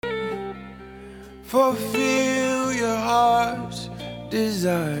fulfill your heart's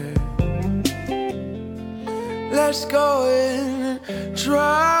desire. Let's go and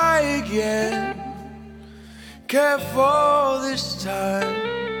try again. Careful this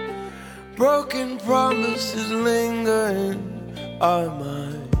time. Broken promises linger in our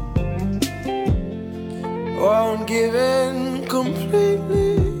mind. Won't give in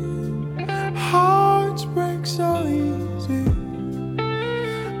completely. Hearts break so easy.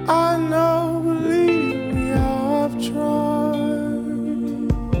 I know, believe me, I've tried.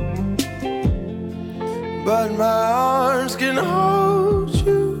 But my arms can hold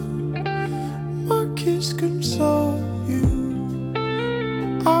you, my kiss console you.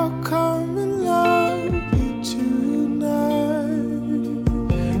 I'll come and love you tonight.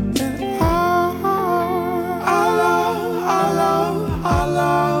 And I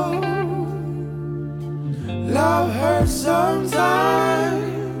love. Love hurts sometimes,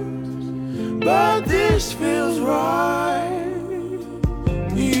 but this feels right.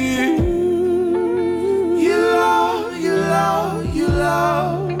 You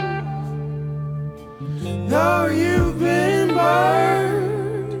love. Though you've been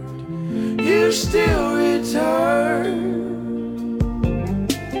burned, you still return.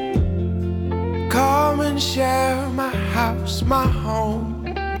 Come and share my house, my home,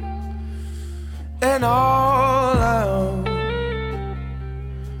 and all I own.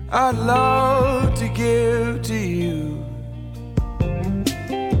 I'd love to give to you.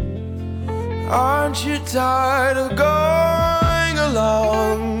 Aren't you tired of going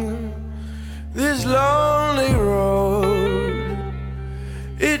along this lonely road?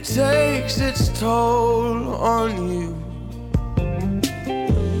 It takes its toll on you.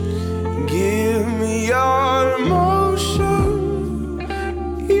 Give me your emotion,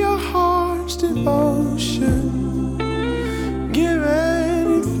 your heart's devotion. Give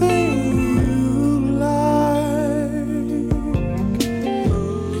anything you like,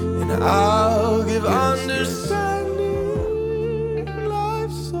 and I'll give understanding.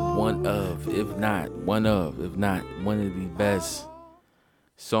 Life's so One of the best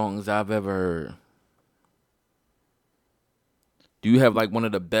songs I've ever heard. Do you have like one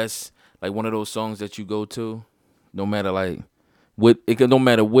of the best, like one of those songs that you go to, no matter like what it can, no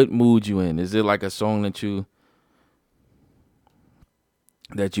matter what mood you in? Is it like a song that you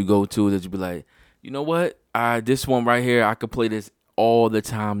go to that you be like, you know what? This one right here, I could play this all the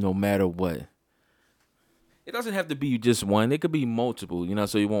time, no matter what. It doesn't have to be just one. It could be multiple,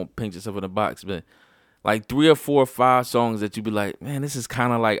 so you won't paint yourself in a box. But like 3 or 4 or 5 songs that you be like, man, this is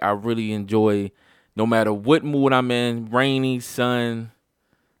kind of like I really enjoy, no matter what mood I'm in, rainy, sun,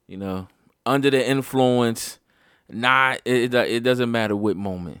 under the influence. It doesn't matter what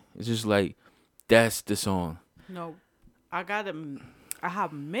moment. It's just like that's the song. No, I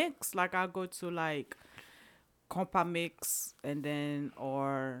have mix. Like I go to like compa mix, and then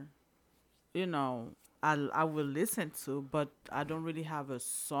or I will listen to, but I don't really have a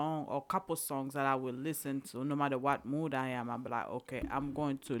song or couple songs that I will listen to. No matter what mood I am, I'm like, okay, I'm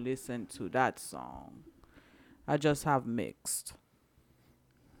going to listen to that song. I just have mixed.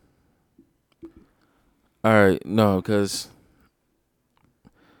 All right, no, because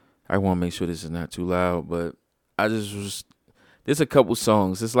I want to make sure this is not too loud, but there's a couple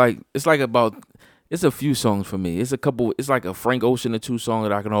songs. It's a few songs for me. It's like a Frank Ocean or 2 song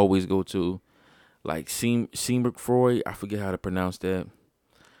that I can always go to. Like Seymour Freud, I forget how to pronounce that.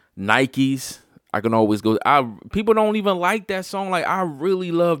 Nikes, I can always go. People don't even like that song. Like I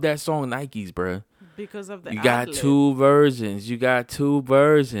really love that song, Nikes, bruh. Because of the You got 2 versions.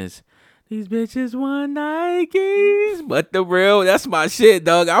 These bitches want Nikes, but the real, that's my shit,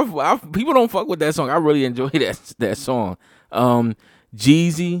 dog. People don't fuck with that song. I really enjoy that song.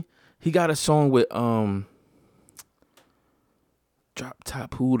 Jeezy, he got a song with Drop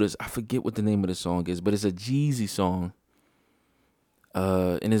Top Hooters. I forget what the name of the song is, but it's a Jeezy song.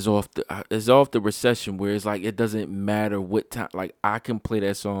 And it's off the Recession, where it's like it doesn't matter what time. Like I can play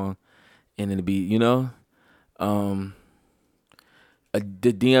that song, and it'll be the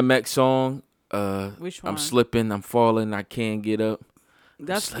DMX song. Which one? I'm slipping, I'm falling, I can't get up.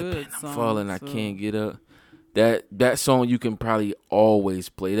 That's good. I'm falling, I can't get up. That song you can probably always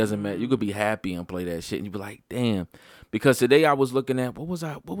play. It doesn't matter. You could be happy and play that shit, and you be like, damn. Because today I was looking at what was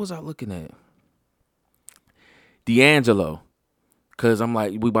I looking at? D'Angelo. Cause I'm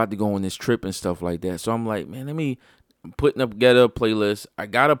like, we about to go on this trip and stuff like that. So I'm like, man, I'm putting together a playlist. I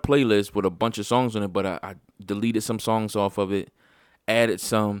got a playlist with a bunch of songs on it, but I deleted some songs off of it, added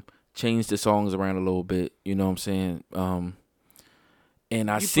some, changed the songs around a little bit. You know what I'm saying?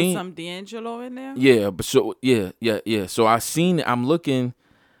 And I seen put some D'Angelo in there. Yeah, but so yeah. So I'm looking,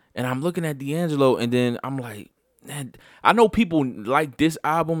 And I'm looking at D'Angelo, and then I'm like, man, I know people like this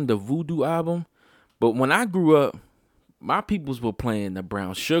album, the Voodoo album, but when I grew up, my peoples were playing the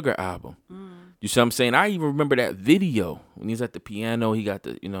Brown Sugar album. You see what I'm saying? I even remember that video when he's at the piano. He got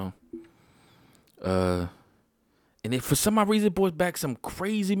the, and it, for some odd reason, it brought back some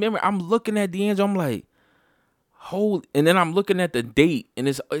crazy memory. I'm looking at D'Angelo, I'm like, and then I'm looking at the date, and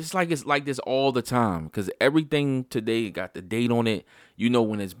it's like this all the time because everything today got the date on it. You know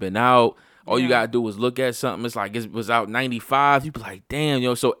when it's been out. All you gotta do is look at something. It's like it was out 95. You be like,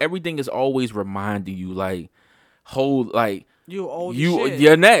 damn, So everything is always reminding you, like, you old shit.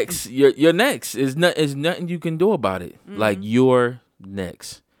 You're next. You're next. It's nothing you can do about it. Like you're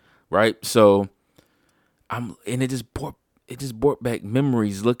next, right? So it just brought back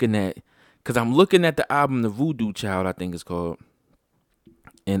memories looking at. Cause I'm looking at the album, The Voodoo Child, I think it's called,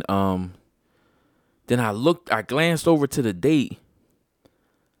 and then I glanced over to the date.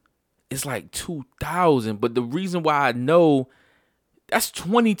 It's like 2000, but the reason why I know that's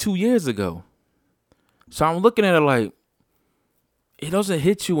 22 years ago. So I'm looking at it like it doesn't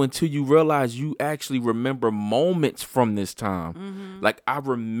hit you until you realize you actually remember moments from this time. Like I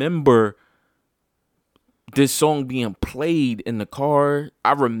remember this song being played in the car.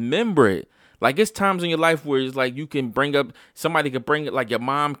 I remember it. Like, it's times in your life where it's like you can bring up, somebody could bring it, like your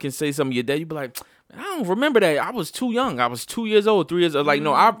mom can say something, your dad, you be like, I don't remember that. I was too young. I was 2 years old, 3 years old. Like,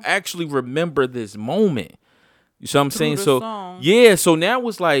 no, I actually remember this moment. You see what I'm saying? So, yeah, so now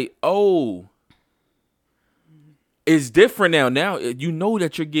it's like, oh, it's different now. Now, you know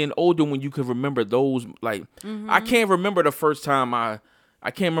that you're getting older when you can remember those. Like, I can't remember the first time I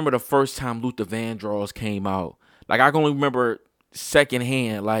can't remember the first time Luther Vandross came out. Like, I can only remember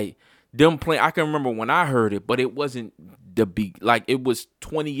secondhand, like, them playing. I can remember when I heard it, but it wasn't the beat. Like, it was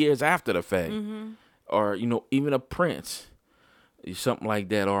 20 years after the fact. Or, even a Prince. Something like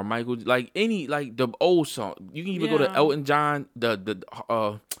that. Or Michael, like, any, like, the old song. You can even go to Elton John,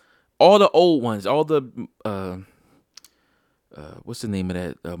 all the old ones, all the, what's the name of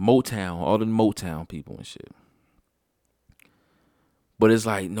that? Motown, all the Motown people and shit. But it's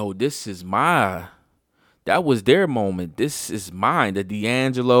like, no, this is that was their moment. This is mine. The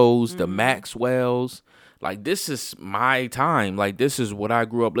D'Angelos, the Maxwells. Like, this is my time. Like, this is what I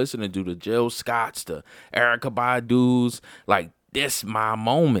grew up listening to. The Jill Scotts, the Erykah Badu's. Like, this my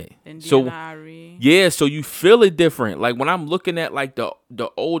moment. And so, Ari. yeah, so you feel it different. Like, when I'm looking at, like, the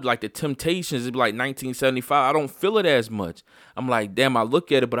old, like, the Temptations, it'd be like 1975. I don't feel it as much. I'm like, damn, I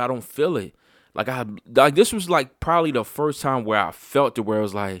look at it, but I don't feel it. Like, this was, like, probably the first time where I felt it, where it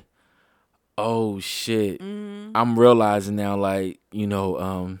was like, oh shit, I'm realizing now, like, yeah,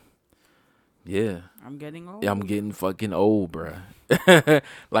 I'm getting old. Yeah, I'm getting fucking old, bruh.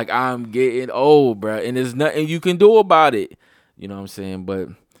 Like, I'm getting old, bruh, and there's nothing you can do about it. You know what I'm saying? But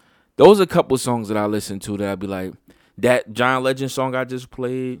those are a couple songs that I listen to that I'd be like, that John Legend song I just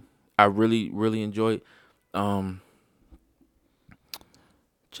played, I really, really enjoyed.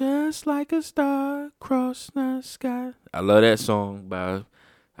 Just like a star across the sky. I love that song by,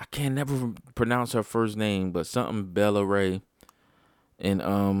 I can't never pronounce her first name, but something Bella Ray.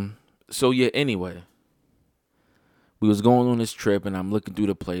 And so yeah, anyway, we was going on this trip and I'm looking through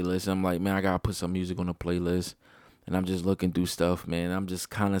the playlist. I'm like, man, I gotta put some music on the playlist. And I'm just looking through stuff, man. I'm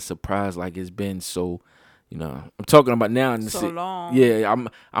just kind of surprised, like, it's been so, I'm talking about now. So long. Yeah,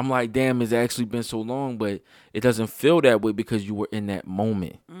 I'm like, damn, it's actually been so long, but it doesn't feel that way because you were in that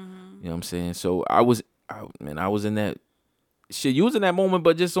moment. You know what I'm saying? So I was in that shit. You was in that moment,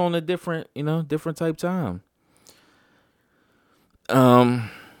 but just on a different, different type time. I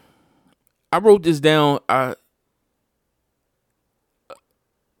wrote this down.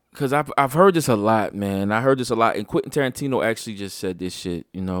 Because I've heard this a lot, man. I heard this a lot. And Quentin Tarantino actually just said this shit,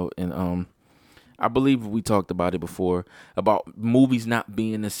 and I believe we talked about it before, about movies not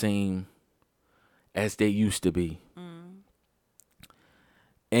being the same as they used to be.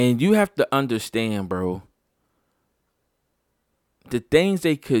 And you have to understand, bro, the things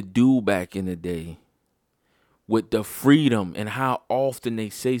they could do back in the day with the freedom and how often they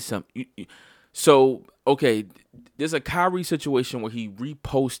say something. So, okay, there's a Kyrie situation where he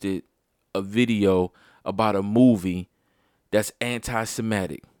reposted a video about a movie that's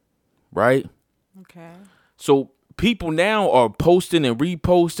anti-Semitic, right? Okay. So people now are posting and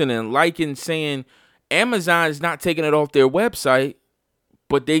reposting and liking, saying Amazon is not taking it off their website,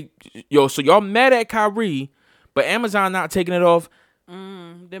 but so y'all mad at Kyrie, but Amazon not taking it off.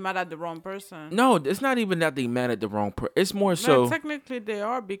 They're mad at the wrong person. No, it's not even that they mad at the wrong person. It's more so. Technically, they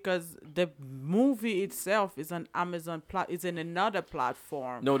are, because the movie itself is on Amazon. Is in another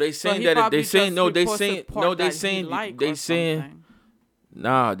platform. No, they saying that they saying no. They saying no. They saying they saying.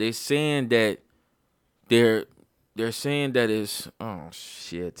 Nah, they're saying that they're saying that it's oh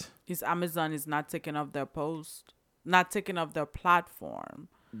shit. Is Amazon is not taking off their post, not taking off their platform.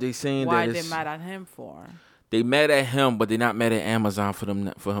 They saying Why that they it's, mad at him for? they mad at him, but they're not mad at Amazon for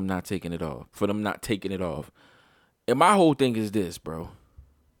him not taking it off. For them not taking it off. And my whole thing is this, bro.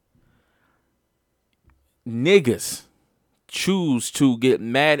 Niggas choose to get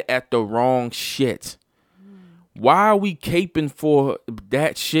mad at the wrong shit. Why are we caping for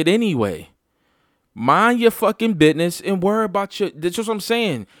that shit anyway? Mind your fucking business and worry about your. That's what I'm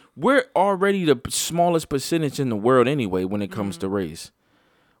saying. We're already the smallest percentage in the world anyway when it comes to race.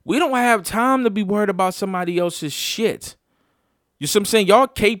 We don't have time to be worried about somebody else's shit. You see what I'm saying? Y'all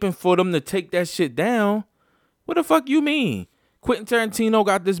caping for them to take that shit down. What the fuck you mean? Quentin Tarantino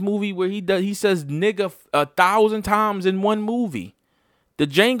got this movie where he says nigga 1,000 times in one movie. The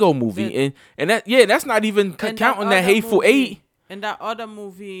Django movie. And that's not even counting that Hateful movie, Eight. And that other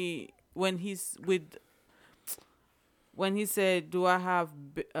movie when he said, "Do I have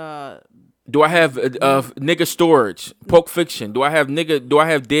nigga storage? Pulp Fiction. Do I have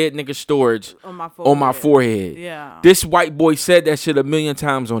dead nigga storage on my forehead? Yeah. This white boy said that shit 1,000,000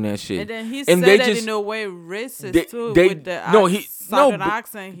 times on that shit. And then he and said they that just, in a way racist too with the Southern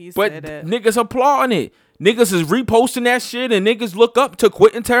accent. He but said it. Niggas applauding it. Niggas is reposting that shit and niggas look up to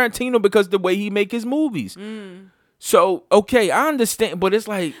Quentin Tarantino because the way he make his movies. So okay, I understand, but it's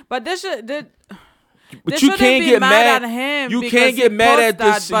like, but they should. But you can't get mad at him. You can't get mad at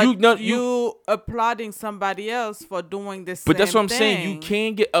this. You applauding somebody else for doing this. But that's what I'm saying. You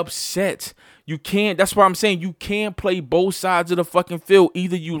can't get upset. You can't. That's why I'm saying you can't play both sides of the fucking field.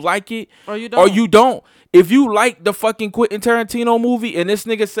 Either you like it or you don't. If you like the fucking Quentin Tarantino movie and this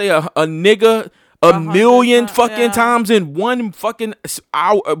nigga say a nigga 1,000,000 fucking times in one fucking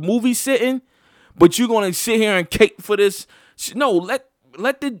hour movie sitting, but you gonna sit here and cape for this? No,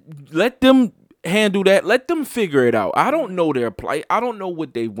 let them handle that. Let them figure it out. I don't know their plight. I don't know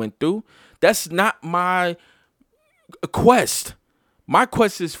what they went through. That's not my quest. My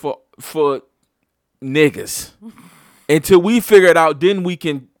quest is for niggas. Until we figure it out, then we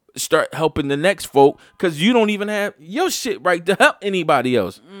can start helping the next folk, because you don't even have your shit right to help anybody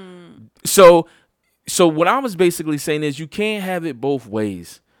else. So what I was basically saying is you can't have it both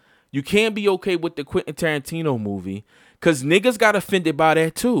ways. You can't be okay with the Quentin Tarantino movie because niggas got offended by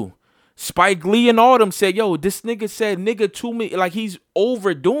that too. Spike Lee and all them said, yo, this nigga said nigga to me. Like, he's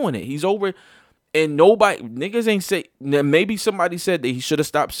overdoing it. He's over. And niggas ain't say, maybe somebody said that he should have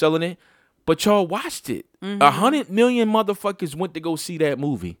stopped selling it, but y'all watched it. 100 million motherfuckers went to go see that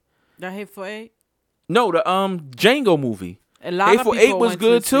movie. The Hateful Eight? No, the Django movie. A lot Hateful of people Eight was went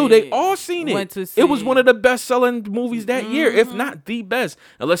good to too. see They all seen it. went to see It was one of the best selling movies that year, if Mm-hmm. not the best.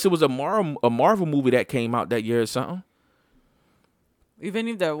 Unless it was a Marvel movie that came out that year or something. Even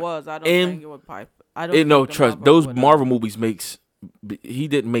if there was, I don't think it would pipe. I don't. No, think the trust Marvel those would Marvel movies he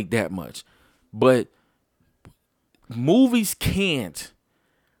didn't make that much, but movies can't.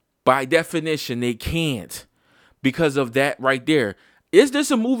 By definition, they can't because of that right there. Is this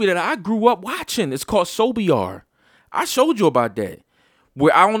a movie that I grew up watching? It's called Sobiar. I showed you about that.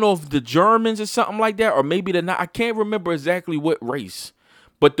 Where I don't know if the Germans or something like that, or maybe they're not. I can't remember exactly what race.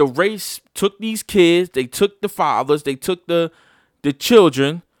 But the race took these kids, they took the fathers, they took the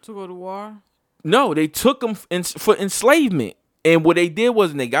children. to go to war. No, they took them for enslavement. And what they did was,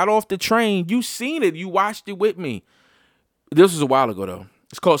 when they got off the train, you seen it. You watched it with me. This was a while ago, though.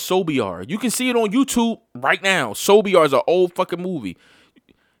 It's called Sobiar. You can see it on YouTube right now. Sobiar is an old fucking movie.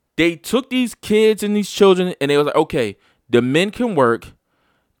 They took these kids and these children, and they was like, okay, the men can work.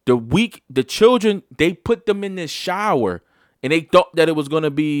 The children, they put them in this shower, and they thought that it was going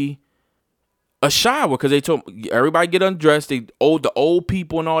to be a shower because they told everybody get undressed. The old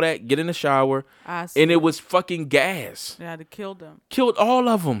people and all that get in the shower, and it was fucking gas. They had to kill them. Killed all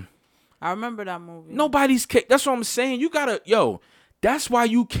of them. I remember that movie. Nobody's kicked. That's what I'm saying. You gotta, that's why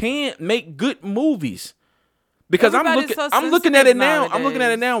you can't make good movies. Because I'm looking at it now. nowadays. I'm looking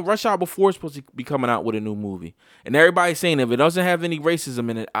at it now. Rush Hour 4 is supposed to be coming out with a new movie, and everybody's saying if it doesn't have any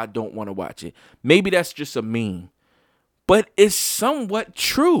racism in it, I don't want to watch it. Maybe that's just a meme, but it's somewhat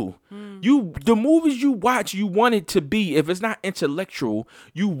true. The movies you watch, you want it to be. If it's not intellectual,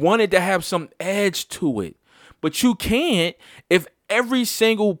 you want it to have some edge to it, but you can't if every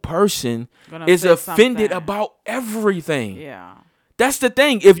single person is offended something about everything. Yeah. That's the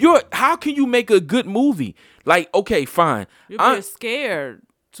thing. How can you make a good movie? Like, okay, fine. You'd be scared.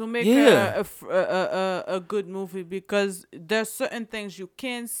 to make Yeah. a good movie, because there's certain things you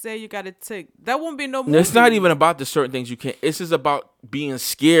can't say. You gotta take. That won't be no And movie. it's not even about the certain things you can't. It's just about being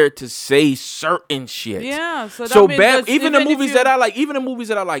scared to say certain shit. Yeah, so that So means bad. that's- Even the if movies you- that I like,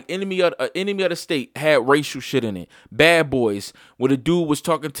 Enemy of the State had racial shit in it. Bad Boys, where the dude was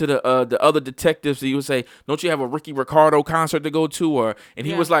talking to the other detectives, he would say, "Don't you have a Ricky Ricardo concert to go to?" And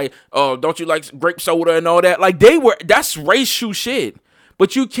he Yeah. was like, "Oh, don't you like grape soda and all that?" Like that's racial shit.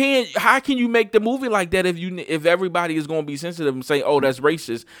 But you can't. How can you make the movie like that if everybody is going to be sensitive and say, "Oh, that's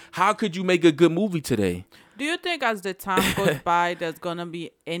racist"? How could you make a good movie today? Do you think as the time goes by, there's gonna be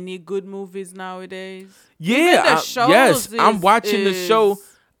any good movies nowadays? Yeah, Even the shows yes, I'm is- watching the show.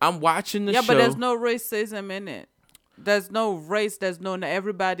 is- I'm watching the Yeah, show. but there's no racism in it. There's no race. There's no.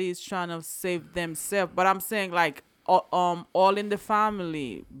 Everybody is trying to save themselves. But I'm saying like, All in the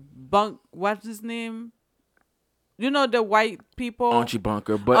Family. What's his name? You know the white people. Archie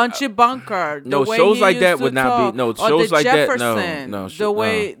Bunker, but Archie Bunker. no, the way shows he like that used to would not talk, be- no, or shows the like that, no, Jefferson, no, the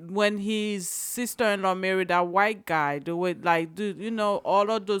way when his sister-in-law married that white guy, the way like, dude,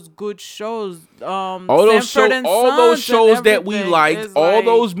 all of those good shows. all those Sanford and Sons shows and that we everything liked, is all like-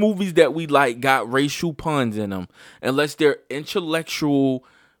 those movies that we like got racial puns in them, unless they're intellectual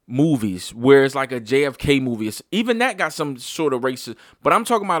movies, where it's like a JFK movie. Even that got some sort of racist, but I'm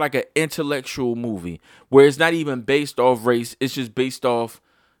talking about like an intellectual movie where it's not even based off race. It's just based off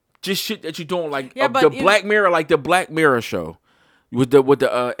just shit that you don't like. Yeah, but the you- Black Mirror, like the Black Mirror show. With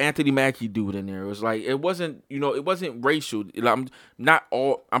the Anthony Mackie dude in there, it was like it wasn't racial.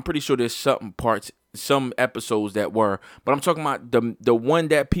 I'm pretty sure there's some episodes that were, but I'm talking about the one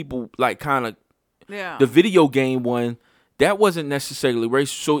that people like kind of Yeah. the video game one that wasn't necessarily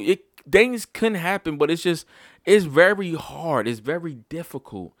racial. So things couldn't happen, but it's very hard. It's very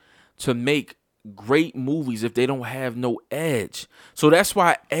difficult to make great movies if they don't have no edge. So that's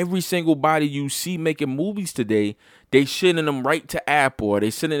why every single body you see making movies today, they sending them right to Apple, or they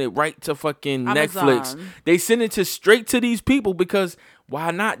sending it right to fucking Netflix. Amazon. They send it straight to these people because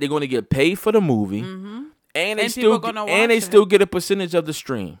why not? They're going to get paid for the movie, and they And still people gonna watch it. still get a percentage of the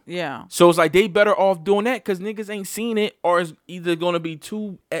stream. Yeah. So it's like they better off doing that because niggas ain't seen it, or it's either gonna be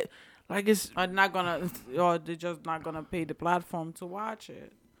too like it's Or not gonna, or they're just not gonna pay the platform to watch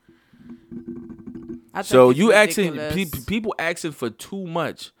it. I think so it's you asking ridiculous. people asking for too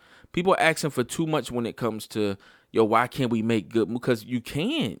much. People asking for too much when it comes to why can't we make good? Because you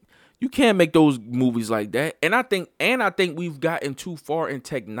can't make those movies like that. And I think we've gotten too far in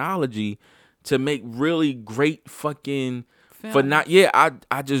technology to make really great fucking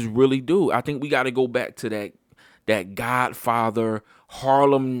I just really do. I think we got to go back to that Godfather,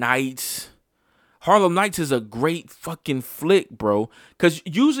 Harlem Nights. Harlem Nights is a great fucking flick, bro. Because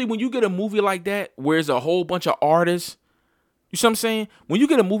usually when you get a movie like that where there's a whole bunch of artists, you see what I'm saying? When you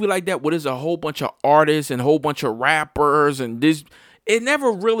get a movie like that where there's a whole bunch of artists and a whole bunch of rappers and this, it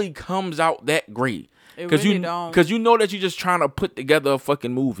never really comes out that great. It Because really don't. Because you know that you're just trying to put together a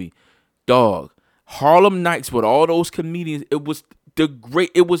fucking movie. Dog. Harlem Nights with all those comedians, it was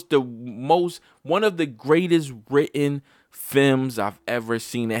one of the greatest written films I've ever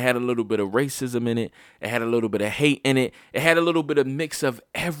seen. It had a little bit of racism in it. It had a little bit of hate in it. It had a little bit of mix of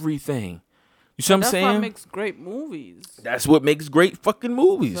everything. You see what I'm That's saying? what makes great movies. That's what makes great fucking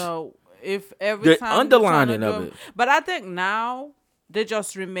movies. So if every The time they're underlining trying to of do- it. But I think now they're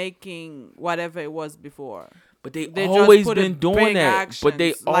just remaking whatever it was before. But they just always put been it doing big that. But they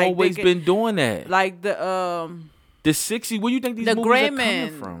actions, like they always get- been doing that. Like the The 60s, where you think these The movies Gray are coming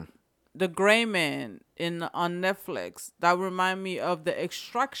Man. from? the Gray Man on Netflix. That remind me of The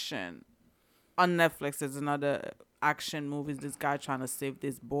Extraction on Netflix. Is another action movie. This guy trying to save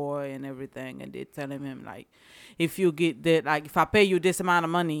this boy and everything, and they telling him like, if you get that, like if I pay you this amount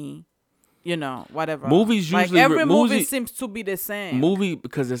of money, whatever. Movies like usually every movie movie- seems to be the same. Movie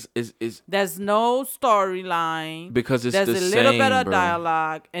because it's There's no storyline. because it's There's the a little same, bit of bro.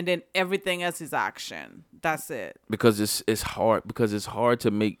 dialogue, and then everything else is action. That's it. Because it's hard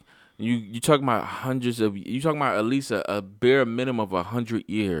to make. You talking about you talking about at least a bare minimum of 100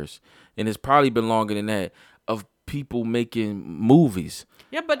 years, and it's probably been longer than that, of people making movies.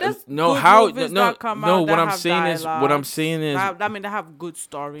 Yeah, but that's no, good how- movies no, that come no, out what that I'm have saying is- what I'm dialogues. saying is- I mean, they have good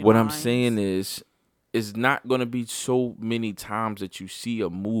story. What I'm saying is not going to be so many times that you see a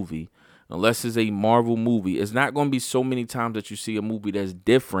movie, unless it's a Marvel movie. It's not going to be so many times that you see a movie that's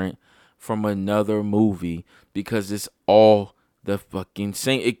different from another movie, because it's all the fucking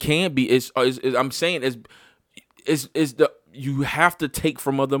same. It can't be. I'm saying it's you have to take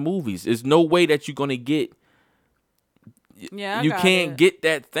from other movies. There's no way that you're going to get. Yeah, I you got can't it. get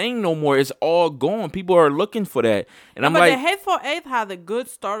that thing no more. It's all gone. People are looking for that, and I'm But like, the Hateful Eight had a good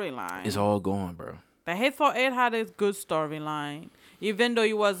storyline. it's all gone, bro. The Hateful Eight had a good storyline, even though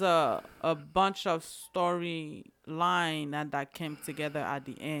it was a bunch of storyline that came together at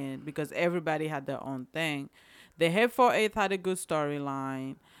the end because everybody had their own thing. The Hateful Eight had a good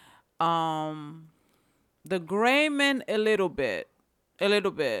storyline. The Gray Man a little bit,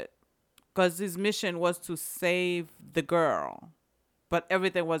 because his mission was to save the girl, but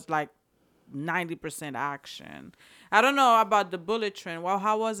everything was like 90% action. I don't know about the Bullet Train. Well,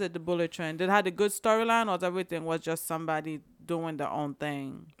 how was it, the Bullet Train? Did it have a good storyline or everything was just somebody doing their own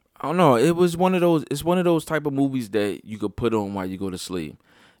thing? I don't know. It was one of those. It's one of those type of movies that you could put on while you go to sleep.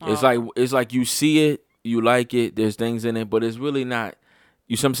 It's like you see it, you like it. There's things in it, but it's really not.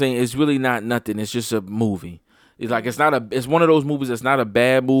 You see what I'm saying? It's really not nothing. It's just a movie. It's like it's one of those movies that's not a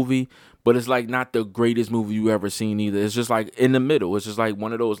bad movie, but it's like not the greatest movie you ever seen either. It's just like in the middle. It's just like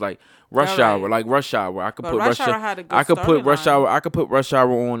one of those like Rush Hour, like Rush Hour. I could But put Rush Rush Hour had a good I could put Rush storyline. Hour. I could put Rush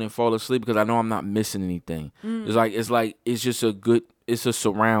Hour on and fall asleep because I know I'm not missing anything. It's just a good. It's a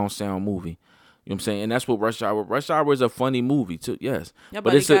surround sound movie. You know what I'm saying? And that's what Rush Hour. Rush Hour is a funny movie too. Yes, Yeah,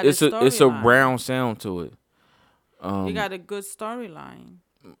 but but it's it got it's a a storyline. round sound to it. You got a good storyline.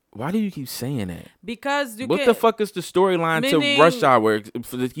 Why do you keep saying that? Because you What can, the fuck is the storyline to Meaning- Rush Hour?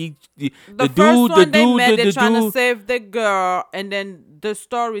 For the the dude, first one the they dude, met, the they're trying to dude. save the girl, and then the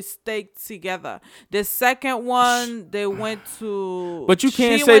story stayed together. The second one, they went to. But you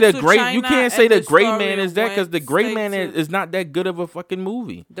can't she say went the to great. You China, can't say and the Gray story Man is that because went the Gray straight Man to- is not that good of a fucking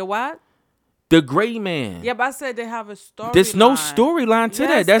movie. The what? The Gray Man. Yeah, but I said they have a story. There's no storyline to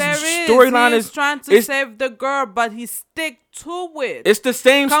that. That's there storyline He's is trying to it's- save the girl, but he stick to it. It's the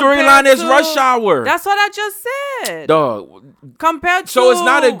same Compared storyline as to- Rush Hour. That's what I just said. Dog. Compared to. So it's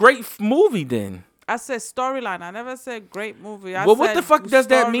not a great movie then. I said storyline. I never said great movie. I Well, what the said fuck does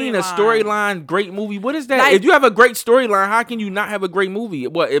that mean? A storyline, great movie? What is that? Like- If you have a great storyline, how can you not have a great movie?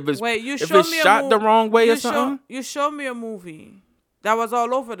 What if it's Wait, you if show it's me a shot the wrong way or something? You showed me a movie that was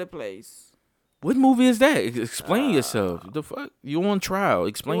all over the place. What movie is that? Explain yourself. The fuck? You on trial?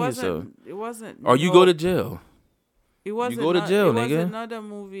 Explain yourself. It wasn't. Or you go to jail. It was go to jail, it nigga. was another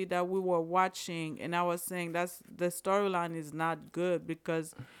movie that we were watching, and I was saying that's the storyline is not good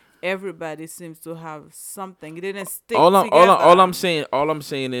because everybody seems to have something. It didn't stick together. All I'm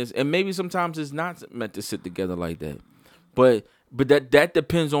saying is, and maybe sometimes it's not meant to sit together like that, but that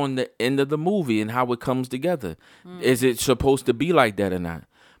depends on the end of the movie and how it comes together. Is it supposed to be like that or not?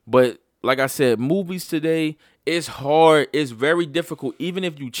 But like I said, movies today, it's hard. It's very difficult. Even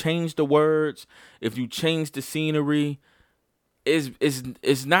if you change the words, if you change the scenery,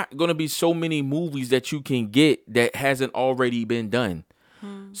 it's not gonna be so many movies that you can get that hasn't already been done.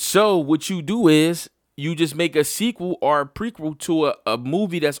 So what you do is you just make a sequel or a prequel to a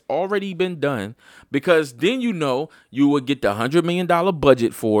movie that's already been done, because then you know you would get the $100 million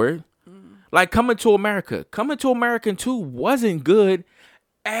budget for it. Like Coming to America. Coming to America 2 wasn't good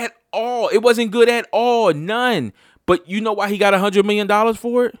at all. It wasn't good at all. None. But you know why he got $100 million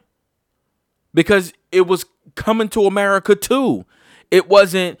for it? Because it was Coming to America 2. It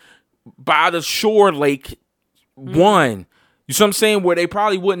wasn't By the Shore Lake 1. You see what I'm saying? Where they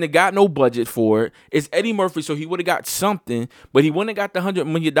probably wouldn't have got no budget for it. It's Eddie Murphy, so he would have got something, but he wouldn't have got the $100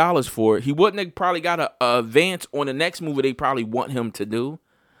 million for it. He wouldn't have probably got a advance on the next movie they probably want him to do.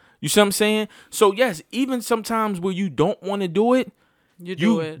 You see what I'm saying? So yes, even sometimes where you don't want to do it,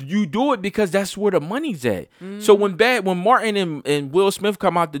 you do it because that's where the money's at. So when Martin and Will Smith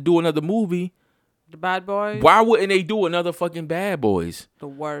come out to do another movie, The Bad Boys. why wouldn't they do another fucking Bad Boys? The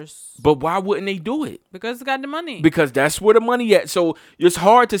worst. But why wouldn't they do it? Because it's got the money. Because that's where the money at. So it's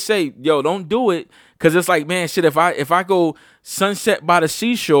hard to say, yo, don't do it. Because it's like, man, shit, if I go Sunset by the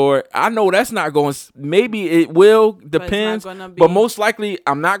Seashore, I know that's not going. Maybe it will. Depends. But most likely,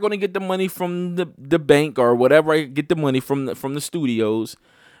 I'm not going to get the money from the bank or whatever. I get the money from the studios.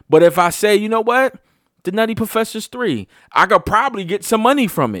 But if I say, you know what? The Nutty Professors 3, I could probably get some money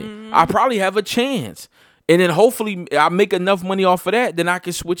from it. I probably have a chance. And then hopefully I make enough money off of that, then I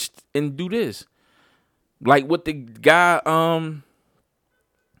can switch and do this. Like with the guy,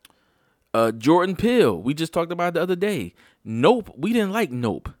 Jordan Peele, we just talked about the other day. Nope, we didn't like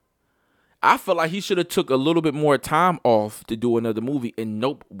Nope. I feel like he should have took a little bit more time off to do another movie, and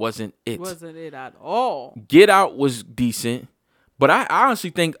Nope wasn't it. Wasn't it at all. Get Out was decent, but I honestly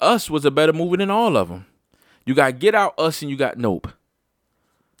think Us was a better movie than all of them. You got Get Out, Us, and you got Nope.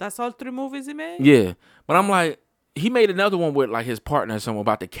 That's all 3 movies he made? Yeah, but I'm like, he made another one with like his partner or something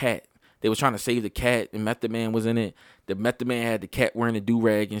about the cat. they was trying to save the cat, and Method Man was in it. The Method Man had the cat wearing a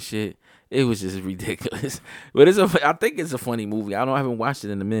do-rag and shit. It was just ridiculous. But I think it's a funny movie. I haven't watched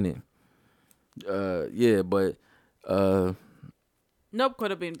it in a minute. Yeah, but Nope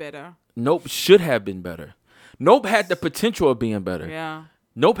could have been better. Nope should have been better. Nope had the potential of being better. Yeah.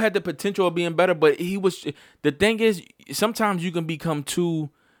 Nope had the potential of being better, but the thing is, sometimes you can become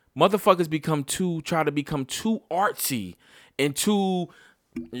motherfuckers try to become too artsy and too,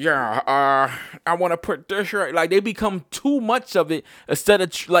 I want to put this right. Like, they become too much of it instead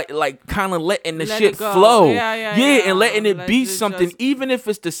of like kind of letting the shit flow. Yeah, and letting it be something, even if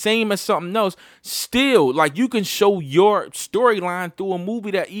it's the same as something else. Still, like, you can show your storyline through a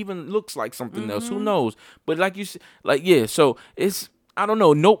movie that even looks like something else. Who knows? But like you said, so it's, I don't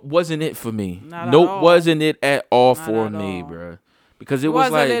know. Nope wasn't it for me. Nope wasn't it at all for me, bro. Because it was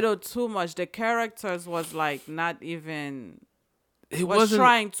like a little too much. The characters was like not even. It wasn't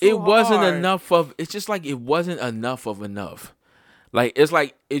trying too It wasn't hard. enough of. It's just like it wasn't enough of enough. Like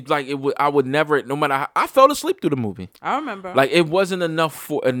I would never. No matter how, I fell asleep through the movie. I remember. Like, it wasn't enough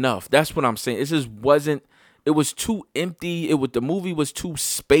for enough. That's what I'm saying. It just wasn't. It was too empty. The movie was too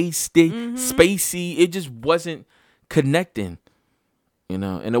spacey. It just wasn't connecting.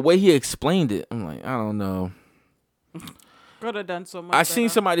 And the way he explained it, I'm like, I don't know. Could have done so much. I seen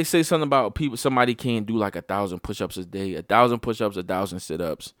somebody say something about somebody can't do like 1,000 push-ups a day, 1,000 push-ups, 1,000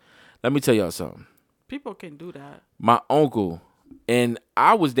 sit-ups. Let me tell y'all something. People can do that. My uncle, and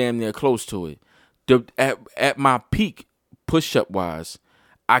I was damn near close to it. At my peak push-up wise,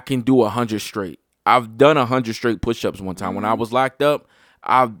 I can do 100 straight. I've done 100 straight push-ups one time. When I was locked up,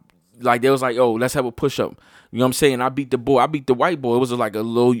 they was like, oh, let's have a push-up. You know what I'm saying? I beat the white boy. It was like a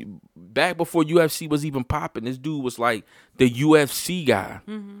little, back before UFC was even popping. This dude was like the UFC guy.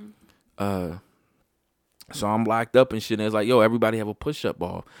 So I'm locked up and shit. And it's like, yo, everybody have a push-up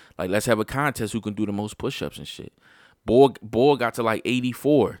ball. Like, let's have a contest who can do the most push-ups and shit. Boy got to like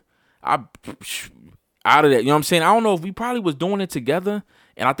 84. Out of that, you know what I'm saying? I don't know if we probably was doing it together,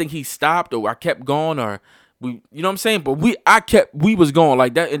 and I think he stopped, or I kept going, or we, you know what I'm saying? But we was going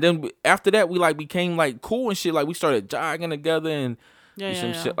like that, and then after that we like became like cool and shit. Like, we started jogging together and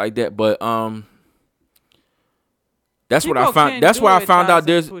some shit like that. But that's what I found. That's why I found out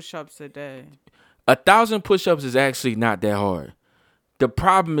there's push-ups a day. 1,000 push-ups is actually not that hard. The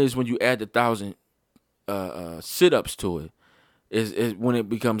problem is when you add 1,000 sit-ups to it, is when it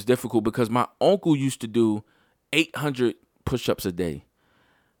becomes difficult, because my uncle used to do 800 push-ups a day,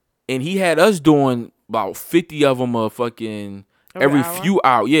 and he had us doing about 50 of them fucking every few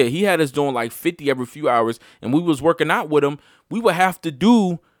hours. Yeah, he had us doing like 50 every few hours, and we was working out with him. We would have to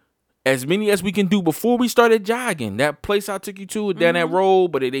do as many as we can do before we started jogging. That place I took you to down that road,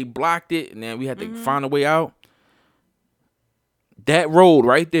 but they blocked it, and then we had to find a way out. That road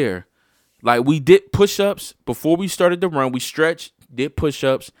right there, like, we did push-ups before we started the run. We stretched, did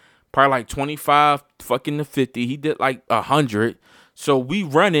push-ups, probably like 25 fucking to 50. He did like 100. So we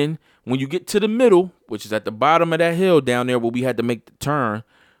running. When you get to the middle, which is at the bottom of that hill down there where we had to make the turn,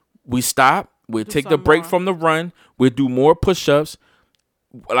 we stop. We'll take the break from the run. We'll do more push-ups.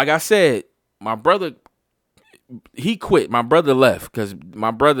 Like I said, my brother, he quit. My brother left because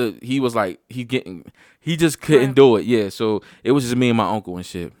my brother, he was like, he just couldn't do it. Yeah, so it was just me and my uncle and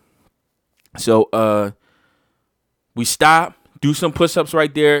shit. So we stop, do some push-ups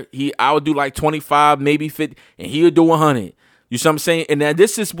right there. I would do like 25, maybe 50, and he would do 100. You see what I'm saying? And now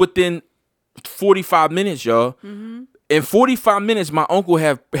this is within 45 minutes, y'all. In 45 minutes, my uncle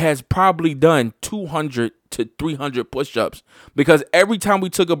has probably done 200 to 300 push-ups, because every time we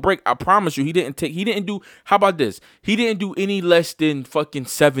took a break, I promise you, he didn't do, how about this? He didn't do any less than fucking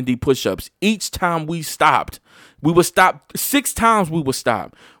 70 push-ups. Each time we stopped, we would stop 6 times. We would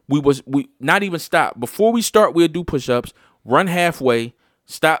stop. We not even stop. Before we start, we'll do push-ups, run halfway,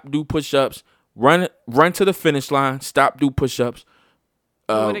 stop, do push-ups, run to the finish line, stop, do push-ups.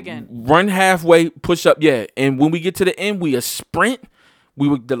 Do it again. Run halfway, push up, yeah. And when we get to the end, we a sprint. We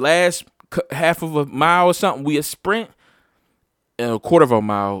were the last half of a mile or something. We a sprint, a quarter of a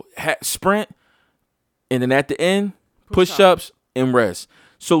mile sprint, and then at the end, push ups and rest.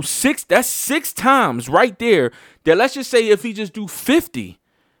 So that's 6 times right there. That, let's just say if he just do 50,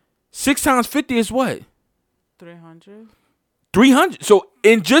 6 times 50 is what? 300. 300. So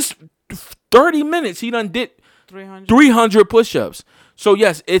in just 30 minutes, he done did 300 push-ups. So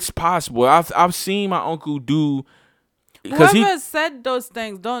yes, it's possible. I've seen my uncle do. Whoever said those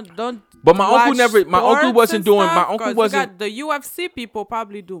things, don't. But my uncle never. My uncle wasn't doing. My uncle wasn't. The UFC people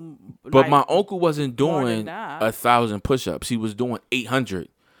probably do. But my uncle wasn't doing 1,000 push-ups. He was doing 800.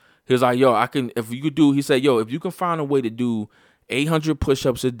 He was like, yo, I can. If you could do, he said, yo, if you can find a way to do 800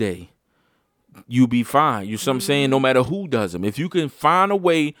 push-ups a day, you be fine. You see what I'm saying? No matter who does them. If you can find a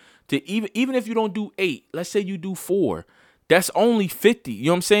way to even if you don't do 8, let's say you do 4, that's only 50. You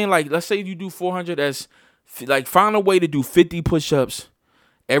know what I'm saying? Like, let's say you do 400, that's like, find a way to do 50 push-ups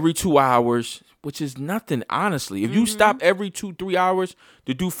every 2 hours, which is nothing, honestly. If you stop every 2-3 hours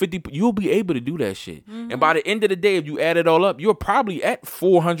to do 50, you'll be able to do that shit. And by the end of the day, if you add it all up, you're probably at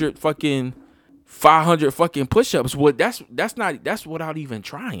 400 fucking 500 fucking push-ups. Well, that's without even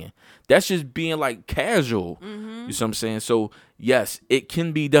trying. That's just being like casual. You see what I'm saying? So yes, it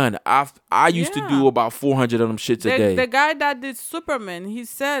can be done. I used to do about 400 of them shits a day. The guy that did Superman, he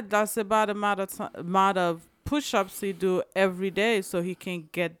said that's about the amount of push-ups he do every day, so he can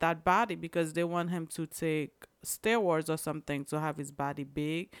get that body, because they want him to take steroids or something to have his body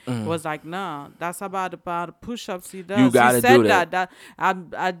big. It was like, no, that's about the push-ups he does. You gotta he said do that.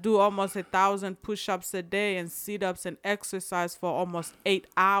 I do almost 1,000 push-ups a day and sit-ups and exercise for almost 8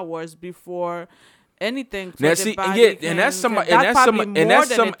 hours before anything. Now, see, and that's somebody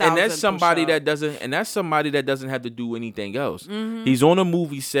that doesn't have to do anything else. He's on a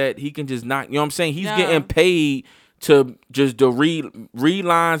movie set. He can just knock. You know what I'm saying? He's getting paid to just to read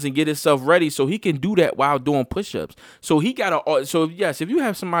lines and get himself ready, so he can do that while doing push-ups. So he got so yes, if you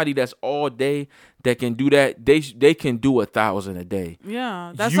have somebody that's all day that can do that, they can do 1,000 a day.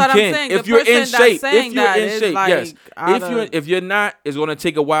 Yeah, that's you what can. I'm saying. If the you're in shape, like, yes. If you're not, it's gonna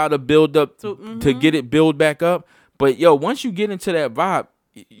take a while to build up to get it build back up. But yo, once you get into that vibe,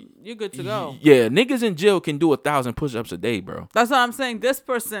 you're good to go. Yeah, niggas in jail can do 1,000 push-ups a day, bro. That's what I'm saying. This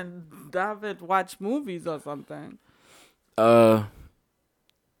person doesn't watch movies or something. I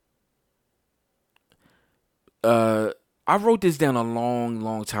wrote this down a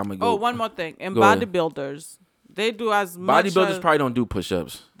long time ago. Oh, one more thing. In bodybuilders, they do as much. Bodybuilders probably don't do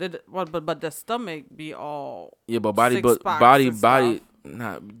push-ups. But the stomach be all. Yeah, but body.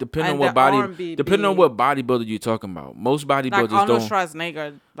 Nah, depending on what bodybuilder you're talking about. Most bodybuilders like Arnold don't.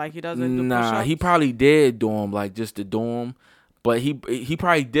 Schwarzenegger, like he doesn't do Nah, push-ups. he probably did do them, like just to do them. But he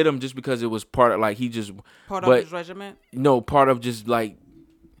probably did them just because it was part of, like, he just part of his regimen. No, part of just like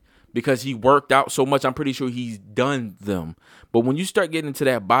because he worked out so much. I'm pretty sure he's done them. But when you start getting into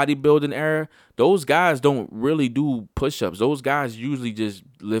that bodybuilding era, those guys don't really do push-ups. Those guys usually just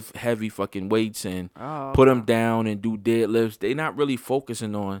lift heavy fucking weights and put them down and do deadlifts. They're not really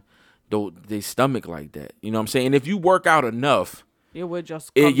focusing on their stomach like that. You know what I'm saying? And if you work out enough, it would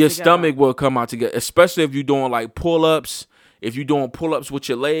just your stomach will come out together. Especially if you're doing like pull-ups. If you're doing pull-ups with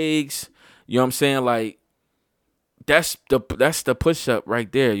your legs, you know what I'm saying? Like, that's the push-up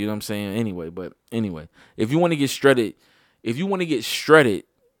right there. You know what I'm saying? Anyway, if you want to get shredded,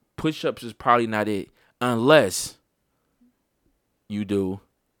 push-ups is probably not it, unless you do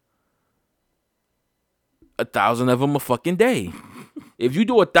 1,000 of them a fucking day. If you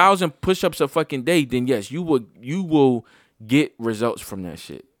do 1,000 push-ups a fucking day, then yes, you will get results from that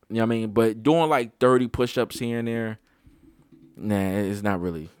shit. You know what I mean? But doing like 30 push-ups here and there, nah, it's not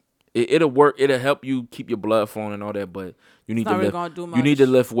really. It'll work. It'll help you keep your blood flowing and all that, but you need to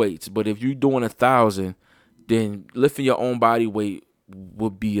lift weights. But if you're doing 1,000, then lifting your own body weight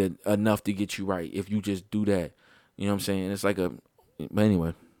would be enough to get you right. If you just do that, you know what I'm saying? It's like but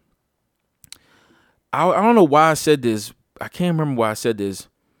anyway, I don't know why I said this. I can't remember why I said this,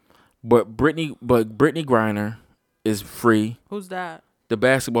 but Brittany Griner is free. Who's that? The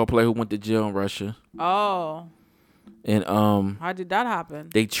basketball player who went to jail in Russia. Oh. And how did that happen?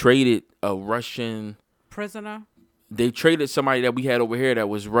 They traded a Russian prisoner. They traded somebody that we had over here that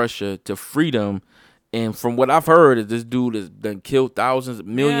was Russia to freedom. And from what I've heard, is this dude has done killed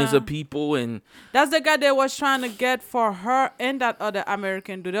millions of people, and that's the guy they was trying to get for her and that other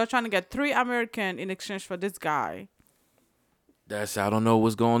American dude. They were trying to get 3 American in exchange for this guy. I don't know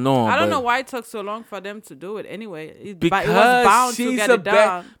what's going on. I don't know why it took so long for them to do it. Anyway, because it was bound to get it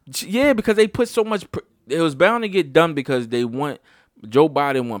done. Yeah, because they put so much. It was bound to get done because Joe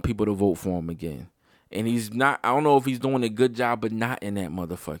Biden want people to vote for him again, and he's not. I don't know if he's doing a good job, but not in that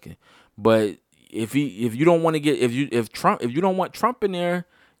motherfucker. But if you don't want to get if you don't want Trump in there,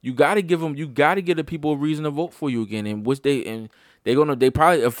 you got to give the people a reason to vote for you again. And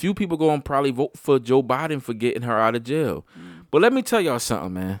a few people gonna probably vote for Joe Biden for getting her out of jail. But let me tell y'all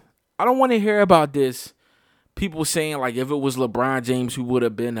something, man. I don't want to hear about this. People saying like if it was LeBron James who would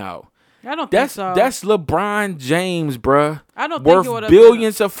have been out. I don't think so. That's LeBron James, bruh. I don't think it would have worth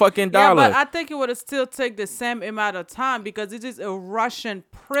billions of fucking dollars. Yeah, but I think it would have still take the same amount of time because it is a Russian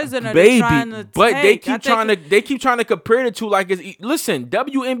prisoner. Baby, they keep trying to compare the two like it's. Listen,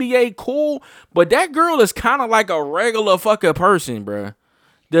 WNBA cool, but that girl is kind of like a regular fucking person, bruh.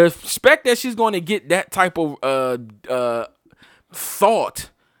 The expect that she's going to get that type of thought.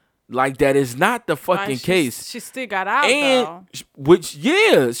 Like, that is not the fucking case. She still got out, And though. which,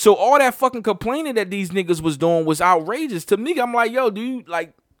 yeah. So all that fucking complaining that these niggas was doing was outrageous to me. I'm like, yo, do you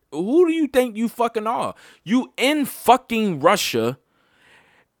like, who do you think you fucking are? You in fucking Russia,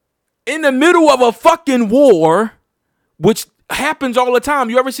 in the middle of a fucking war, which happens all the time.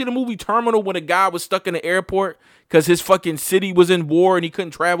 You ever see the movie Terminal when a guy was stuck in the airport because his fucking city was in war and he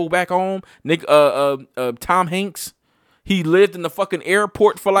couldn't travel back home? Tom Hanks. He lived in the fucking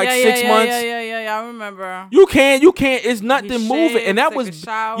airport for like 6 months. Yeah, I remember. You can't. It's nothing moving. And that take was, a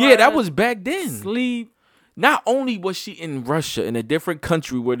shower, that was back then. Sleep. Not only was she in Russia, in a different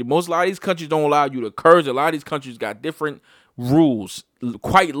country where a lot of these countries don't allow you to curse. A lot of these countries got different rules.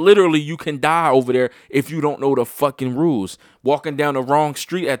 Quite literally, you can die over there if you don't know the fucking rules. Walking down the wrong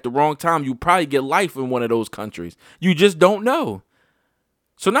street at the wrong time, you probably get life in one of those countries. You just don't know.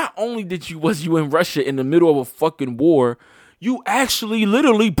 So not only was you in Russia in the middle of a fucking war, you actually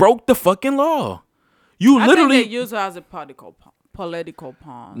literally broke the fucking law. I think they use her as a political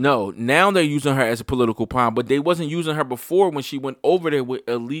pawn. No, now they're using her as a political pawn, but they wasn't using her before when she went over there with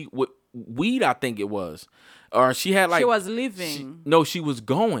weed, I think it was. Or she had like... She was leaving. She was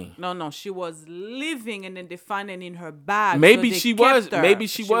going. No, she was leaving and then they found it in her bag. Maybe so she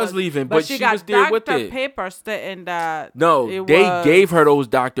was leaving, but she was there with it. Papers stating that... No, they gave her those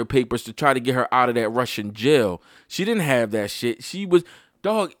doctor papers to try to get her out of that Russian jail. She didn't have that shit. She was...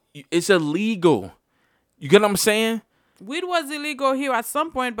 Dog, it's illegal. You get what I'm saying? Weed was illegal here at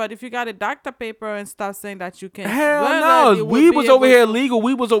some point, but if you got a doctor paper and stuff saying that you can... Hell no, weed was over here illegal.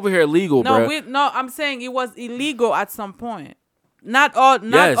 Weed was over here illegal, bro. No, I'm saying it was illegal at some point. Not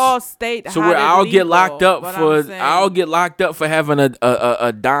all state. So I'll get locked up for having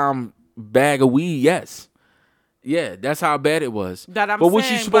a dime bag of weed. Yes, yeah, that's how bad it was. But what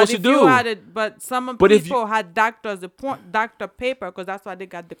you supposed to do? But some people had doctor paper because that's why they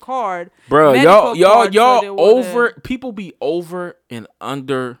got the card. Bro, y'all over. People be over and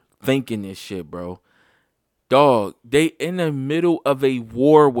under thinking this shit, bro. Dog, they in the middle of a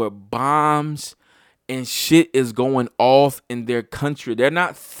war where bombs and shit is going off in their country. They're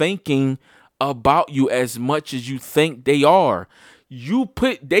not thinking about you as much as you think they are.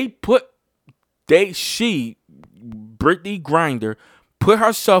 Brittany Griner put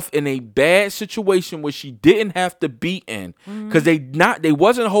herself in a bad situation where she didn't have to be in, because they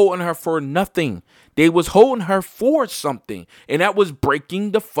wasn't holding her for nothing. They was holding her for something, and that was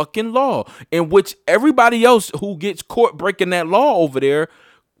breaking the fucking law, in which everybody else who gets caught breaking that law over there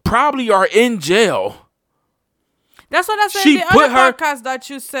probably are in jail. That's what I said in the other podcast that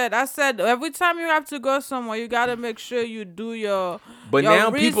you said. I said every time you have to go somewhere, you got to make sure you do your But your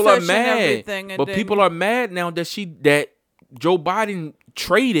now people are mad. But people are mad now that Joe Biden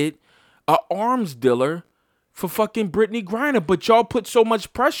traded an arms dealer for fucking Brittany Griner. But y'all put so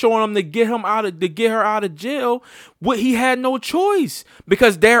much pressure on him to get her out of jail. He had no choice,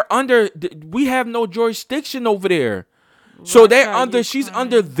 because we have no jurisdiction over there. So she's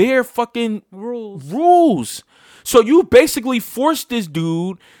under their fucking rules. So you basically forced this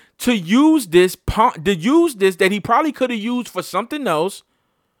dude to use this that he probably could have used for something else.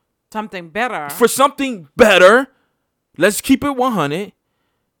 Something better. For something better. Let's keep it 100.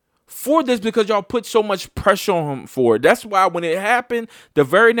 For this, because y'all put so much pressure on him for it. That's why when it happened, the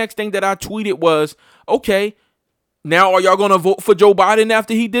very next thing that I tweeted was, okay, now are y'all going to vote for Joe Biden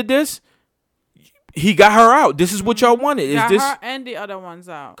after he did this? He got her out. This is what y'all wanted. Got her and the other ones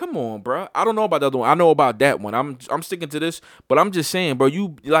out. Come on, bro. I don't know about the other one. I know about that one. I'm sticking to this, but I'm just saying, bro.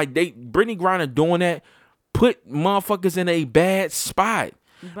 Brittany Griner doing that put motherfuckers in a bad spot.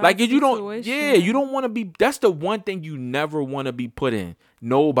 Like, if you don't, you don't want to be. That's the one thing you never want to be put in.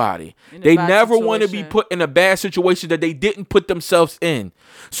 Nobody. They never want to be put in a bad situation that they didn't put themselves in.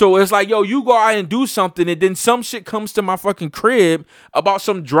 So it's like, yo, you go out and do something, and then some shit comes to my fucking crib about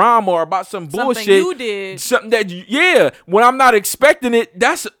some drama or about some bullshit. Something you did. Something that, when I'm not expecting it,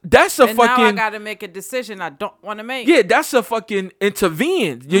 that's a and fucking. Now I gotta make a decision I don't want to make. Yeah, that's a fucking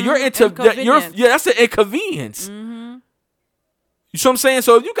inconvenience. That's an inconvenience. You see what I'm saying?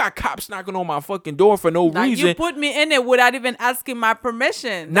 So if you got cops knocking on my fucking door for no reason, you put me in it without even asking my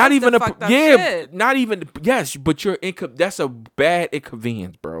permission. Not even shit. Not even but that's a bad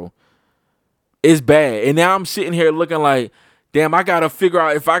inconvenience, bro. It's bad. And now I'm sitting here looking like, damn, I gotta figure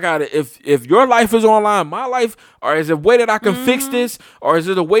out if your life is online, my life, or is it a way that I can fix this, or is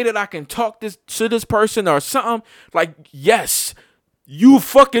it a way that I can talk to this person or something? Like, yes, you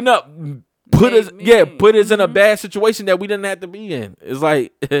fucking up. Put us in a bad situation that we didn't have to be in. It's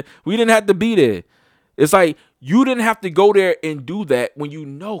like we didn't have to be there. It's like you didn't have to go there and do that when you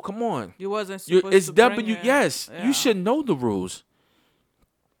know. Come on, you wasn't supposed to bring it. Yes, you should know the rules.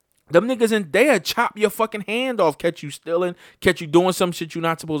 Them niggas in there chop your fucking hand off, catch you stealing, catch you doing some shit you're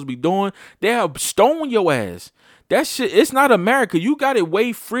not supposed to be doing. They'll stone your ass. That shit, it's not America. You got it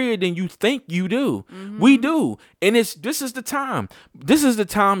way freer than you think you do. We do. And this is the time. This is the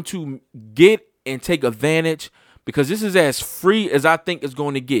time to get and take advantage, because this is as free as I think it's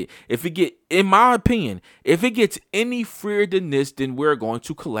going to get. If it get, in my opinion, if it gets any freer than this, then we're going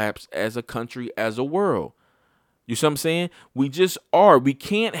to collapse as a country, as a world. You see what I'm saying? We just are. We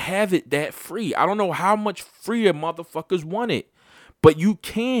can't have it that free. I don't know how much freer motherfuckers want it, but you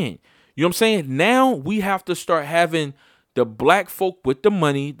can. You know what I'm saying? Now we have to start having the black folk with the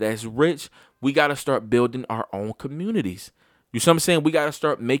money that's rich. We got to start building our own communities. You see what I'm saying? We got to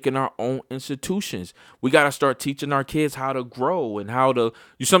start making our own institutions. We got to start teaching our kids how to grow and how to,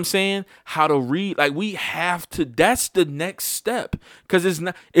 you see what I'm saying? How to read. Like, we have to, that's the next step. Because it's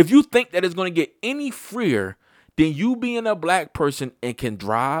not, if you think that it's going to get any freer than you being a black person and can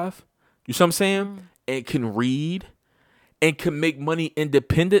drive, you see what I'm saying? And can read and can make money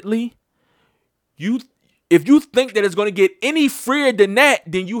independently, if you think that it's going to get any freer than that,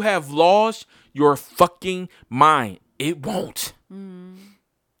 then you have lost your fucking mind. It won't.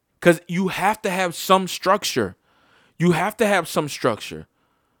 Because you have to have some structure. You have to have some structure.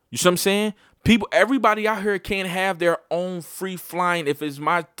 You see what I'm saying? People, everybody out here can't have their own free flying. If it's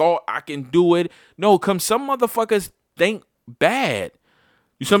my thought, I can do it. No, some motherfuckers think bad.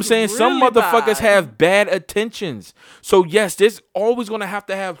 You see what I'm saying? Really some motherfuckers bad. have bad intentions. So yes, there's always going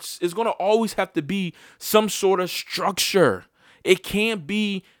to it's going to always have to be some sort of structure. It can't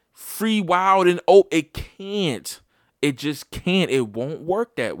be free, wild, and open. It can't. It just can't. It won't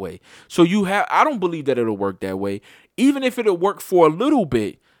work that way. So I don't believe that it'll work that way. Even if it'll work for a little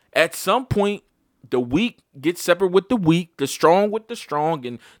bit, at some point, the weak gets separate with the weak, the strong with the strong,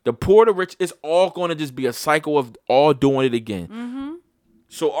 and the poor, the rich. It's all going to just be a cycle of all doing it again.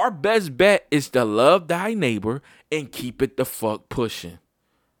 So our best bet is to love thy neighbor and keep it the fuck pushing.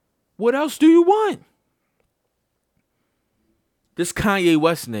 What else do you want? This Kanye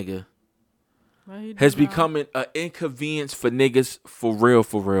West nigga has become an inconvenience for niggas for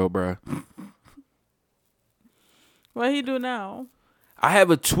real, bro. What he do now? I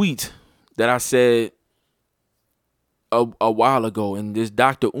have a tweet that I said a while ago, and this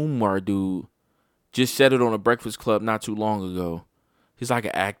Dr. Umar dude just said it on a Breakfast Club not too long ago. He's like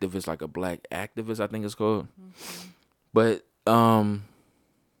an activist, like a black activist, I think it's called. But I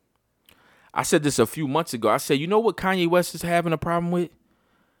said this a few months ago. I said, you know what Kanye West is having a problem with?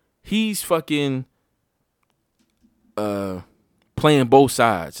 He's fucking playing both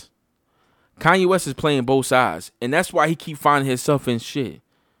sides. Kanye West is playing both sides, and that's why he keep finding himself in shit.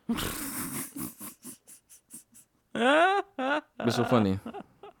 It's so funny.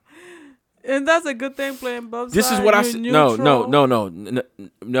 And that's a good thing, playing both This sides. is what I said. No.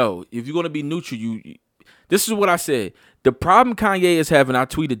 If you're gonna be neutral, this is what I said. The problem Kanye is having, I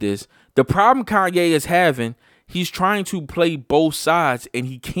tweeted this. The problem Kanye is having, he's trying to play both sides, and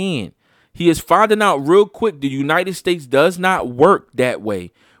he can't. He is finding out real quick the United States does not work that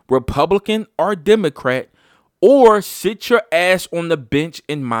way. Republican or Democrat, or sit your ass on the bench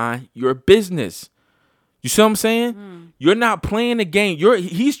and mind your business. You see what I'm saying? You're not playing the game.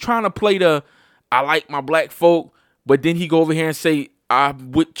 He's trying to play I like my black folk, but then he go over here and say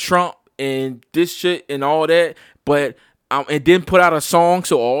I'm with Trump and this shit and all that, but and then put out a song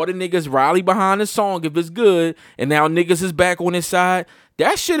so all the niggas rally behind the song if it's good, and now niggas is back on his side.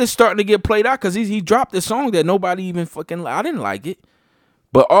 That shit is starting to get played out because he dropped this song that nobody even fucking. I didn't like it,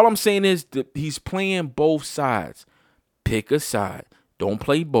 but all I'm saying is that he's playing both sides. Pick a side. Don't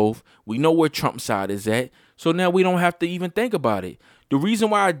play both. We know where Trump's side is at. So now we don't have to even think about it. The reason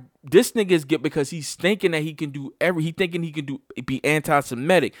why this nigga is good because he's thinking that he can do he thinking he can be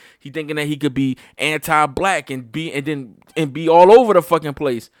anti-Semitic. He thinking that he could be anti-black and be all over the fucking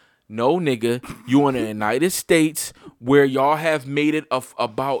place. No, nigga, you in the United States where y'all have made it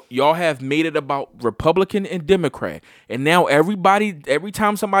about Republican and Democrat. And now every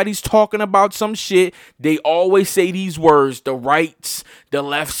time somebody's talking about some shit, they always say these words, the rights, the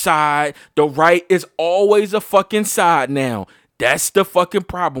left side. The right is always a fucking side now. That's the fucking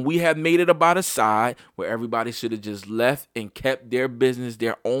problem. We have made it about a side where everybody should have just left and kept their business,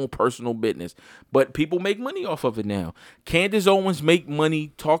 their own personal business. But people make money off of it now. Candace Owens make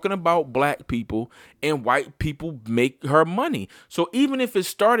money talking about black people, and white people make her money. So even if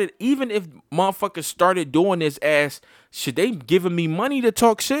motherfuckers started doing this should they giving me money to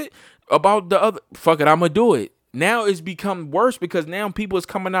talk shit about the other? Fuck it, I'ma do it. Now it's become worse because now people is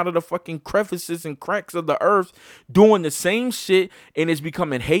coming out of the fucking crevices and cracks of the earth doing the same shit, and it's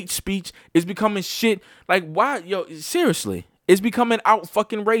becoming hate speech. It's becoming shit. Like, why? Yo, seriously. It's becoming out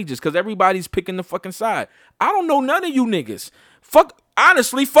fucking rageous because everybody's picking the fucking side. I don't know none of you niggas.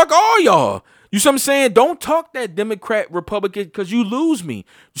 Honestly, fuck all y'all. You see what I'm saying? Don't talk that Democrat, Republican, because you lose me.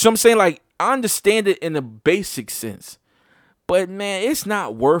 You see what I'm saying? Like, I understand it in a basic sense. But, man, it's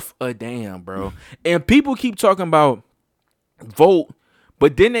not worth a damn, bro. And people keep talking about vote,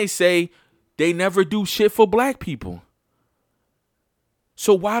 but then they say they never do shit for black people.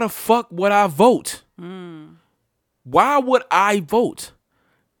 So why the fuck would I vote? Why would I vote?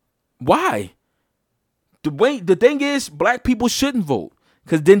 Why? The thing is, black people shouldn't vote.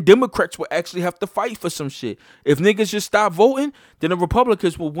 Because then Democrats will actually have to fight for some shit. If niggas just stop voting, then the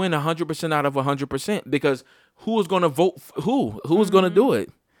Republicans will win 100% out of 100%. Because who is going to vote for who? Who is going to do it?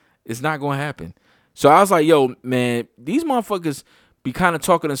 It's not going to happen. So I was like, yo, man, these motherfuckers be kind of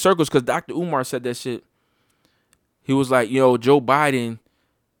talking in circles. Because Dr. Umar said that shit. He was like, yo, Joe Biden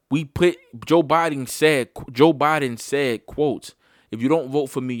said, quote, if you don't vote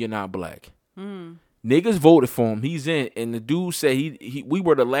for me, you're not black. Niggas voted for him. He's in. And the dude said we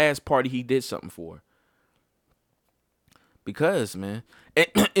were the last party he did something for. Because, man.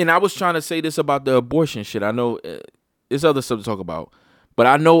 And I was trying to say this about the abortion shit. I know there's other stuff to talk about. But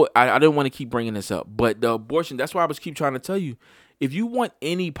I know I didn't want to keep bringing this up. But the abortion, that's why I was keep trying to tell you. If you want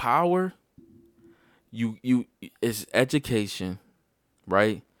any power, it's education,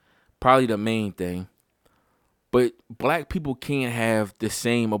 right? Probably the main thing. But black people can't have the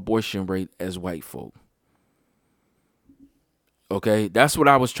same abortion rate as white folk. Okay? That's what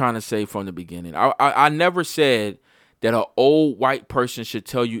I was trying to say from the beginning. I never said that an old white person should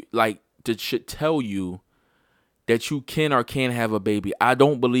tell you that you can or can't have a baby. I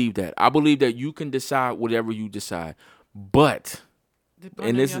don't believe that. I believe that you can decide whatever you decide. But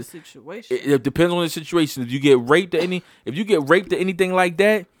Depending on your situation. It depends on the situation. If you get raped or anything like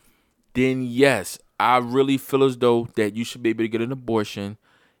that, then yes, I really feel as though that you should be able to get an abortion.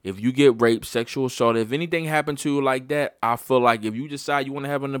 If you get raped, sexual assault, if anything happened to you like that, I feel like if you decide you want to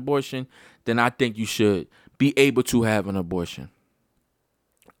have an abortion, then I think you should be able to have an abortion.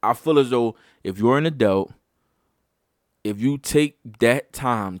 I feel as though if you're an adult, if you take that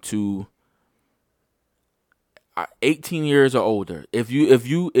time to 18 years or older, if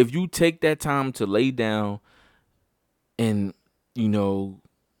you take that time to lay down and,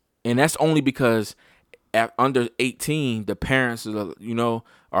 and that's only because under 18, the parents,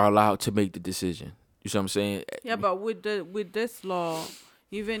 are allowed to make the decision. You see what I'm saying? Yeah, but with this law,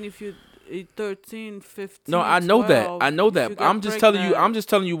 even if you 13, 15, no, I know 12, that. I know that. I'm just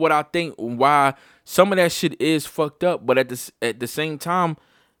telling you what I think. Why some of that shit is fucked up. But at the same time,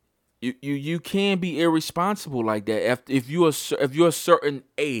 you can be irresponsible like that. If you're a certain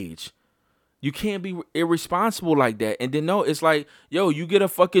age. You can't be irresponsible like that. And then it's like, yo, you get a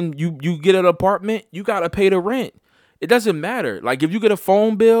fucking you get an apartment, you gotta pay the rent. It doesn't matter. Like if you get a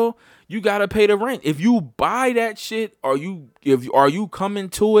phone bill, you gotta pay the rent. If you buy that shit or you come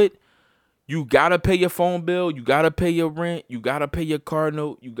into it, you gotta pay your phone bill, you gotta pay your rent, you gotta pay your car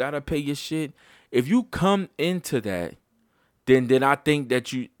note, you gotta pay your shit. If you come into that, then I think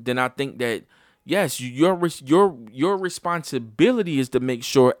that yes, your responsibility is to make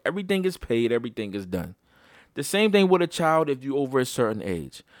sure everything is paid, everything is done. The same thing with a child if you over a certain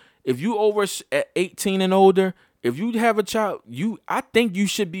age. If you over at 18 and older, if you have a child, I think you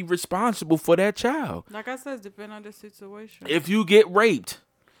should be responsible for that child. Like I said, depending on the situation. If you get raped,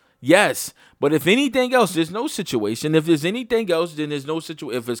 yes. But if anything else, there's no situation. If there's anything else, then there's no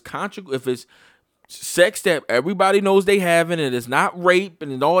situation. If it's sex that everybody knows they having and it's not rape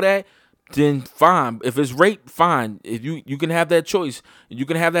and all that, then fine. If it's rape, fine. If you can have that choice, you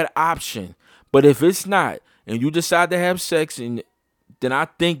can have that option. But if it's not, and you decide to have sex, and then I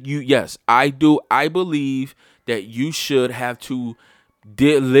think I do. I believe that you should have to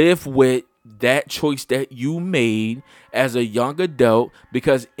live with that choice that you made as a young adult.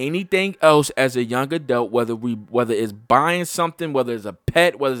 Because anything else as a young adult, whether it's buying something, whether it's a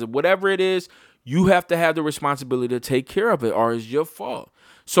pet, whether it's whatever it is, you have to have the responsibility to take care of it, or it's your fault.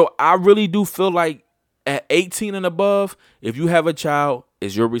 So I really do feel like at 18 and above, if you have a child,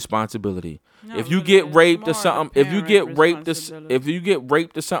 it's your responsibility. No, if you get raped or something, if you get raped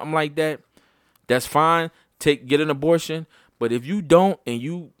or something like that, that's fine. Get an abortion. But if you don't and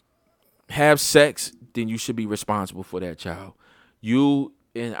you have sex, then you should be responsible for that child.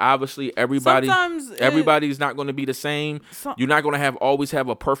 And obviously everybody's not going to be the same. You're not going to always have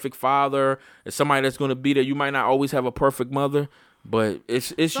a perfect father. It's somebody that's going to be there. You might not always have a perfect mother. But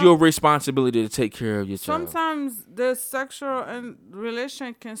it's your responsibility to take care of your child. Sometimes the sexual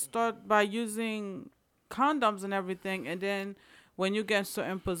relation can start by using condoms and everything, and then when you get in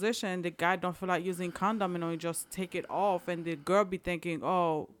certain position, the guy don't feel like using condom, you just take it off, and the girl be thinking,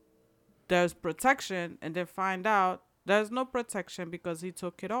 oh, there's protection, and then find out there's no protection because he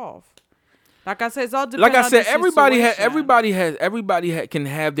took it off. Like I said, it's all depends. Like I said, on everybody can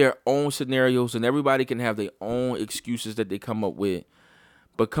have their own scenarios, and everybody can have their own excuses that they come up with.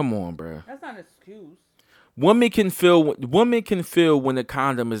 But come on, bro. That's not an excuse. Women can feel when the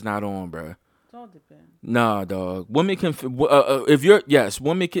condom is not on, bro. It all depends. Nah, dog. Women can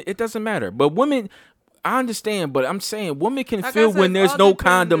women can. It doesn't matter. But women, I understand. But I'm saying women can Like feel I said, when there's all no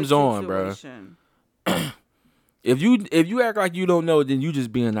depends condoms on, bro. situation. If you act like you don't know, then you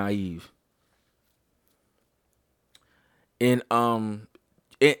just being naive. In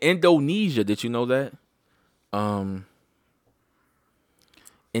Indonesia, did you know that? In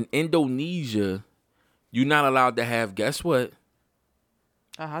Indonesia, you're not allowed to have, guess what?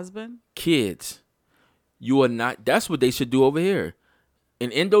 A husband? Kids. You are not. That's what they should do over here.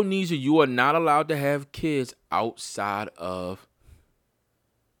 In Indonesia, you are not allowed to have kids outside of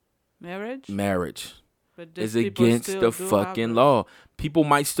marriage. But it's against the fucking law. People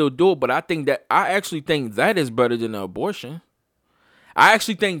might still do it, but I actually think that is better than an abortion. I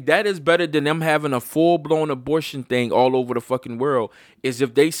actually think that is better than them having a full-blown abortion thing all over the fucking world. Is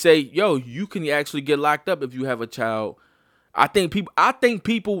if they say, yo, you can actually get locked up if you have a child. I think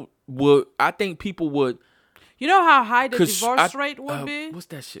people would. You know how high the divorce rate would be? What's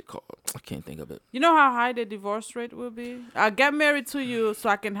that shit called? I can't think of it. You know how high the divorce rate will be? I get married to you so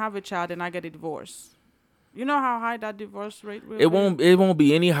I can have a child and I get a divorce. You know how high that divorce rate will be? It won't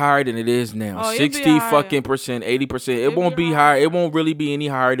be any higher than it is now. 60 fucking percent, 80%. It won't be higher. It won't really be any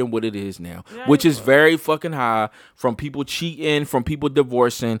higher than what it is now, which is very fucking high. From people cheating, from people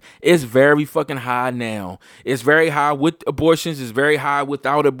divorcing, it's very fucking high now. It's very high with abortions. It's very high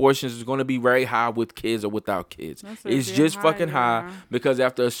without abortions. It's going to be very high with kids or without kids. It's just fucking high because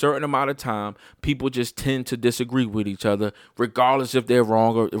after a certain amount of time, people just tend to disagree with each other, regardless if they're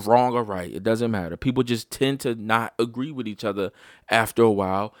wrong or right. It doesn't matter. People just tend to not agree with each other after a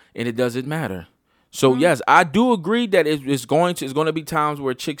while, and it doesn't matter. So yes, I do agree that it's going to be times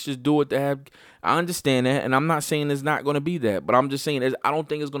where chicks just do it to have. I understand that, and I'm not saying it's not going to be that, but I'm just saying I don't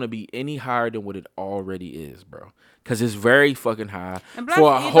think it's going to be any higher than what it already is, bro. Because it's very fucking high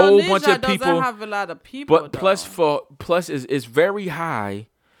for a whole bunch of people. Have a lot of people, but plus it's very high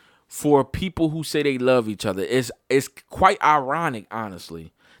for people who say they love each other. It's quite ironic,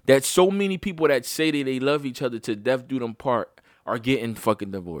 honestly, that so many people that say that they love each other to death do them part are getting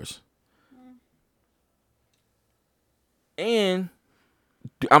fucking divorced. And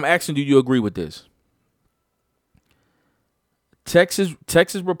I'm asking, do you agree with this? Texas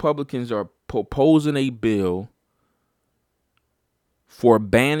Republicans are proposing a bill for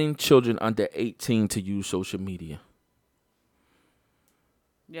banning children under 18 to use social media.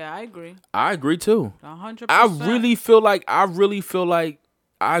 Yeah, I agree. I agree too. 100%. I really feel like I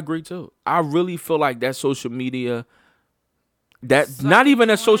agree too. I really feel like that social media, not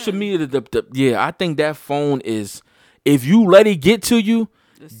even a social media. I think that phone is. If you let it get to you,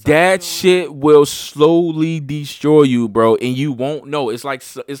 that shit will slowly destroy you, bro, and you won't know. It's like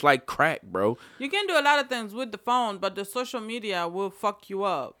crack, bro. You can do a lot of things with the phone, but the social media will fuck you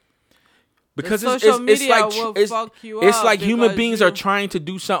up. Because it's like human beings are trying to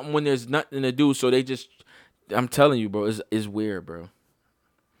do something when there's nothing to do, so they just. I'm telling you, bro, it's weird, bro.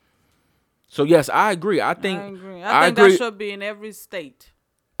 So yes, I agree. I think that should be in every state.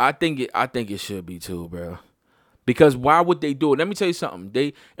 I think it should be too, bro. Because why would they do it? Let me tell you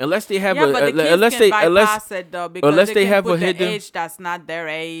something. Unless they have unless they have a hidden age that's not their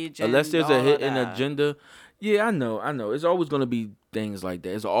age. Unless there's a hidden agenda. Yeah, I know. It's always going to be things like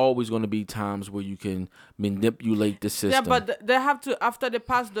that. It's always going to be times where you can manipulate the system. Yeah, but they have to, after they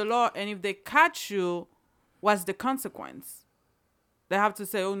pass the law, and if they catch you, what's the consequence? They have to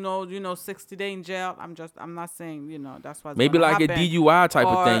say, oh no, 60 days in jail. I'm not saying, that's what's maybe like happen. A DUI type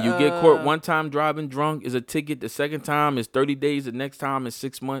of thing. You get caught one time driving drunk is a ticket. The second time is 30 days. The next time is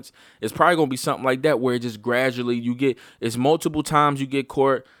 6 months. It's probably going to be something like that where it just gradually it's multiple times you get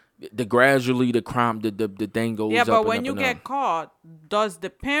caught. Gradually the crime, the thing goes up. Yeah, but when you get caught, does the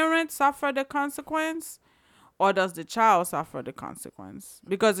parent suffer the consequence or does the child suffer the consequence?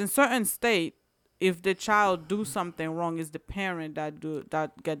 Because in certain states, if the child do something wrong, it's the parent that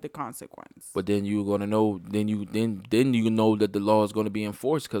get the consequence. But then you're gonna know. Then you know that the law is gonna be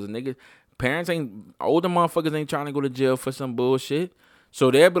enforced because older motherfuckers ain't trying to go to jail for some bullshit. So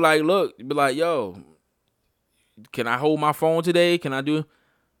they'll be like, look, yo, can I hold my phone today? Can I do?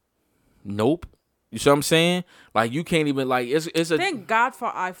 Nope. You see what I'm saying? Like you can't even like it's a Thank God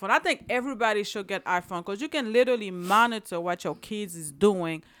for iPhone. I think everybody should get iPhone because you can literally monitor what your kids is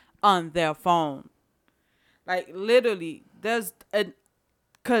doing on their phone. Like literally, there's a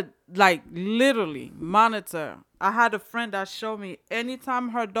could like literally monitor. I had a friend that showed me anytime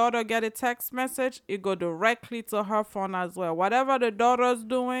her daughter get a text message, it go directly to her phone as well. Whatever the daughter's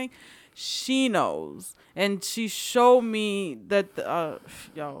doing, she knows, and she showed me that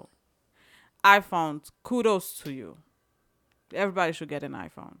yo iPhones. Kudos to you. Everybody should get an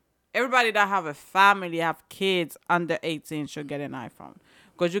iPhone. Everybody that have a family, have kids under 18 should get an iPhone.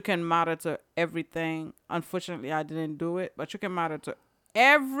 Because you can monitor everything. Unfortunately, I didn't do it. But you can monitor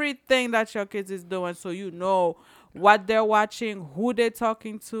everything that your kids is doing. So you know what they're watching, who they're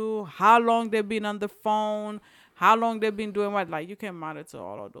talking to, how long they've been on the phone, how long they've been doing what. Like, you can monitor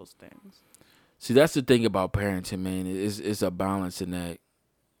all of those things. See, that's the thing about parenting, man. It's a balance in that.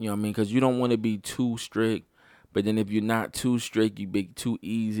 You know what I mean? Because you don't want to be too strict. But then if you're not too strict, you be too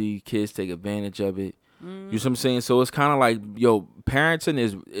easy. Kids take advantage of it. You know what I'm saying? So it's kind of like, yo, parenting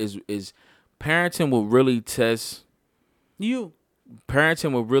is parenting will really test You.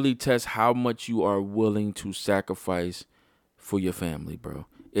 Parenting will really test how much you are willing to sacrifice for your family, bro.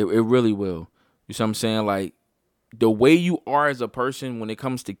 It really will. You see what I'm saying? Like the way you are as a person when it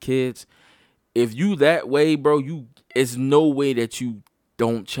comes to kids, if you that way, bro, it's no way that you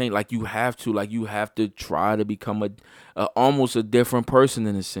don't change. Like you have to try to become a almost a different person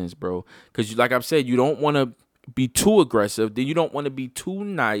in a sense, bro. Because like I've said, you don't want to be too aggressive. Then you don't want to be too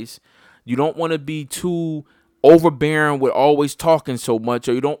nice. You don't want to be too overbearing with always talking so much,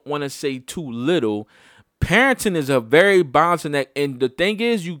 or you don't want to say too little. Parenting is a very balancing act, and the thing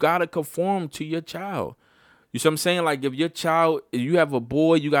is, you gotta conform to your child. You see what I'm saying? Like if you have a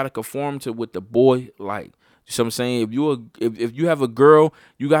boy, you gotta conform to what the boy like. You see what I'm saying? If you have a girl,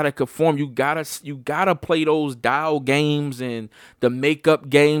 you gotta conform. You gotta play those dial games and the makeup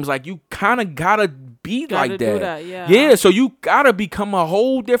games. Like you kind of gotta be like that. Do that, yeah. Yeah. So you gotta become a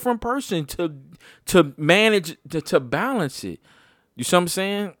whole different person to manage to balance it. You see what I'm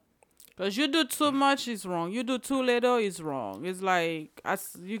saying? Because you do too much is wrong. You do too little is wrong. It's like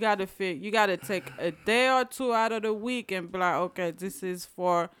you gotta take a day or two out of the week and be like, okay, this is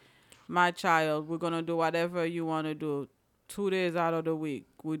for my child. We're gonna do whatever you want to do. 2 days out of the week,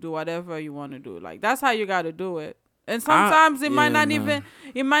 we do whatever you want to do. Like that's how you gotta do it. And sometimes it might not even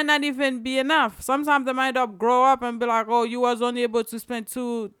be enough. Sometimes they might grow up and be like, oh, you was only able to spend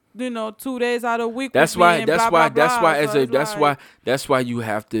 2 days out of the week. That's why you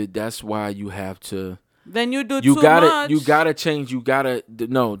have to. Then you do too much. You gotta change.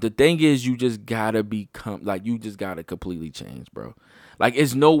 The thing is, you just gotta become like you just gotta completely change, bro. Like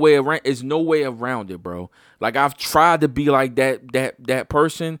it's no way around it, bro. Like I've tried to be like that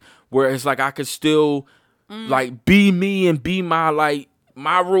person where it's like I could still like be me and be my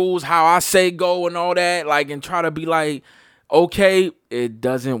rules, how I say go and all that, like and try to be like, okay, it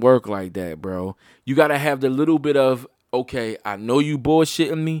doesn't work like that, bro. You gotta have the little bit of, okay, I know you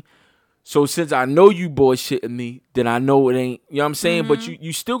bullshitting me. So since I know you bullshitting me, then I know it ain't, you know what I'm saying? But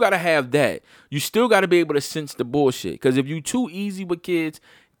you still got to have that. You still got to be able to sense the bullshit. Because if you too easy with kids,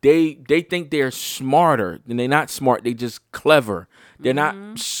 they think they're smarter. And they're not smart. They just clever. They're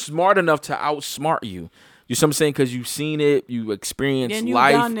not smart enough to outsmart you. You see what I'm saying? Because you've seen it. You experience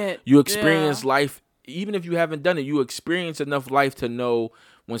life. Done it. You experience life. Even if you haven't done it, you experience enough life to know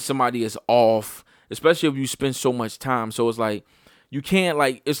when somebody is off. Especially if you spend so much time. So it's like, you can't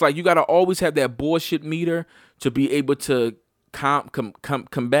it's like you got to always have that bullshit meter to be able to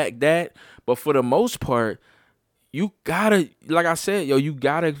combat that. But for the most part, you gotta, like I said, you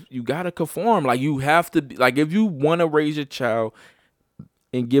gotta conform. Like you have to, like if you want to raise your child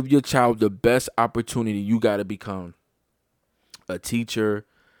and give your child the best opportunity, you gotta become a teacher,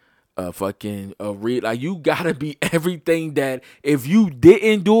 like you gotta be everything that if you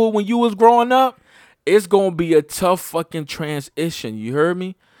didn't do it when you was growing up, it's going to be a tough fucking transition. You heard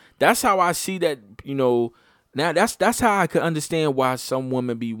me? That's how I see that, now that's how I could understand why some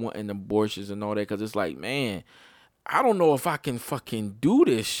women be wanting abortions and all that. Because it's like, man, I don't know if I can fucking do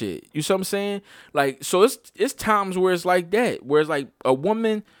this shit. You see what I'm saying? Like, so it's times where it's like that. Where it's like a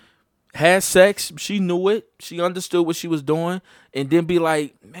woman had sex. She knew it. She understood what she was doing. And then be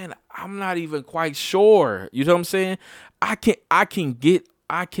like, man, I'm not even quite sure. You know what I'm saying? I can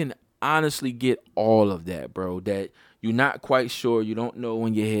honestly get all of that, bro. That you're not quite sure. You don't know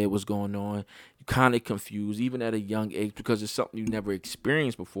in your head what's going on. You kind of confused, even at a young age, because it's something you never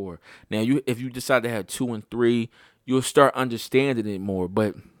experienced before. Now, if you decide to have 2 and 3, you'll start understanding it more.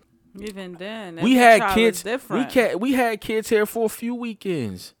 But even then, we had kids. We had kids here for a few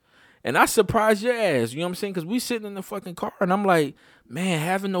weekends, And I surprised your ass, you know what I'm saying? Because we sitting in the fucking car, and I'm like, man,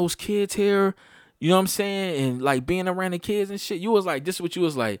 having those kids here, you know what I'm saying? And, like, being around the kids and shit. You was like, this is what you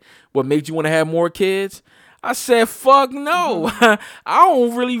was like. What made you want to have more kids? I said, fuck no. I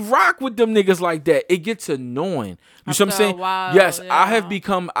don't really rock with them niggas like that. It gets annoying. You see what I'm saying? While, yes, yeah. I have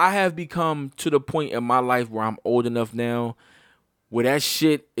become to the point in my life where I'm old enough now where that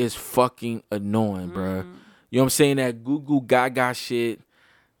shit is fucking annoying, bruh. You know what I'm saying? That goo goo gaga shit,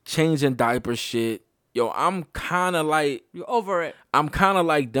 changing diaper shit. Yo, I'm kind of like, You over it. I'm kind of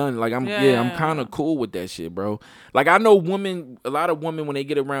like done. Like I'm Yeah. kind of cool with that shit, bro. Like I know a lot of women when they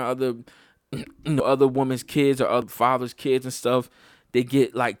get around other other women's kids or other fathers' kids and stuff, they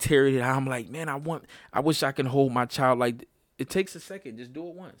get like teary eyed. I'm like, man, I wish I can hold my child. Like it takes a second, just do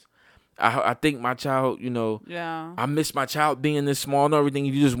it once. I think my child, Yeah. I miss my child being this small and everything.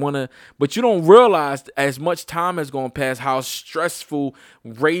 You just want to, but you don't realize as much time has gone past how stressful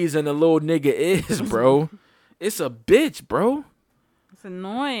raising a little nigga is, bro. It's a bitch, bro. It's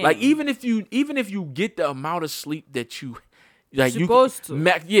annoying. Like even if you get the amount of sleep that you like, Supposed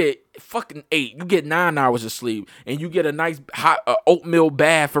to. fucking 8. You get 9 hours of sleep, and you get a nice hot oatmeal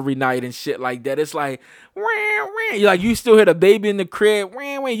bath every night and shit like that. It's like, wah, wah. Like you still hear the baby in the crib.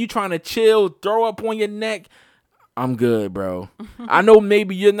 Wah, wah. You trying to chill, throw up on your neck. I'm good, bro. I know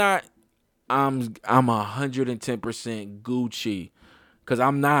maybe you're not. I'm 110% Gucci, cause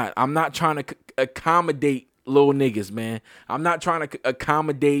I'm not trying to accommodate little niggas, man. I'm not trying to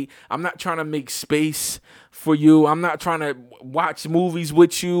accommodate. I'm not trying to make space for you. I'm not trying to watch movies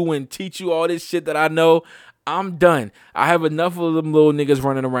with you and teach you all this shit that I know. I'm done. I have enough of them little niggas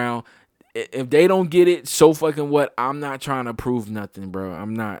running around. If they don't get it, so fucking what? I'm not trying to prove nothing, bro.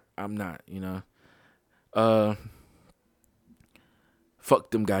 I'm not,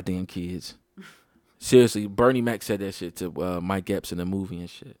 fuck them goddamn kids. Seriously, Bernie Mac said that shit to Mike Epps in the movie and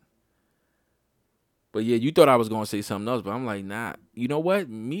shit. But yeah, you thought I was going to say something else, but I'm like, nah. You know what?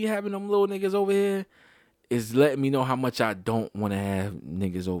 Me having them little niggas over here is letting me know how much I don't want to have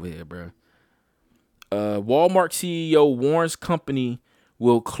niggas over here, bro. Walmart CEO warns company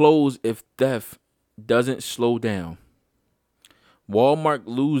will close if theft doesn't slow down. Walmart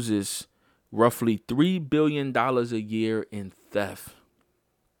loses roughly $3 billion a year in theft.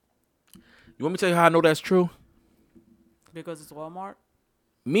 You want me to tell you how I know that's true? Because it's Walmart?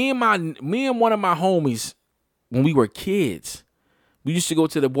 Me and one of my homies, when we were kids, we used to go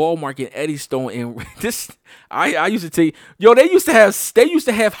to the Walmart in Eddystone, and I used to tell you, yo, they used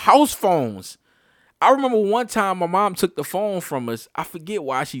to have house phones. I remember one time my mom took the phone from us. I forget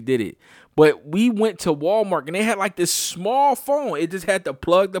why she did it, but we went to Walmart and they had like this small phone. It just had to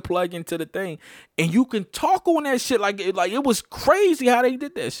plug into the thing, and you can talk on that shit like it was crazy how they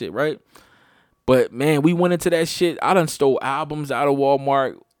did that shit, right? But man, we went into that shit. I done stole albums out of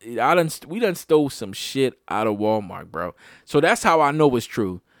Walmart. We done stole some shit out of Walmart, bro. So that's how I know it's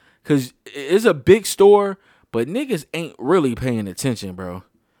true. Cause it's a big store, but niggas ain't really paying attention, bro.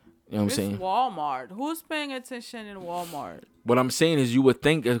 You know what I'm saying? Walmart. Who's paying attention in Walmart? What I'm saying is you would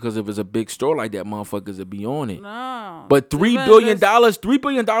think because if it's a big store like that, motherfuckers would be on it. No. But $3 billion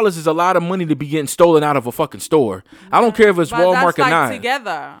is a lot of money to be getting stolen out of a fucking store. I don't care if it's Walmart or not.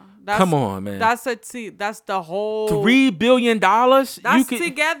 Together. Come on, man. That's the whole $3 billion. That's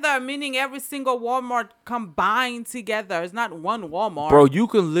together, meaning every single Walmart combined together. It's not one Walmart. Bro, you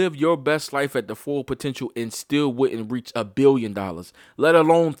can live your best life at the full potential and still wouldn't reach $1 billion, let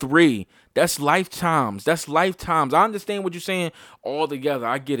alone 3. That's lifetimes. I understand what you're saying all together.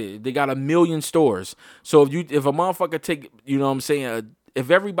 I get it. They got 1 million stores. So if a motherfucker take, you know what I'm saying, if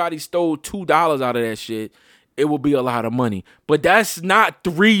everybody stole $2 out of that shit, it will be a lot of money. But that's not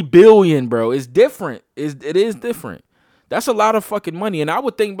 $3 billion, bro. It's different. It is different. That's a lot of fucking money. And I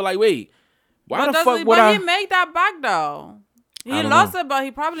would think, like, wait, why the fuck would I? But he made that back, though. He lost it, but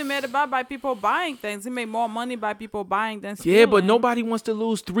he probably made it back by people buying things. He made more money by people buying than stealing. Yeah, but nobody wants to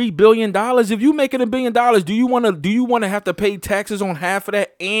lose $3 billion. If you making $1 billion, do you want to have to pay taxes on half of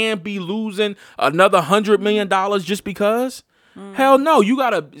that and be losing another $100 million just because? Hell no.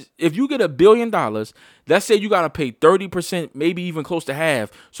 If you get $1 billion, let's say you gotta pay 30%, maybe even close to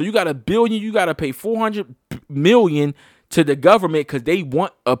half. So you got $1 billion, you gotta pay $400 million to the government because they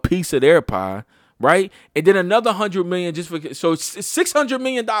want a piece of their pie, right? And then another $100 million so it's $600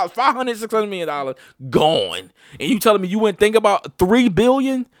 million, $600 million gone. And you telling me you wouldn't think about $3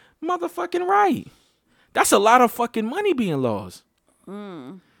 billion? Motherfucking right. That's a lot of fucking money being lost.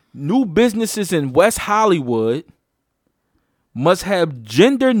 New businesses in West Hollywood must have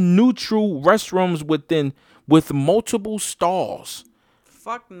gender-neutral restrooms with multiple stalls.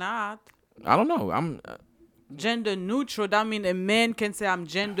 Fuck not. I don't know. gender neutral. That means a man can say I'm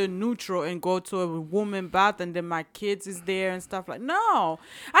gender neutral and go to a woman bath and then my kids is there and stuff like. No,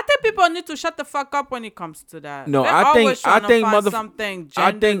 I think people need to shut the fuck up when it comes to that. No, They're I always think trying to find mother. something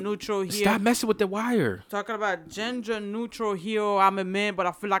I gender think neutral here. Stop messing with the wire. Talking about gender neutral here. I'm a man, but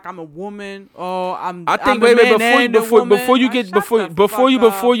I feel like I'm a woman. Or I'm. I think I'm a wait man before you Like, get shut before the before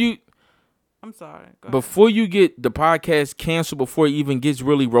fuck you up. I'm sorry. Go ahead. before you get the podcast canceled before it even gets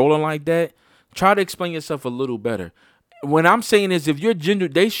really rolling like that, try to explain yourself a little better. What I'm saying is if you're gender,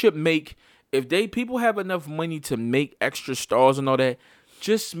 they should make, if people have enough money to make extra stars and all that,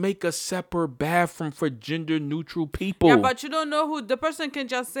 just make a separate bathroom for gender neutral people. Yeah, but you don't know who the person can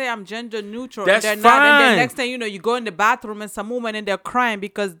just say I'm gender neutral. That's and they're not. And fine. then next thing you know, you go in the bathroom and some woman and they're crying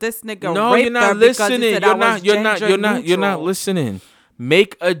because this nigga No, raped you're not her because he listening. said I was You're gender not neutral. listening.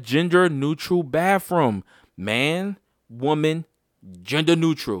 Make a gender neutral bathroom. Man, woman, gender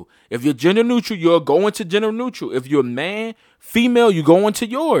neutral. If you're gender neutral, you're going to gender neutral. If you're man, female, you go into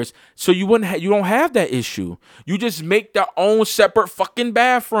yours. So you don't have that issue. You just make their own separate fucking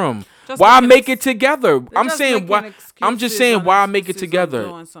bathroom. Just Why making make it together? I'm just saying making why. I'm just excuses saying on why make it excuses on together.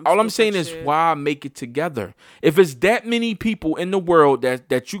 doing some All I'm stupid saying is shit. why make it together. If it's that many people in the world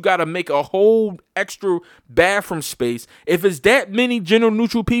that you gotta make a whole extra bathroom space. If it's that many gender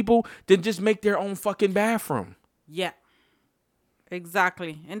neutral people, then just make their own fucking bathroom. Yeah.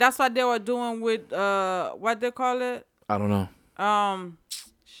 Exactly. And that's what they were doing with what they call it? I don't know.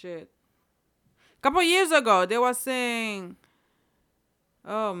 Shit. Couple years ago, they were saying,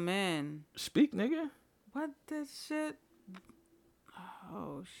 oh man, Speak, nigga. what this shit?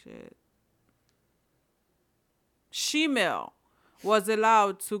 Oh shit. Shemale was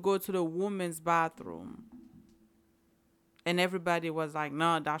allowed to go to the woman's bathroom. And everybody was like,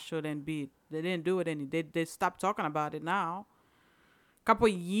 no, that shouldn't be. They didn't do it any. They stopped talking about it now. Couple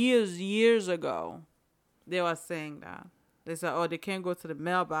years ago, they were saying that. They said, oh, they can't go to the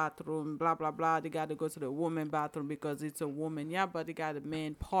male bathroom, blah, blah, blah. They got to go to the woman bathroom because it's a woman. Yeah, but they got a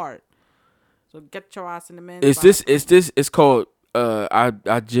man part. So get your ass in the man's bathroom. It's called, I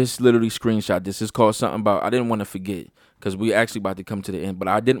just literally screenshot this. It's called something about, I didn't want to forget because we actually about to come to the end, but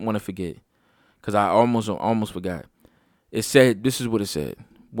I didn't want to forget because I almost forgot. It said, this is what it said.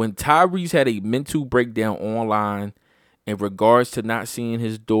 When Tyrese had a mental breakdown online in regards to not seeing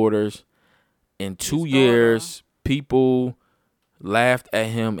his daughters in 2 years, people laughed at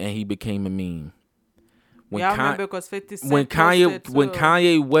him and he became a meme. I remember because 50 Cent when posted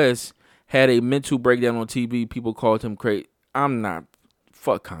Kanye West had a mental breakdown on TV, people called him crazy.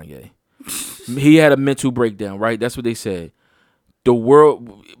 Fuck Kanye. He had a mental breakdown, right? That's what they said.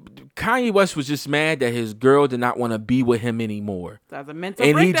 Kanye West was just mad that his girl did not want to be with him anymore. That's a mental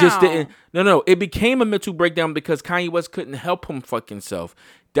And breakdown. he just didn't. No. It became a mental breakdown because Kanye West couldn't help him fucking self.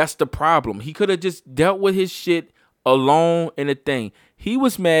 That's the problem. He could have just dealt with his shit alone in a thing. He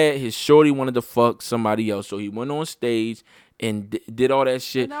was mad his shorty wanted to fuck somebody else, so he went on stage and did all that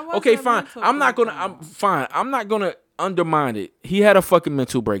shit. that was Okay, a fine. mental I'm not gonna undermine it. He had a fucking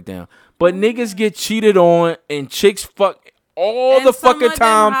mental breakdown. But niggas get cheated on and chicks fuck all And the some fucking of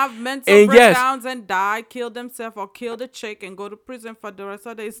time. them have mental And yes, breakdowns and die, kill themselves, or kill the chick and go to prison for the rest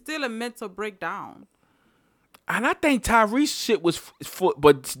of it. It's still a mental breakdown. and I think Tyrese shit was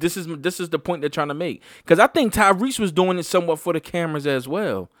but this is the point they're trying to make. Because I think Tyrese was doing it somewhat for the cameras as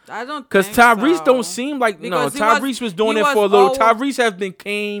well. I don't. Because think Tyrese so. don't seem like Because Tyrese was doing he it was for a little. always- Tyrese has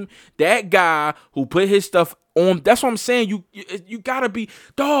became that guy who put his stuff on. That's what I'm saying. You gotta be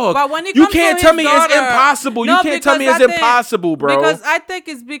dog. But when it you comes can't to tell his me daughter, it's impossible. No, You can't tell me because it's I think- impossible, bro. Because I think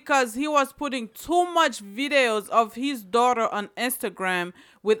it's because he was putting too much videos of his daughter on Instagram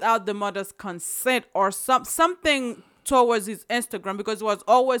without the mother's consent or something towards his Instagram, because he was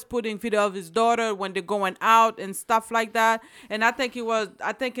always putting video of his daughter when they're going out and stuff like that. And I think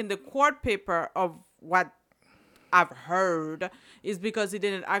in the court paper of what I've heard is because he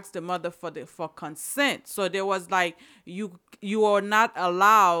didn't ask the mother for consent. So there was like you are not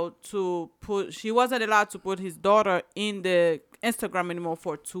allowed to she wasn't allowed to put his daughter in the Instagram anymore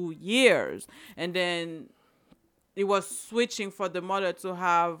for 2 years. And then it was switching for the mother to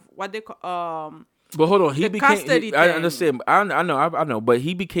have what they call But hold on, he the became. custody I thing. understand. I know. But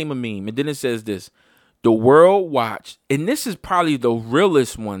he became a meme, and then it says this: the world watched, and this is probably the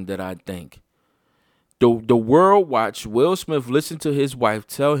realest one that I think. The world watched Will Smith listen to his wife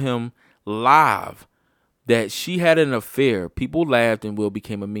tell him live that she had an affair. People laughed, and Will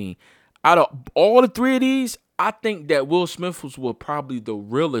became a meme. Out of all the three of these, I think that Will Smith was probably the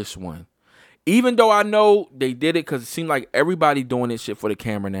realest one. Even though I know they did it because it seemed like everybody doing this shit for the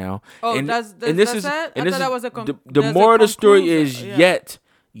camera now. Oh, and that's this is it? and I this thought is that was a the there's a more of the story conclusion. is Yeah.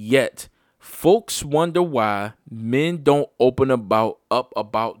 yet Folks wonder why men don't open up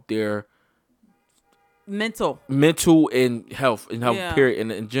about their mental and health Yeah.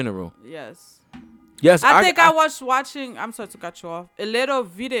 period in general. Yes. Yes, I think I was watching, I'm sorry to cut you off, a little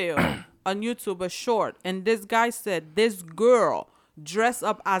video on YouTube, a short, and this guy said this girl dressed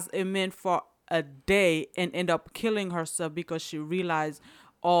up as a man for a day and end up killing herself because she realized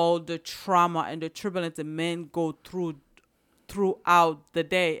all the trauma and the turbulence that men go throughout the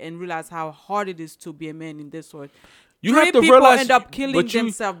day, and realize how hard it is to be a man in this world. You Three have to people realize, end up killing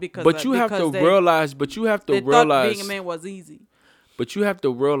themselves because but you have to realize, they thought being a man was easy. But you have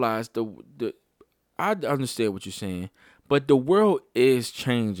to realize the I understand what you're saying, but the world is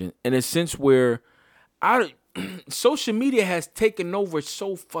changing in a sense where social media has taken over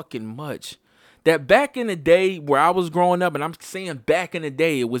so fucking much that back in the day where I was growing up, and I'm saying back in the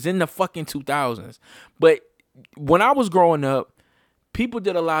day, it was in the fucking 2000s. But when I was growing up, people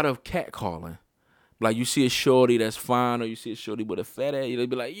did a lot of catcalling. Like you see a shorty that's fine, or you see a shorty with a fat ass, they'd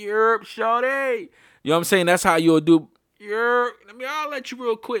be like, "Yerp, shorty." You know what I'm saying? That's how you'll do. I'll let you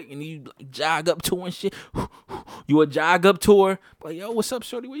real quick, and you jog up to her and shit. You would jog up to her, like, "Yo, what's up,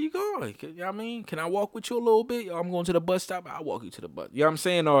 shorty? Where you going? You know what I mean, can I walk with you a little bit? Yo, I'm going to the bus stop. I'll walk you to the bus." You know what I'm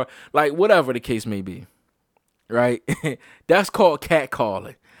saying? Or like whatever the case may be, right? That's called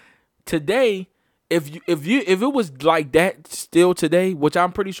catcalling. Today, if it was like that still today, which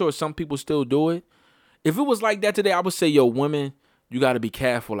I'm pretty sure some people still do it. If it was like that today, I would say, yo, women, you got to be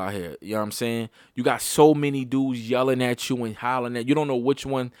careful out here. You know what I'm saying? You got so many dudes yelling at you and hollering at you. You don't know which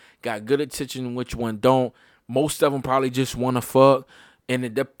one got good attention and which one don't. Most of them probably just want to fuck.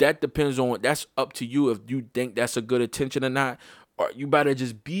 And that depends on, that's up to you if you think that's a good attention or not. Or you better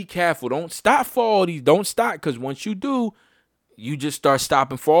just be careful. Don't stop for all these. Don't stop, because once you do, you just start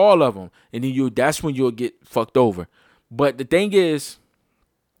stopping for all of them. And then that's when you'll get fucked over. But the thing is,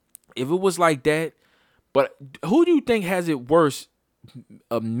 if it was like that, but who do you think has it worse,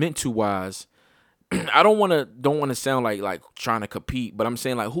 mental wise? I don't want to sound like trying to compete, but I'm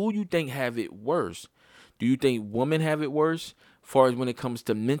saying, like, who do you think have it worse? Do you think women have it worse, as far as when it comes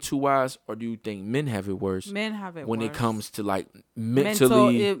to mental wise, or do you think men have it worse? Men have it when worse. it comes to like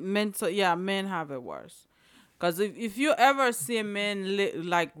mentally. Yeah, men have it worse. Because if you ever see a man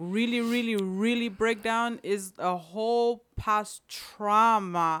like really, really, really break down, is a whole past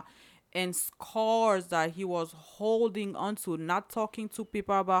trauma and scars that he was holding onto, not talking to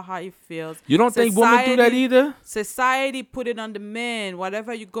people about how he feels. You don't think women do that either? Society put it on the men.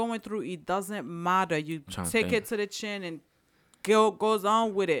 Whatever you're going through, it doesn't matter. You take it to the chin and goes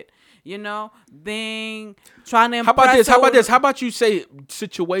on with it. You know, trying to impress. How about this? How about you say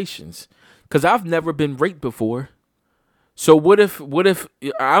situations? Because I've never been raped before. So what if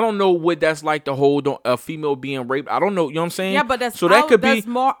I don't know what that's like to hold on a female being raped. I don't know, you know what I'm saying? Yeah, but there's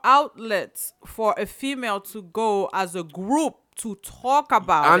more outlets for a female to go as a group to talk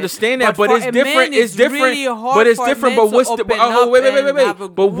about. I understand that, but it's different. Man, it's different. Really hard but it's for different. Men but what's to wait.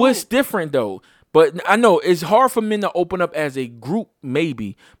 But what's different though? But I know it's hard for men to open up as a group,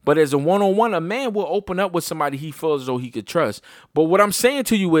 maybe. But as a one-on-one, a man will open up with somebody he feels as though he could trust. But what I'm saying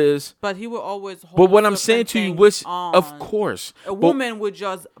to you is... But he will always hold. But what I'm saying to you is, of course. A woman would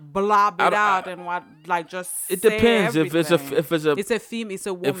just blob it out and just it depends. If it's a female, it's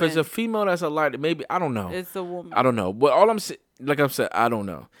a woman. If it's a female that's a liar, maybe, I don't know. It's a woman. I don't know. But all I'm saying, like I said, I don't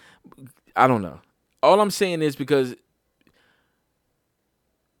know. All I'm saying is because...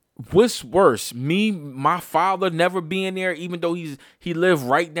 What's worse, my father never being there, even though he lived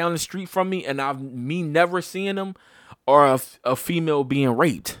right down the street from me, and me never seeing him, or a female being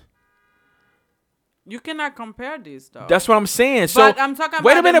raped? You cannot compare these, though. That's what I'm saying. So but I'm talking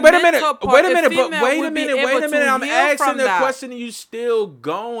wait a about minute. I'm asking the that. question, and you still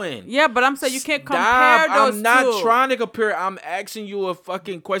going. Yeah, but I'm saying you can't compare those I'm not two. trying to compare. I'm asking you a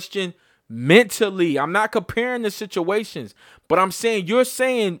fucking question mentally. I'm not comparing the situations, but I'm saying you're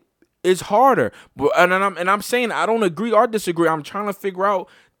saying it's harder. But and I'm saying I don't agree or disagree. I'm trying to figure out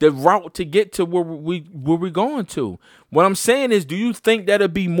the route to get to where we're going to. What I'm saying is, do you think that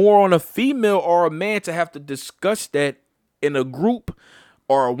it'd be more on a female or a man to have to discuss that in a group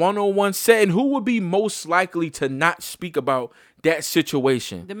or a one-on-one setting? Who would be most likely to not speak about that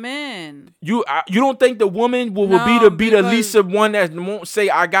situation? The man. You don't think the woman will be the least of one that won't say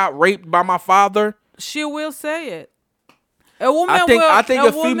I got raped by my father? She will say it. A woman I think will,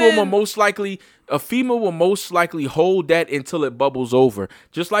 a female will most likely hold that until it bubbles over.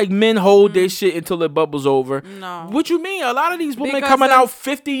 Just like men hold their shit until it bubbles over. No. What you mean? A lot of these women Because coming then- out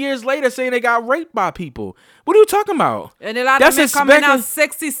 50 years later saying they got raped by people. What are you talking about? And a lot That's of men coming out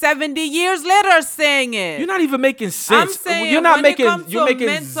expecting- 60, 70 years later saying it. You're not even making sense. saying You're not when it making. comes You're to making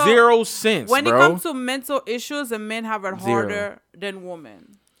mental- zero sense, when bro. it comes to mental issues, the men have it Zero. harder than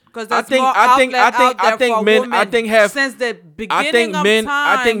women. Because I there's think- more I think- outlet I think- out there I think for men- women I think have- since the beginning think of men-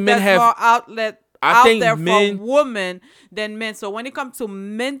 time. I think men there's have- more outlet I out think there men- for women than men. So when it comes to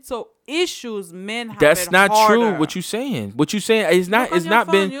mental issues, men have That's it not harder. true. What you saying? What you saying? It's not. Look on It's your not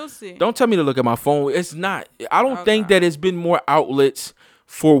phone, been. you'll see. Don't tell me to look at my phone. It's not. I don't think Okay. that it's been more outlets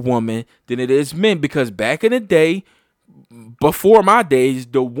for women than it is men. Because back in the day, before my days,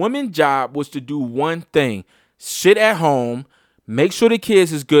 the woman's job was to do one thing: sit at home, make sure the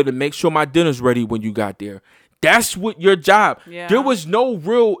kids is good, and make sure my dinner's ready when you got there. That's what your job. Yeah. There was no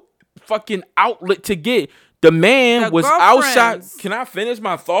real fucking outlet to get. The man The was outside. girlfriends. Can I finish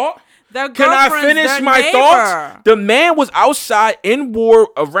my thought? Their Can I girlfriends, finish their my neighbor. thoughts? The man was outside in war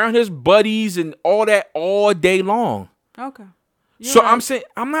around his buddies and all that all day long. Okay. You're So right. I'm saying,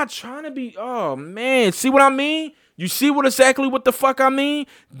 I'm not trying to be, oh man, see what I mean? You see exactly what the fuck I mean?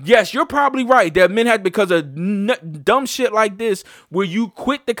 Yes, you're probably right that men had, because of dumb shit like this, where you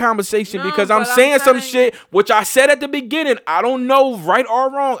quit the conversation No, because I'm but I'm saying some telling shit, which I said at the beginning. I don't know right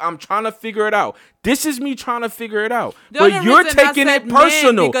or wrong. I'm trying to figure it out. This is me trying to figure it out. The But only you're reason I taking said it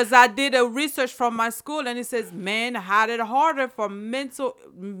personal. men, because I did a research from my school and it says men had it harder for mental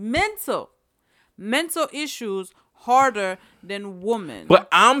issues harder than women. But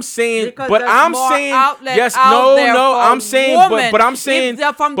I'm saying, Because but there's I'm more saying, outlet yes, out there no, for I'm saying, women. but I'm If saying,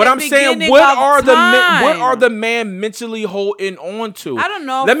 they're from but the I'm saying, beginning what of are the men, what time. are the man mentally holding on to? I don't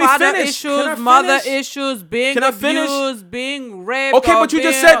know. Let me father finish. Can I issues, mother finish? issues, being Can I finish? abused, being raped. Okay, or but you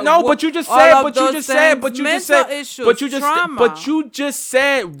just being said no. wo- But you just all said. of But you those just said. things. But you just Mental said. issues, But you just. trauma. But you just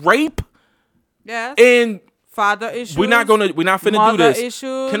said rape, Yes. and Father issues. we're not finna do mother this.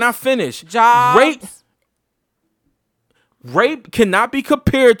 issues, Can I finish? jobs. Rape cannot be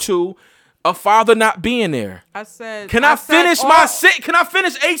compared to a father not being there. I said. Can I said finish all- my sentence? Can I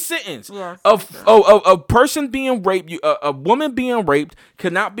finish a sentence? Yes. A person being raped, a woman being raped,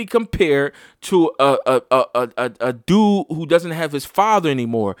 cannot be compared to a dude who doesn't have his father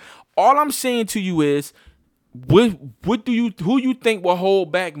anymore. All I'm saying to you is, who you think will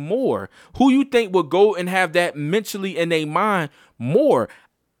hold back more? Who you think will go and have that mentally in their mind more?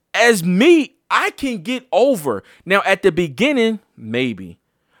 As me, I can get over. Now at the beginning, maybe.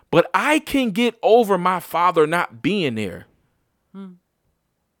 But I can get over my father not being there.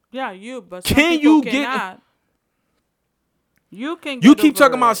 Yeah, you. But some Can people you get- cannot. You can. You get keep over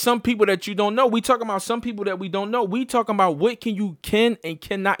talking about it. some people that you don't know. We talking about some people that we don't know. We talking about what can and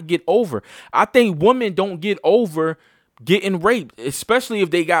cannot get over. I think women don't get over getting raped, especially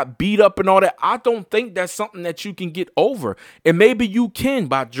if they got beat up and all that. I don't think that's something that you can get over. And maybe you can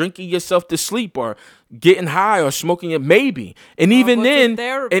by drinking yourself to sleep or getting high or smoking it, maybe. And even go to then,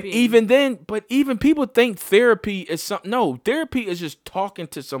 therapy. but even people think therapy is something. No, therapy is just talking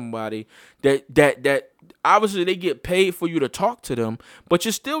to somebody that obviously they get paid for you to talk to them, but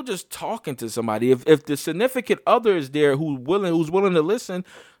you're still just talking to somebody. If the significant other is there who's willing to listen,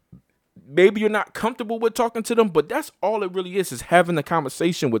 maybe you're not comfortable with talking to them, but that's all it really is having a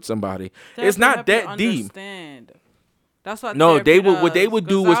conversation with somebody. It's Therapy not help you that deep. understand. That's what. No, therapy what they does, would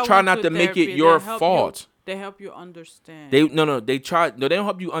do 'cause was I try went not to to make it therapy. your They help fault. They help you understand. They don't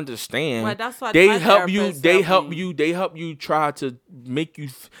help you understand. Well, that's what they my help you. therapist They helped help me. you. They help you try to make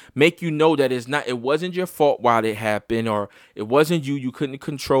you know that it wasn't your fault why it happened, or it wasn't you. You couldn't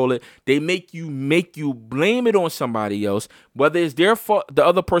control it. They make you blame it on somebody else, whether it's their fault, the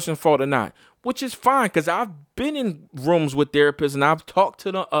other person's fault or not. Which is fine, because I've been in rooms with therapists and I've talked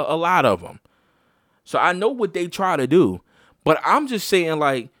to a lot of them, so I know what they try to do. But I'm just saying,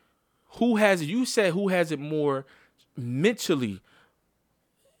 like, who has it more mentally?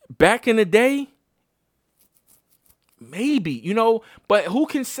 Back in the day, maybe, but who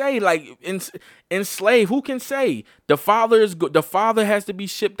can say, like, enslaved? Who can say the father has to be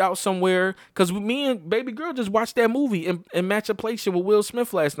shipped out somewhere? Because me and baby girl just watched that movie in Emancipation with Will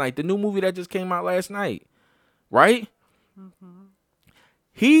Smith last night, the new movie that just came out last night, right? Mm-hmm.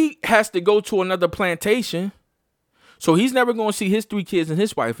 He has to go to another plantation, so he's never going to see his 3 kids and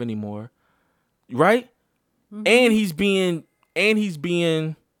his wife anymore, right? Mm-hmm. And he's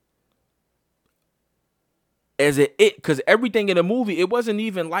being as because everything in the movie, it wasn't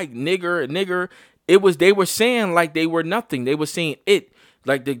even like nigger. It was, they were saying like they were nothing. They were saying it.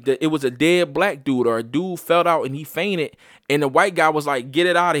 Like it was a dead black dude, or a dude fell out and he fainted, and the white guy was like, "Get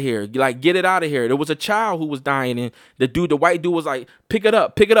it out of here! Like, get it out of here!" There was a child who was dying, and the white dude was like, pick it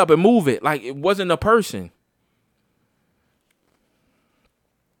up, and move it." Like, it wasn't a person.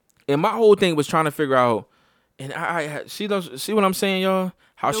 And my whole thing was trying to figure out, and I see what I'm saying, y'all.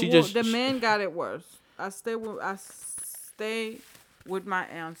 How the man got it worse. I stay with my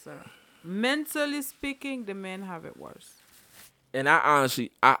answer. Mentally speaking, the men have it worse. And I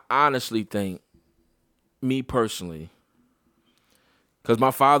honestly think, me personally, because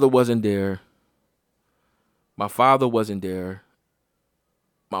my father wasn't there. My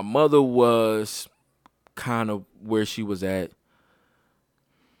mother was kind of where she was at.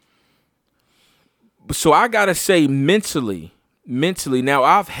 So I gotta say, mentally,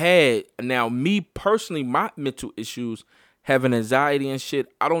 now me personally, my mental issues, having anxiety and shit.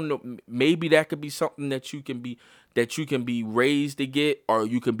 I don't know. Maybe that could be something that you can be raised to get, or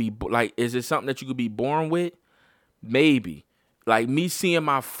you can be like, is it something that you could be born with? Maybe. Like me seeing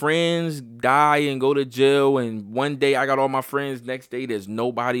my friends die and go to jail, and one day I got all my friends, next day there's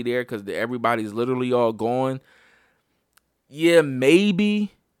nobody there because everybody's literally all gone. Yeah, maybe.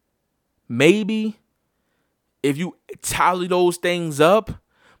 If you tally those things up,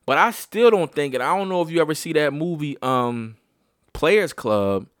 but I still don't think it. I don't know if you ever see that movie, Players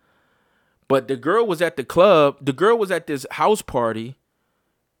Club, but the girl was at the club. The girl was at this house party,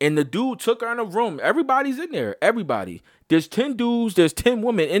 and the dude took her in a room. Everybody's in there. Everybody. There's 10 dudes. There's 10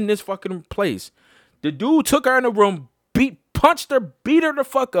 women in this fucking place. The dude took her in a room, punched her, beat her the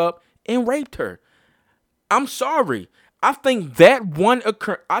fuck up, and raped her. I'm sorry. I think that one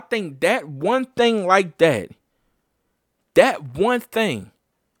thing like that. That one thing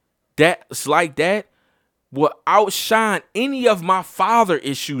that's like that will outshine any of my father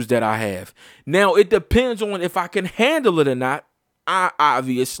issues that I have. Now, it depends on if I can handle it or not.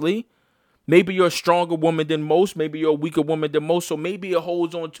 Obviously. Maybe you're a stronger woman than most. Maybe you're a weaker woman than most. So maybe it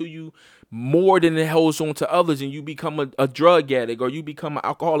holds on to you more than it holds on to others, and you become a drug addict, or you become an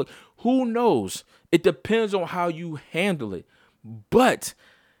alcoholic. Who knows? It depends on how you handle it. But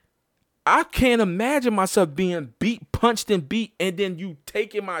I can't imagine myself being punched and beat, and then you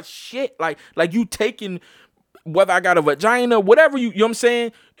taking my shit, like you taking, whether I got a vagina, whatever, you know what I'm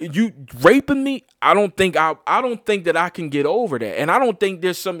saying, you raping me. I don't think that I can get over that, and I don't think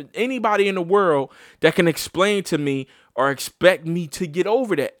there's anybody in the world that can explain to me or expect me to get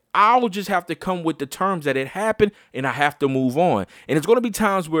over that. I'll just have to come with the terms that it happened, and I have to move on. And it's going to be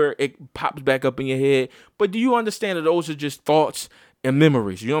times where it pops back up in your head, but do you understand that those are just thoughts and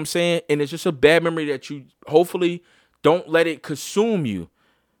memories? You know what I'm saying? And it's just a bad memory that you hopefully don't let it consume you.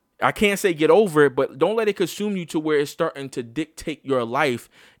 I can't say get over it, but don't let it consume you to where it's starting to dictate your life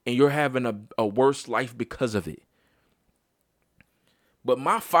and you're having a worse life because of it. But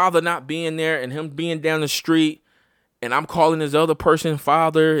my father not being there and him being down the street, and I'm calling this other person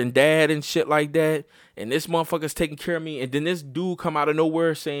father and dad and shit like that, and this motherfucker's taking care of me, and then this dude come out of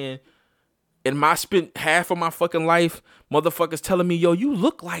nowhere saying, and I spent half of my fucking life, motherfuckers telling me, yo, you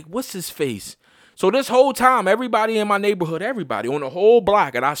look like what's his face. So this whole time, everybody in my neighborhood, everybody on the whole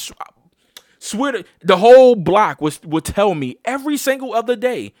block, and I swear the whole block would tell me every single other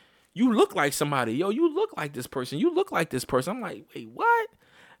day, you look like somebody. Yo, you look like this person. You look like this person. I'm like, wait, what?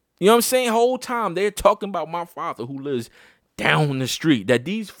 You know what I'm saying? Whole time they're talking about my father who lives down the street that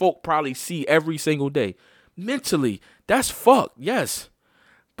these folk probably see every single day. Mentally, that's fucked, yes.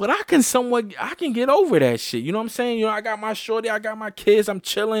 But I can get over that shit. You know what I'm saying? You know, I got my shorty, I got my kids, I'm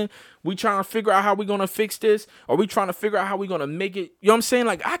chilling. We trying to figure out how we gonna fix this, or we trying to figure out how we gonna make it. You know what I'm saying?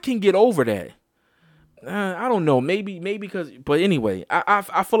 Like, I can get over that. I don't know, maybe because, but anyway,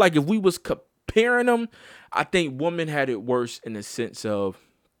 I feel like if we was comparing them, I think women had it worse in the sense of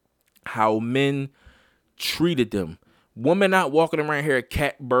how men treated them. Women not walking around here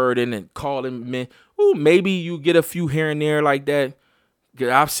catbirding and calling men. Ooh, maybe you get a few here and there like that.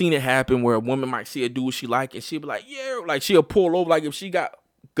 I've seen it happen where a woman might see a dude she like and she'll be like, yeah, like she'll pull over like if she got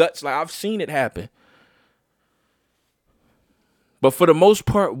guts. Like, I've seen it happen. But for the most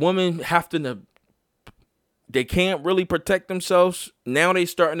part, women they can't really protect themselves. Now they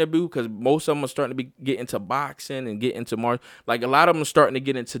starting to do, because most of them are starting to get into boxing and get into like a lot of them are starting to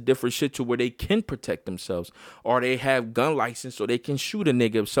get into different shit to where they can protect themselves, or they have gun license so they can shoot a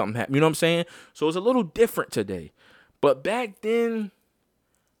nigga if something happens. You know what I'm saying? So it's a little different today. But back then,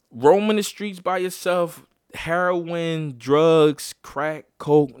 roaming the streets by yourself, heroin, drugs, crack,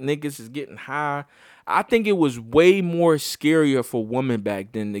 coke, niggas is getting high. I think it was way more scarier for women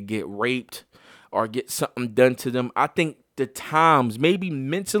back then to get raped or get something done to them. I think the times, maybe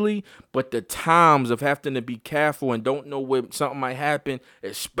mentally, but the times of having to be careful and don't know where something might happen,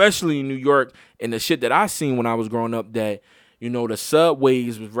 especially in New York, and the shit that I seen when I was growing up, that, you know, the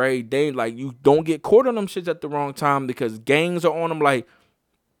subways was very dangerous. Like, you don't get caught on them shits at the wrong time because gangs are on them. Like,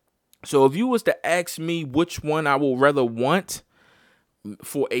 so if you was to ask me which one I would rather want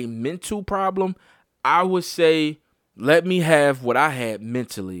for a mental problem, I would say let me have what I had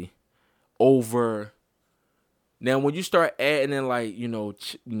mentally over. Now, when you start adding in, like,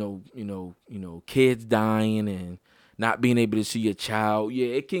 kids dying and not being able to see your child, yeah,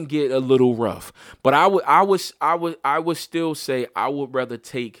 it can get a little rough. But I would still say I would rather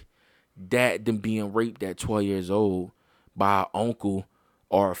take that than being raped at 12 years old by an uncle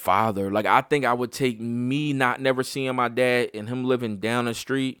or a father. Like, I think I would take me not never seeing my dad and him living down the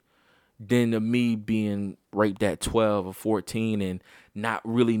street than to me being raped at 12 or 14 and not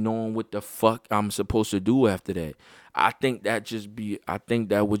really knowing what the fuck I'm supposed to do after that. I think that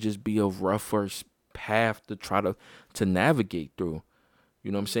would just be a rougher path to try to navigate through.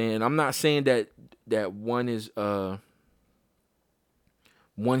 You know what I'm saying? I'm not saying that one is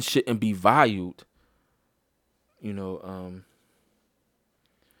one shouldn't be valued.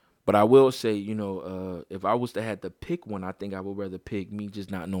 But I will say, if I was to have to pick one, I think I would rather pick me just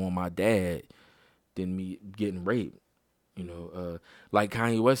not knowing my dad than me getting raped. Like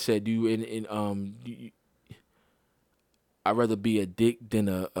Kanye West said, I'd rather be a dick than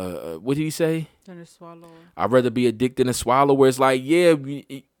a what did he say? Than a swallower. I'd rather be a dick than a swallower. Where it's like, yeah,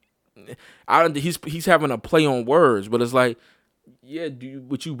 he's having a play on words, but it's like, yeah,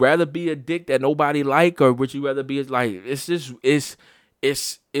 would you rather be a dick that nobody like, or would you rather be like, it's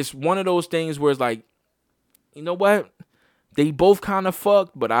one of those things where it's like, you know what? They both kind of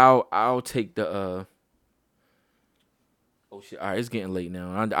fucked, but I'll take the oh shit! All right, it's getting late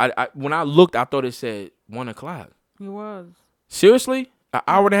now. I when I looked, I thought it said 1:00. It was. Seriously? An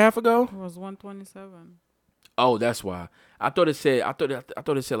hour and a half ago? It was 1:27. Oh, that's why. I thought it said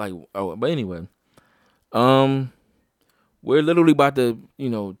like, oh, but anyway. We're literally about to,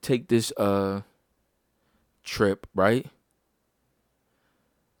 take this trip, right?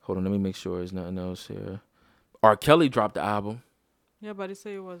 Hold on, let me make sure there's nothing else here. R. Kelly dropped the album. Yeah, but he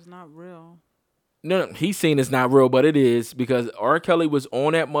said it was not real. No, he's saying it's not real, but it is, because R. Kelly was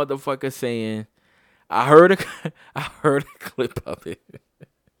on that motherfucker saying, I heard a clip of it.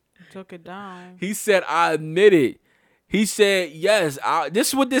 Took it down. He said, I admit it. He said, yes, this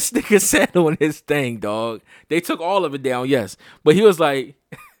is what this nigga said on his thing, dog. They took all of it down, yes. But he was like,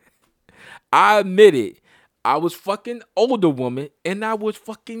 I admit it. I was fucking older woman and I was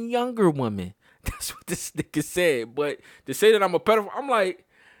fucking younger woman. That's what this nigga said. But to say that I'm a pedophile, I'm like,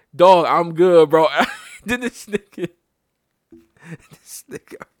 dog, I'm good, bro. Then this nigga,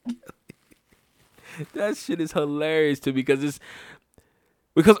 that shit is hilarious to me because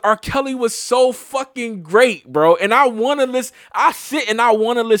R. Kelly was so fucking great, bro. And I want to listen. I sit and I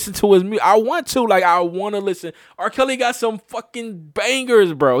want to listen to his music. I want to listen. R. Kelly got some fucking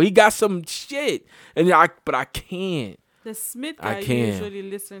bangers, bro. He got some shit. But I can't. The Smith guy you usually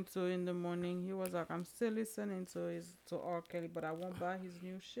listen to in the morning, he was like, I'm still listening to R. Kelly, but I won't buy his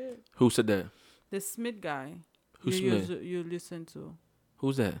new shit. Who said that? The Smith guy. Who's Smith? You listen to.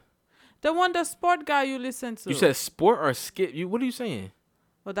 Who's that? The sport guy you listen to. You said sport or skip? What are you saying?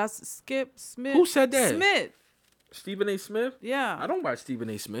 Well, that's Skip Smith. Who said that? Smith. Stephen A. Smith? Yeah. I don't watch Stephen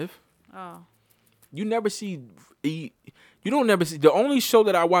A. Smith. Oh. You never see. You don't never see. The only show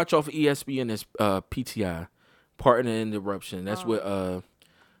that I watch off of ESPN is PTI, Partner in Interruption. That's with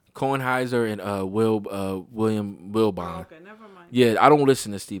Kornheiser and William Wilbon. Oh, okay, never mind. Yeah, I don't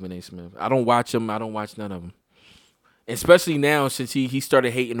listen to Stephen A. Smith. I don't watch him. I don't watch none of them. Especially now since he started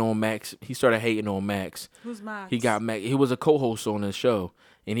hating on Max. Who's Max? He got Max. He was a co-host on the show,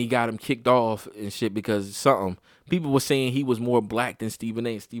 and he got him kicked off and shit because something. People were saying he was more black than Stephen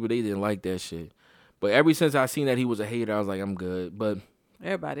A. Stephen A. didn't like that shit. But ever since I seen that he was a hater, I was like, I'm good. But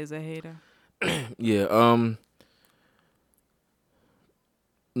everybody's a hater. Yeah.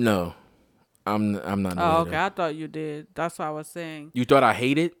 No, I'm not. Oh, okay. I thought you did. That's what I was saying. You thought I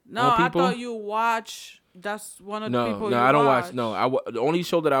hated? No, I thought you watch. That's one of the people. No, I don't watch. No, the only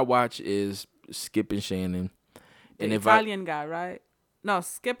show that I watch is Skip and Shannon. And the Italian guy, right? No,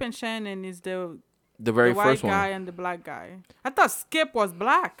 Skip and Shannon is the very first white one. guy and the black guy. I thought Skip was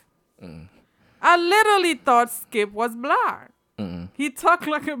black. I literally thought Skip was black. He talked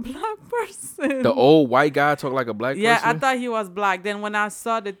like a black person. The old white guy talked like a black person? Yeah, I thought he was black. Then when I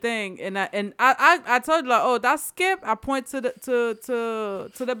saw the thing and I told you like, oh, that's Skip. I point to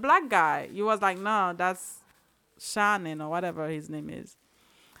the black guy. He was like, no, that's Shannon or whatever his name is.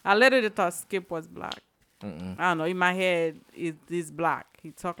 I literally thought Skip was black. I don't know. In my head, he's black.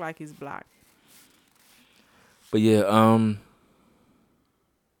 He talk like he's black. But yeah,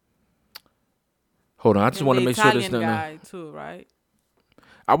 hold on. I just And want to the make sure there's Italian nothing. guy too, right?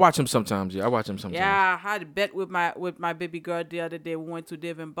 I watch him sometimes. Yeah, I watch him sometimes. Yeah, I had a bet with my baby girl the other day. We went to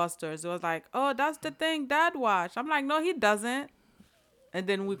Dave and Buster's. It was like, oh, that's the thing Dad watched. I'm like, no, he doesn't. And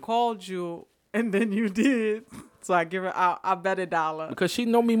then we called you, and then you did. So I give her, I bet $1. Because she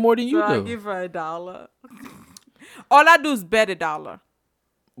know me more than you So I do. give her $1. All I do is bet $1.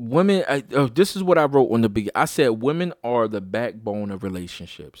 Women, this is what I wrote on the beginning. I said women are the backbone of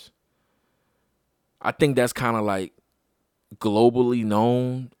relationships. I think that's kind of like globally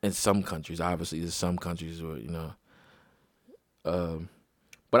known in some countries. Obviously, there's some countries where,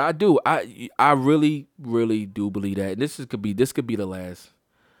 but I really, really do believe that. And this could be the last,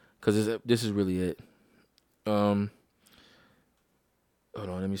 because this is really it. Hold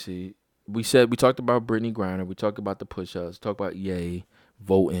on, let me see. We talked about Brittany Griner. We talked about the push-ups. Talked about Ye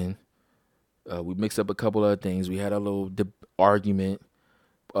voting. We mixed up a couple other things. We had a little argument.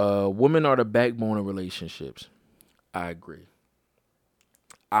 Women are the backbone of relationships. I agree.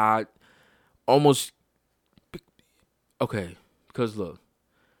 I almost okay, because look,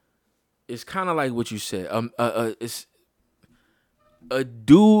 it's kind of like what you said. It's a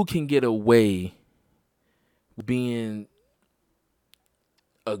dude can get away being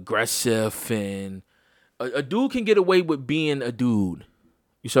aggressive, and a dude can get away with being a dude.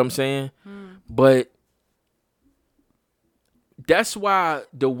 You see what I'm saying? But that's why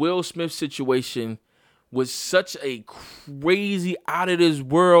the Will Smith situation was such a crazy, out of this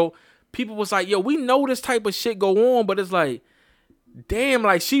world. People was like, yo, we know this type of shit go on, but it's like, damn,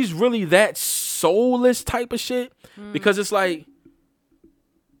 like she's really that soulless type of shit. Because it's like,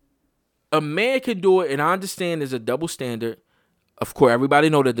 a man can do it, and I understand there's a double standard. Of course, everybody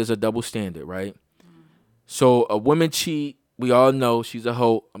know that there's a double standard, right? So a woman cheat, we all know she's a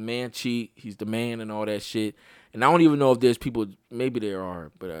hoe. A man cheat, he's the man and all that shit. And I don't even know if there's people, maybe there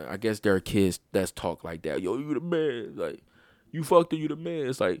are, but I guess there are kids that's talk like that. Yo, you the man. Like, you fucked her, you the man.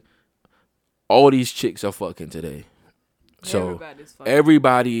 It's like, all these chicks are fucking today. So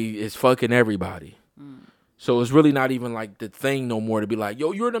everybody is fucking everybody. So it's really not even like the thing no more to be like,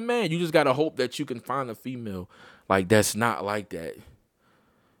 yo, you're the man. You just got to hope that you can find a female. Like, that's not like that.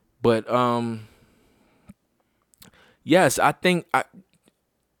 But, yes, I think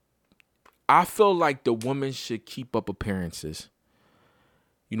I feel like the woman should keep up appearances.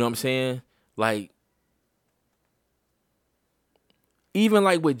 You know what I'm saying? Like, even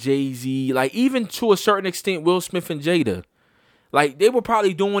like with Jay-Z, like even to a certain extent, Will Smith and Jada, like they were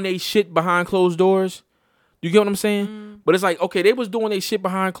probably doing their shit behind closed doors. You get what I'm saying? But it's like, okay, they was doing their shit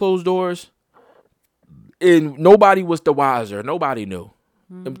behind closed doors, and nobody was the wiser. Nobody knew.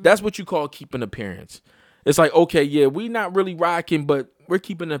 That's what you call keeping appearance. It's like, okay, yeah, we not really rocking, but we're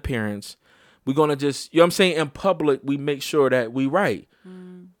keeping appearance. We're going to just, you know what I'm saying? In public, we make sure that we right.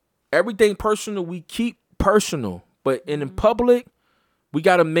 Everything personal, we keep personal. But in public, we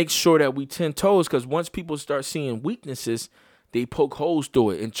got to make sure that we 10 toes, because once people start seeing weaknesses, they poke holes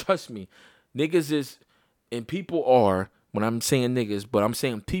through it. And trust me, niggas is, and people are, when I'm saying niggas, but I'm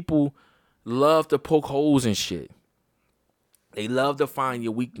saying people love to poke holes in shit. They love to find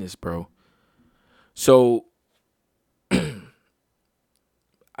your weakness, bro. So,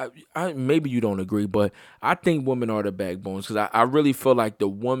 I maybe you don't agree, but I think women are the backbones, because I really feel like the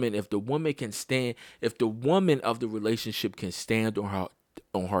woman, if the woman of the relationship can stand on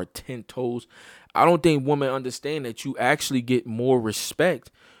her 10 toes, I don't think women understand that you actually get more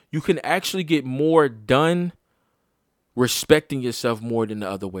respect. You can actually get more done respecting yourself more than the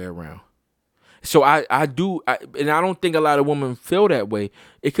other way around. So I do, and I don't think a lot of women feel that way.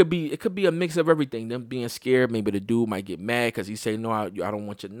 It could be a mix of everything. Them being scared, maybe the dude might get mad because he say, no, I don't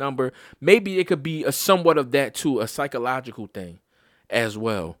want your number. Maybe it could be a somewhat of that too, a psychological thing as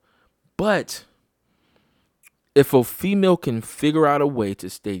well. But if a female can figure out a way to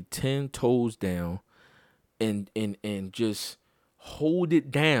stay 10 toes down and just hold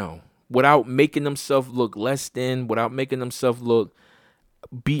it down without making themselves look less than, without making themselves look,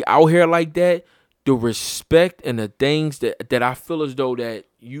 be out here like that, the respect and the things that I feel as though that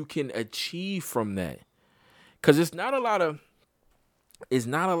you can achieve from that. Because it's not a lot,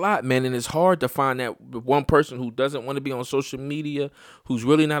 man, and it's hard to find that one person who doesn't want to be on social media, who's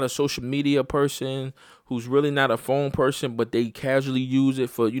really not a social media person, who's really not a phone person, but they casually use it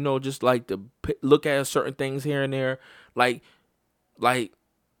for, just like to look at certain things here and there. Like,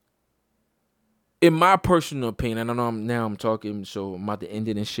 in my personal opinion, I know I'm talking, so I'm about to end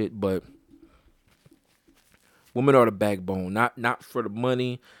it and shit, but women are the backbone, not for the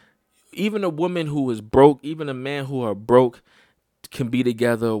money. even a woman who is broke, even a man who are broke can be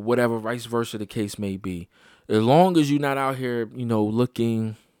together, whatever, vice versa the case may be. As long as you're not out here,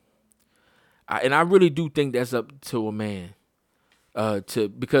 looking. And I really do think that's up to a man.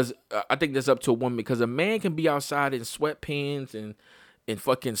 Because I think that's up to a woman, because a man can be outside in sweatpants and in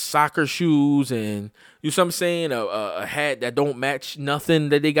fucking soccer shoes and you know what I'm saying, a hat that don't match nothing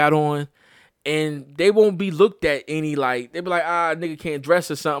that they got on, and they won't be looked at any like, they be like, nigga can't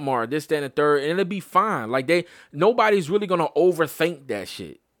dress or something or this, that, and the third, and it'll be fine. Like nobody's really gonna overthink that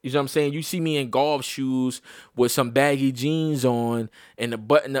shit. You know what I'm saying? You see me in golf shoes with some baggy jeans on and a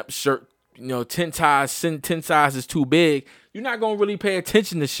button-up shirt, 10 sizes too big. You're not gonna really pay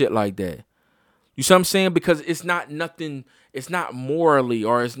attention to shit like that. You see what I'm saying? Because it's not nothing. It's not morally,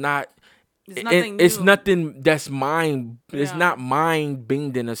 or it's not. It's nothing that's mind. Yeah. It's not mind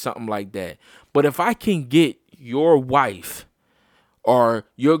bending or something like that. But if I can get your wife or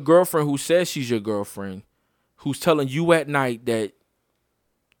your girlfriend who says she's your girlfriend, who's telling you at night that,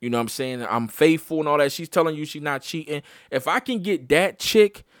 you know what I'm saying, I'm faithful and all that, she's telling you she's not cheating. If I can get that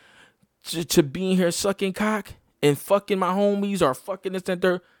chick to be in here sucking cock and fucking my homies or fucking this and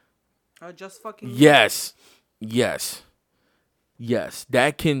third. Or just fucking. Yes.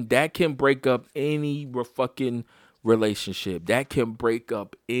 That can break up any fucking relationship. That can break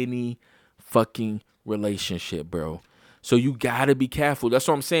up any fucking relationship, bro. So you gotta be careful. That's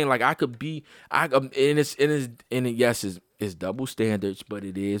what I'm saying. Like it's double standards, but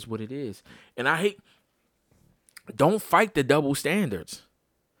it is what it is. And I hate. Don't fight the double standards.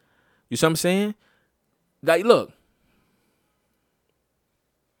 You see what I'm saying? Like, look.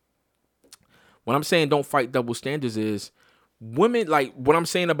 When I'm saying don't fight double standards is women, like what I'm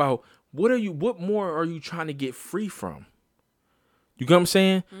saying about what more are you trying to get free from? You get what I'm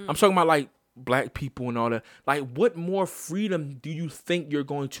saying? I'm talking about like black people and all that. Like, what more freedom do you think you're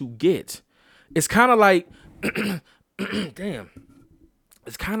going to get? It's kind of like, damn.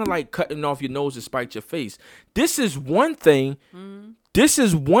 It's kind of like cutting off your nose to spite your face. This is one thing. This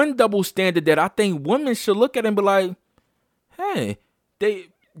is one double standard that I think women should look at and be like, hey, they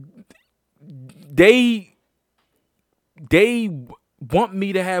want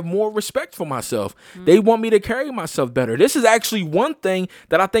me to have more respect for myself. They want me to carry myself better. This is actually one thing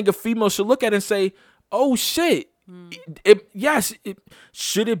that I think a female should look at and say, oh shit.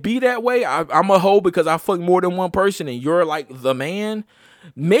 Should it be that way? I'm a hoe because I fuck more than one person and you're like the man.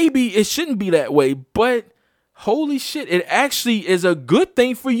 Maybe it shouldn't be that way, but holy shit, it actually is a good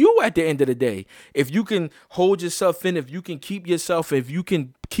thing for you at the end of the day. If you can hold yourself in, if you can keep yourself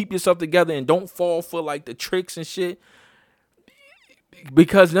together and don't fall for like the tricks and shit.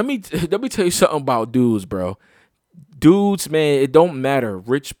 Because let me tell you something about dudes, bro. Dudes, man, it don't matter,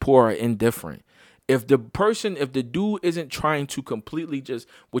 rich, poor, or indifferent. If the dude isn't trying to completely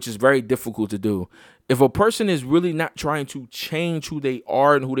which is very difficult to do, if a person is really not trying to change who they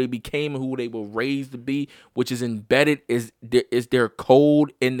are and who they became and who they were raised to be, which is embedded, is their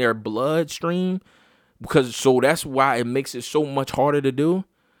code in their bloodstream, so that's why it makes it so much harder to do.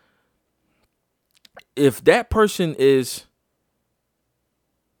 If that person is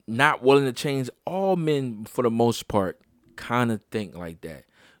not willing to change, all men, for the most part, kind of think like that.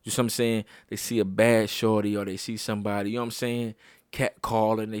 You know what I'm saying? They see a bad shorty or they see somebody, you know what I'm saying, cat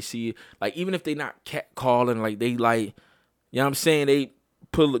calling. They see, like, even if they not cat calling, like they like, you know what I'm saying, they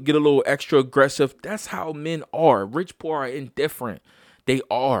get a little extra aggressive. That's how men are. Rich, poor, are indifferent. They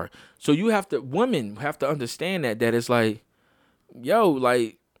are. So women have to understand that it's like, yo,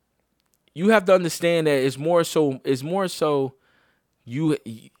 like, you have to understand that it's more so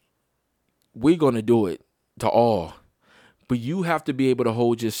we're gonna do it to all. But you have to be able to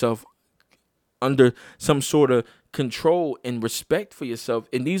hold yourself under some sort of control and respect for yourself.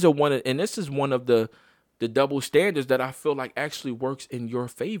 And this is one of the double standards that I feel like actually works in your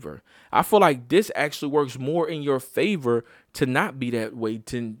favor. I feel like this actually works more in your favor to not be that way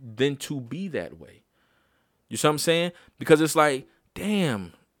than to be that way. You see what I'm saying? Because it's like,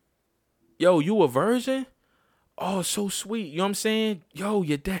 damn, yo, you a virgin? Oh, so sweet. You know what I'm saying? Yo,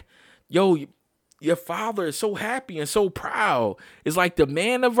 your father is so happy and so proud. It's like the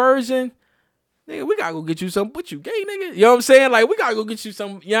man a virgin. Nigga, we gotta go get you some. What you gay, nigga? You know what I'm saying? Like, we gotta go get you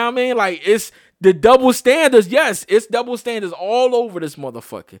some. You know what I mean? Like, it's the double standards. Yes, it's double standards all over this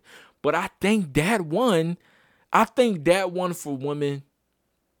motherfucker. But I think that one for women,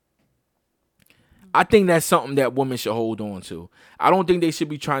 I think that's something that women should hold on to. I don't think they should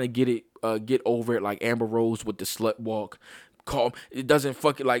be trying to get over it like Amber Rose with the slut walk. it doesn't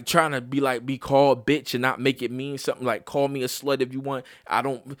fucking like trying to be called bitch and not make it mean something like call me a slut if you want. I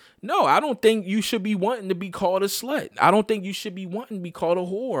don't think you should be wanting to be called a slut. I don't think you should be wanting to be called a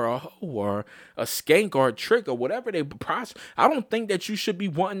whore or a hoe or a skank or a trick or whatever they I don't think that you should be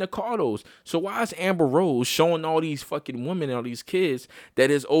wanting to call those. So why is Amber Rose showing all these fucking women and all these kids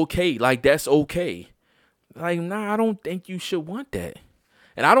that is okay? Like that's okay. Like, nah, I don't think you should want that.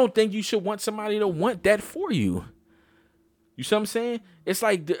 And I don't think you should want somebody to want that for you. You see what I'm saying? It's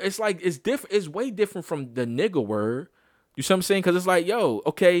different. It's way different from the nigga word. You see what I'm saying? Because it's like, yo,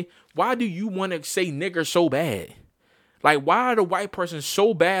 okay, why do you want to say nigger so bad? Like, why the white person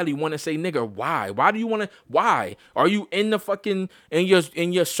so badly want to say nigger? Why? Why do you want to? Why are you in the fucking in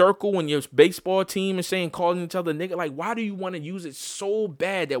your circle and your baseball team and saying calling each other nigger? Like, why do you want to use it so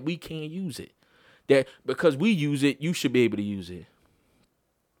bad that we can't use it? That because we use it, you should be able to use it.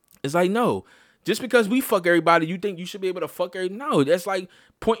 It's like, no. Just because we fuck everybody, you think you should be able to fuck everybody? No, that's like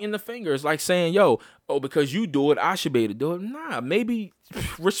pointing the finger. It's like saying, yo, because you do it, I should be able to do it. Nah, maybe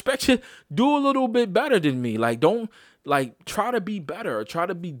respect you. Do a little bit better than me. Like, don't, like, try to be better or try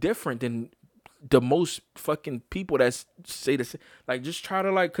to be different than the most fucking people that say this. Like, just try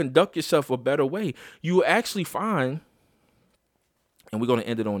to, like, conduct yourself a better way. You will actually find, and we're going to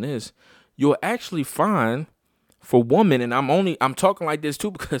end it on this, you'll actually find for women, and I'm talking like this too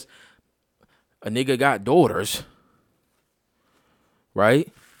because a nigga got daughters, right?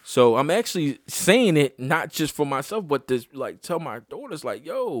 So I'm actually saying it not just for myself, but to like tell my daughters, like,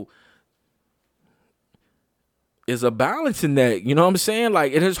 yo, there's a balance in that. You know what I'm saying?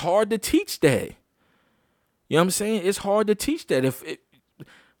 Like, it is hard to teach that. You know what I'm saying? It's hard to teach that.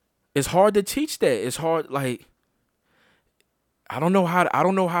 It's hard to teach that. It's hard. Like, I don't know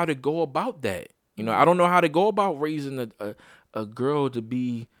how to go about that. You know, I don't know how to go about raising a girl to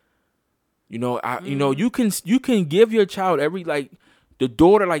be. You know, you can give your child every, like, the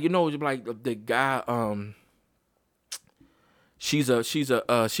daughter, like, you know, like the guy, she's a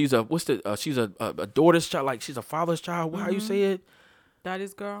daughter's child, like she's a father's child. How you say it?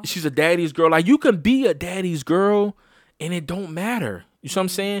 Daddy's girl. She's a daddy's girl. Like, you can be a daddy's girl and it don't matter. You see what I'm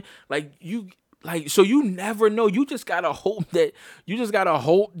saying? So you never know. You just gotta hope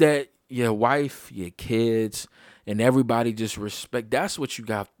that your wife, your kids, and everybody just respect. That's what you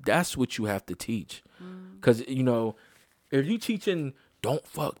got. That's what you have to teach. Because, you know, if you teaching don't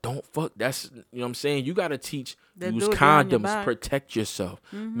fuck, that's, you know what I'm saying? You got to teach, use condoms, protect yourself.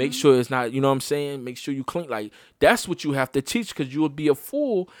 Make sure it's not, you know what I'm saying? Make sure you clean. Like, that's what you have to teach, because you would be a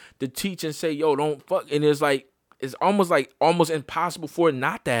fool to teach and say, yo, don't fuck. And it's almost impossible for it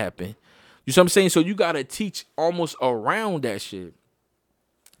not to happen. You see what I'm saying? So you got to teach almost around that shit.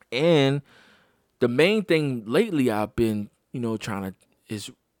 And the main thing lately I've been, you know, is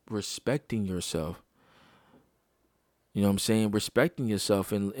respecting yourself. You know what I'm saying? Respecting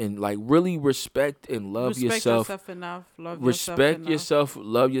yourself and like really respect and love yourself. Respect yourself enough. Respect yourself,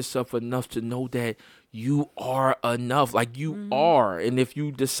 love yourself enough to know that you are enough. Like, you are. And if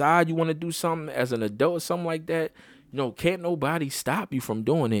you decide you want to do something as an adult or something like that, you know, can't nobody stop you from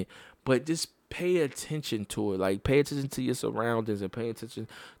doing it. But just pay attention to it. Like, pay attention to your surroundings and pay attention.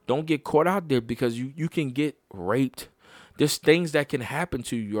 Don't get caught out there, because you can get raped. There's things that can happen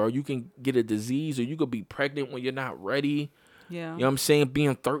to you, or you can get a disease, or you could be pregnant when you're not ready. Yeah. You know what I'm saying?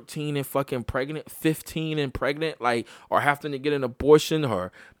 Being 13 and fucking pregnant, 15 and pregnant, like, or having to get an abortion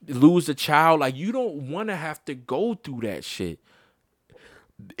or lose a child. Like, you don't want to have to go through that shit.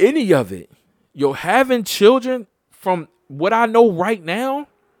 Any of it. Yo, having children, from what I know right now,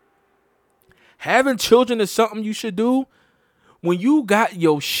 having children is something you should do when you got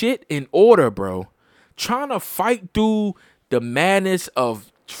your shit in order, bro. Trying to fight through the madness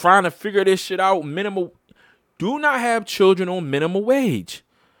of trying to figure this shit out. Do not have children on minimum wage.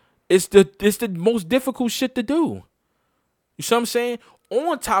 It's the most difficult shit to do. You see what I'm saying?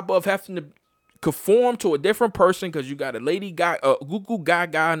 On top of having to conform to a different person, because you got a lady guy, a Google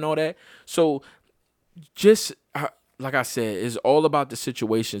guy, and all that. So just like I said, it's all about the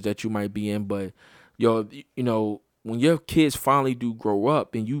situations that you might be in. But you know, when your kids finally do grow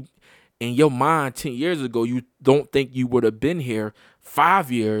up, and you, in your mind 10 years ago, you don't think you would have been here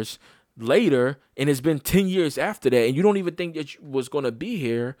 5 years later, and it's been 10 years after that, and you don't even think that you was going to be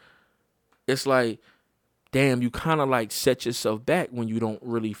here. It's like, damn, you kind of like set yourself back when you don't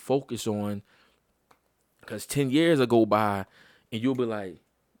really focus on, because 10 years will go by and you'll be like,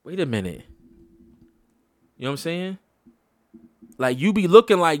 wait a minute. You know what I'm saying? Like, you be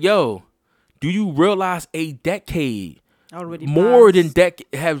looking like, yo, do you realize a decade already more passed. than decade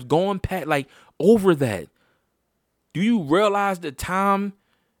has gone past, like, over that? Do you realize the time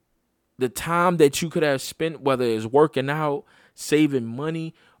the time that you could have spent, whether it's working out, saving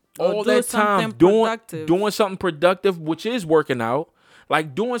money, Or all do that time something productive. doing something productive, which is working out,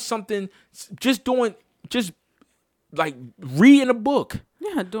 like doing something, just like reading a book.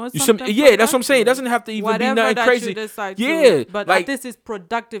 Yeah, doing You something. yeah, that's what I'm saying. It productive. doesn't have to even Whatever be nothing that crazy. You decide Yeah, to, but like, at least it's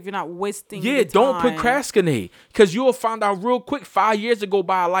productive. You're not wasting. yeah, the don't time. procrastinate, because you'll find out real quick 5 years to go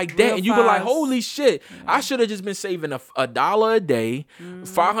by like that, Real and you'll be like, fast. holy shit, I should have just been saving $1 a day,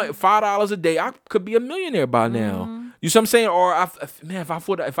 $5 a day. I could be a millionaire by now. You see what I'm saying? Or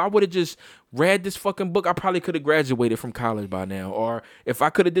if I would have just read this fucking book, I probably could have graduated from college by now. Or if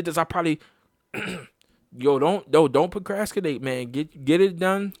I could have did this, I probably don't procrastinate, man. Get it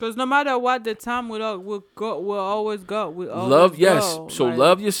done. Because no matter what, the time will always go. Love, yes. So like,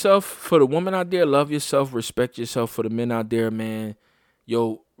 love yourself. For the woman out there, love yourself, respect yourself. For the men out there, man,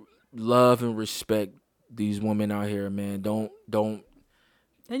 yo, love and respect these women out here, man. Don't.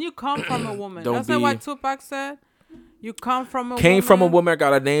 And you come from a woman. Don't That's not what be- Tupac said. You come from a Came woman. from a woman. I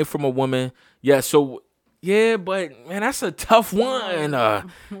got a name from a woman. Yeah. So yeah, but man, that's a tough one.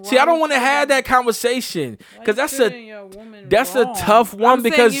 See, I don't want to have that conversation because that's a tough one. I'm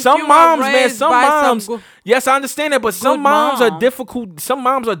because saying if some you were moms, man, raised some by some moms. good- Yes, I understand that, but some good moms are mom. difficult. Some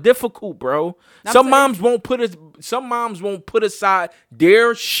moms are difficult, bro. I'm Some saying- moms won't put aside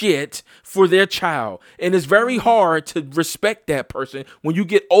their shit for their child, and it's very hard to respect that person when you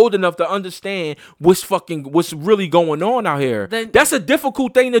get old enough to understand what's really going on out here. Then- That's a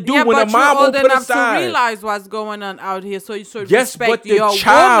difficult thing to do Yeah, when a but mom you're won't old put enough aside. to realize what's going on out here, so you should Yes, respect but the your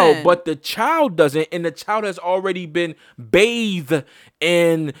child, woman. the child doesn't, and the child has already been bathed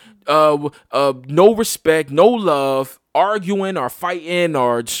in no respect, no love, arguing or fighting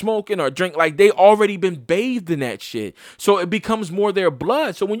or smoking or drink. Like, they already been bathed in that shit, so it becomes more their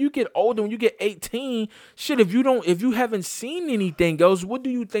blood. So when you get older, when you get 18, shit, if you haven't seen anything else, what do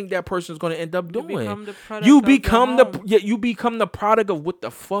you think that person's going to end up doing? become the product You of your become home. you become the product of what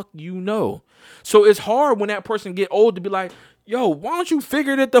the fuck you know. So it's hard when that person get old to be like, yo, why don't you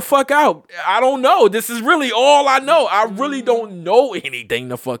figure it the fuck out? I don't know. This is really all I know. I really don't know anything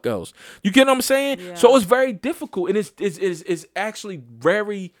the fuck else. You get what I'm saying? Yeah. So it's very difficult, and it's actually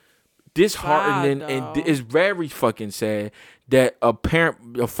very disheartening, Sad, and though. it's very fucking sad that a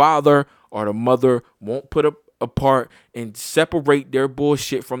father or the mother won't put up apart and separate their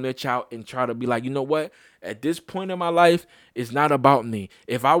bullshit from their child and try to be like, you know what? At this point in my life, it's not about me.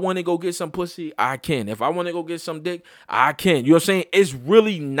 If I want to go get some pussy, I can. If I want to go get some dick, I can. You know what I'm saying? It's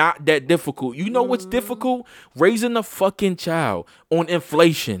really not that difficult. You know what's difficult? Raising a fucking child on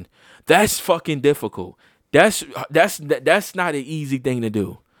inflation. That's fucking difficult. That's not an easy thing to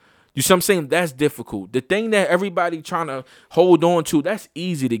do. You see what I'm saying? That's difficult. The thing that everybody trying to hold on to, that's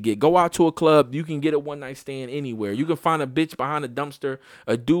easy to get. Go out to a club. You can get a one-night stand anywhere. You can find a bitch behind a dumpster.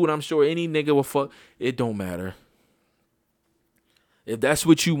 A dude, I'm sure any nigga will fuck. It don't matter. If that's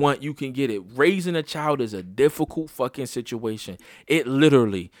what you want, you can get it. Raising a child is a difficult fucking situation. It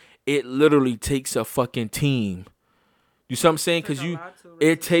literally takes a fucking team. You see what I'm saying? Because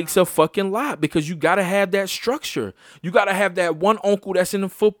it takes a fucking lot, because you gotta have that structure. You gotta have that one uncle that's into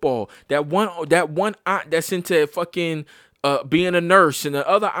football, that one aunt that's into fucking being a nurse, and the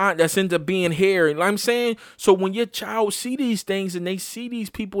other aunt that's into being hair. You know what I'm saying? So when your child see these things and they see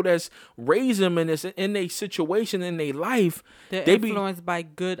these people that's raise them in their situation in their life, They're they be influenced by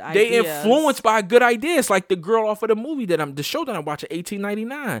good ideas. they influenced by good ideas, like the girl off of the show that I'm watching,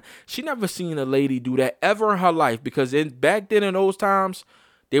 1899. She never seen a lady do that ever in her life, because back then in those times,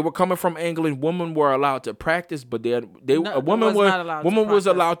 they were coming from England. Women were allowed to practice, but a woman was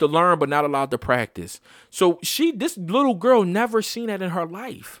allowed to learn, but not allowed to practice. So this little girl never seen that in her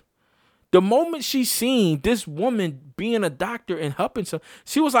life. The moment she seen this woman being a doctor and helping some,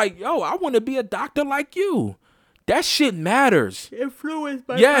 she was like, yo, I want to be a doctor like you. That shit matters. Influenced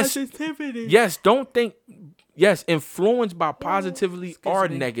by Yes. positivity. Yes, don't think. Yes, influenced by positivity or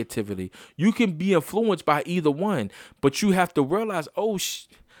me. negativity. You can be influenced by either one, but you have to realize,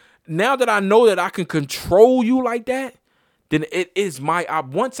 now that I know that I can control you like that, then it is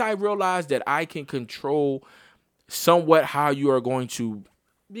once I realize that I can control somewhat how you are going to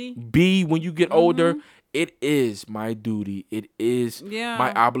be when you get older, it is my duty. It is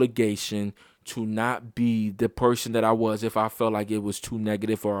my obligation to not be the person that I was if I felt like it was too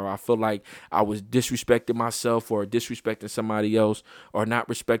negative, or I feel like I was disrespecting myself or disrespecting somebody else, or not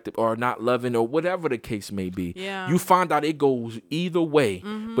respecting or not loving, or whatever the case may be. Yeah. You find out it goes either way,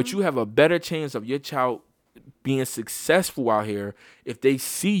 but you have a better chance of your child being successful out here if they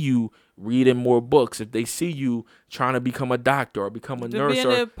see you reading more books, if they see you trying to become a doctor or become a nurse, be in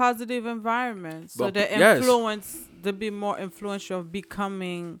or a positive environment, so But- the yes. influence, to be more influential of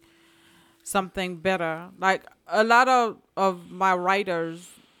becoming something better. Like a lot of my writers,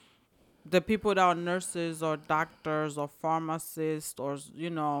 the people that are nurses or doctors or pharmacists or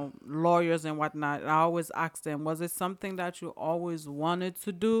lawyers and whatnot, I always ask them, was it something that you always wanted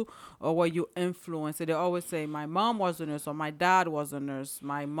to do, or were you influenced? They always say, my mom was a nurse, or my dad was a nurse,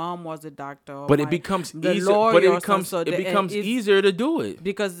 my mom was a doctor, or But it becomes the easier. lawyer But or it becomes something. So it becomes easier to do it.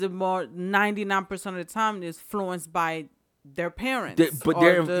 because the more 99% of the time is influenced by their parents.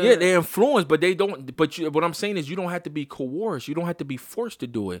 They're influenced, but they don't. But what I'm saying is, you don't have to be coerced. You don't have to be forced to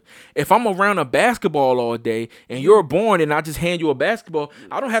do it. If I'm around a basketball all day and you're born and I just hand you a basketball,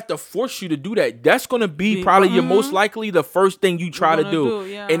 I don't have to force you to do that. That's gonna be probably your most likely the first thing you try to do.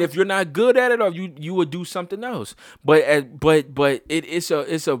 Yeah. And if you're not good at it, or you would do something else. But it's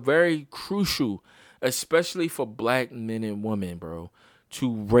a very crucial, especially for black men and women, bro,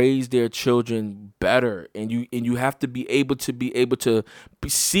 to raise their children better, and you have to be able to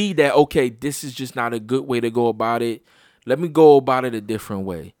see that, okay, this is just not a good way to go about it. Let me go about it a different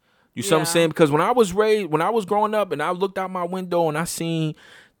way. You see what I'm saying? Because when I was growing up, and I looked out my window and I seen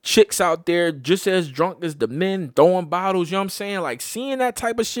chicks out there just as drunk as the men throwing bottles. You know what I'm saying? Like, seeing that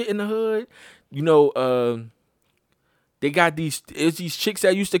type of shit in the hood. They got these chicks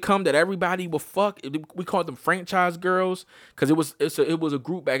that used to come that everybody would fuck. We called them franchise girls because it was a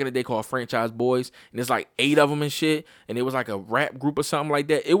group back in the day called Franchise Boys, and it's like 8 of them and shit, and it was like a rap group or something like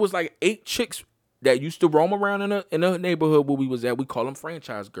that. It was like 8 chicks that used to roam around in the neighborhood where we was at. We call them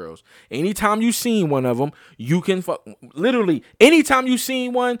franchise girls. Anytime you seen one of them, you can fuck. Literally, anytime you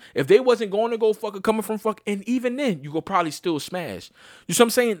seen one, if they wasn't going to go fuck or coming from fuck, and even then, you could probably still smash. You see what I'm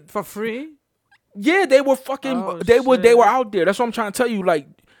saying? For free? Yeah, they were fucking. Oh, they were shit. out there. That's what I'm trying to tell you. Like,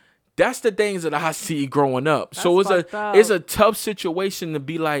 that's the things that I see growing up. So That's it's a tough situation to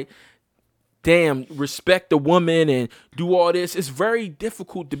be like, damn, respect the woman and do all this. It's very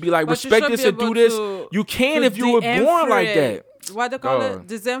difficult to be like, But you respect should this be and do able this. to- You can to if you were born like that. What they call it?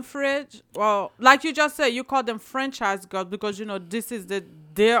 Disenfranchise. Well, like you just said, you call them franchise girls because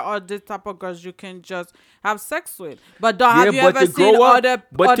there are the type of girls you can just have sex with. But have you ever seen other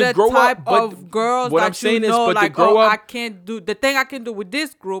type of girls what that I'm saying you know, is, but like, to grow up, I can't do the thing I can do with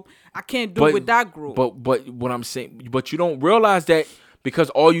this group, I can't do with that group. But what I'm saying, but you don't realize that, because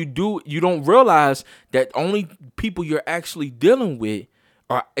you don't realize that only people you're actually dealing with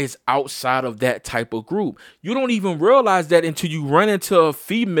is outside of that type of group. You don't even realize that until you run into a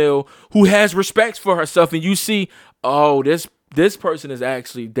female who has respect for herself, and you see, oh, this person is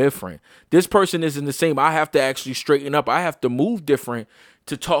actually different. This person isn't the same. I have to actually straighten up. I have to move different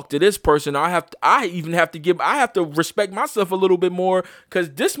to talk to this person. I have to respect myself a little bit more, because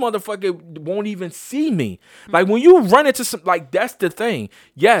this motherfucker won't even see me. Like, when you run into some, like, that's the thing.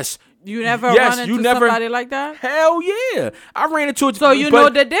 Yes. You never run into somebody like that? Hell yeah. I ran into it. So know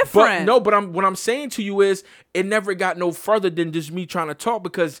the difference. But what I'm saying to you is, it never got no further than just me trying to talk,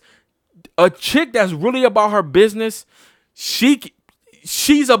 because a chick that's really about her business,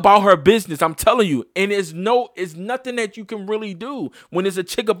 she's about her business. I'm telling you. And it's nothing that you can really do when it's a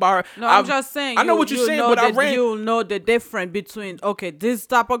chick about her. No, I'm just saying. I know what you're saying, but you'll know the difference between, okay, this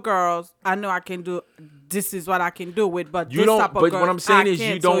type of girls, I know I can do, this is what I can do with, but you this type of girls, what I'm saying is,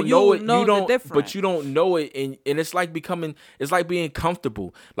 you don't know it. You don't, the difference. but you don't know it, and it's like it's like being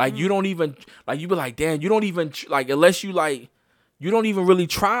comfortable. Like, you don't even, like, you be like, damn, you don't even, like, unless you, like, you don't even really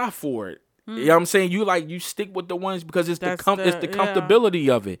try for it. You know what I'm saying? You stick with the ones because it's the comfortability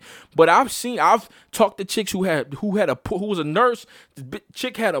of it. But I've talked to chicks who was a nurse. The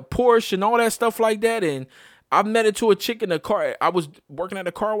chick had a Porsche and all that stuff like that. And I met her to a chick in the car. I was working at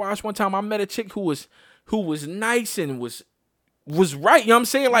a car wash one time. I met a chick who was nice and was right. You know what I'm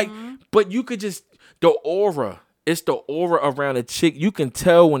saying? Like, but you could just, the aura. It's the aura around a chick. You can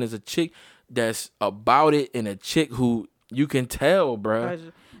tell when it's a chick that's about it, and a chick who you can tell,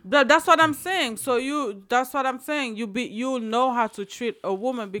 bruh. That's what I'm saying. That's what I'm saying. You'll know how to treat a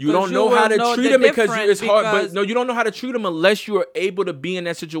woman, because you don't know how to treat them because it's hard. But no, you don't know how to treat them unless you are able to be in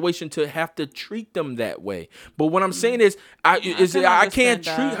that situation to have to treat them that way. But what I'm saying is, I can't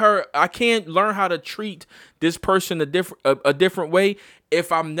treat her. I can't learn how to treat this person a different way if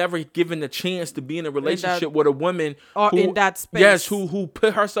I'm never given the chance to be in a relationship with a woman in that space. Yes, who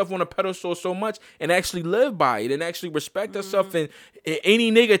put herself on a pedestal so much and actually live by it and actually respect herself. And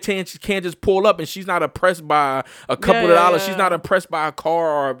any nigga can't just pull up, and she's not impressed by a couple of dollars. She's not impressed by a car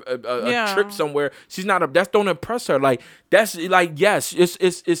or a trip somewhere. She's not. That don't impress her. Like, that's like, yes,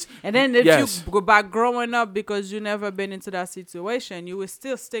 it's. And then if you go back growing up, because you never been into that situation, you would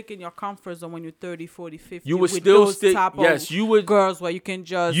still stick in your comfort zone when you're 30, 40, 50. You would still stick. Yes, you would. Girls where you can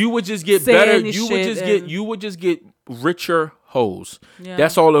just. You would just get better. You would just get richer hoes. Yeah.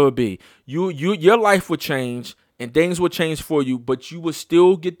 That's all it would be. Your life would change and things would change for you, but you would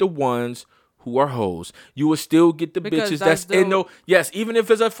still get the ones who are hoes. You will still get the Because bitches that's that's in no. Yes, even if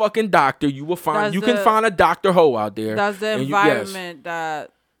it's a fucking doctor, you will find. That's You can find a doctor hoe out there. That's the and yes. environment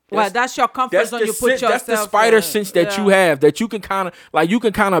that. Well, that's your comfort That's zone. the You put yourself. that's the spider in. sense that you have that you can kind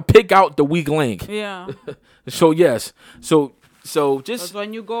of pick out the weak link. Yeah. So yes, so just Because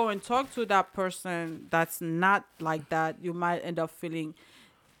when you go and talk to that person that's not like that, you might end up feeling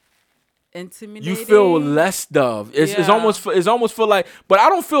intimidated. you feel less of. It's Yeah. almost feel like, but I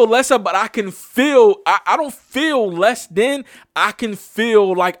don't feel less of. But I can feel. I don't feel less than. I can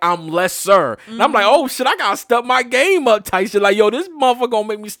feel like I'm lesser. And I'm like, oh shit, I gotta step my game up. Type shit. Like, yo, this motherfucker gonna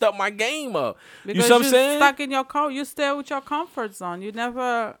make me step my game up. Because you see what I'm you're saying? stuck in your you stay with your comfort zone. You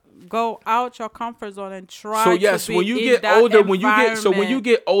never go out your comfort zone and try. So yes, to be when you in get that older, when you environment.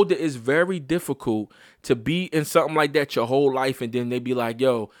 get older, it's very difficult to be in something like that your whole life, and then they be like,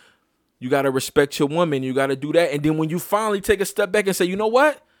 yo, you gotta respect your woman, you gotta do that, and then when you finally take a step back and say, you know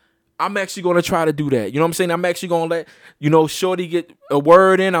what? I'm actually gonna try to do that. You know what I'm saying? I'm actually gonna let, shorty get a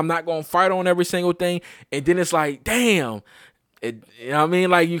word in. I'm not gonna fight on every single thing. And then it's like, damn. You know what I mean?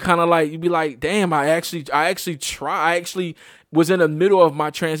 Like, you kind of like, you be like, damn, I actually try. I actually was in the middle of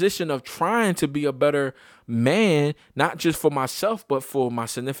my transition of trying to be a better man, not just for myself, but for my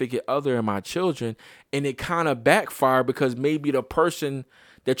significant other and my children. And it kind of backfired because maybe the person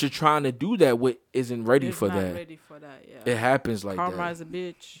that you're trying to do that with isn't ready It's for not that. ready for that. Yeah. It happens like Karma that. is a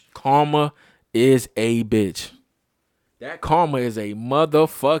bitch. Karma is a bitch. That karma is a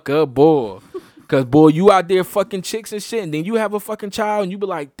motherfucker, boy. Cause boy, you out there fucking chicks and shit, and then you have a fucking child, and you be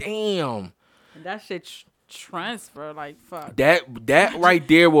like, damn. And that shit transfer like fuck. That right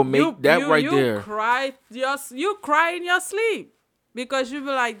there will make you there. Cry you cry in your sleep. Because you be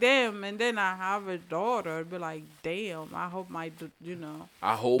like, damn, and then I have a daughter. Be like, damn, I hope I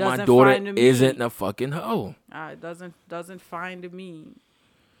hope my daughter isn't a fucking hoe. It doesn't find me.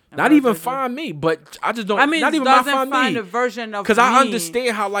 Not even find me, but I just don't. I mean, not even doesn't find me. a version of because me. I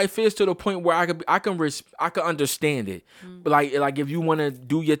understand how life is to the point where I can understand it. But like if you want to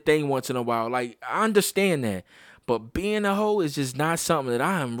do your thing once in a while, like I understand that. But being a hoe is just not something that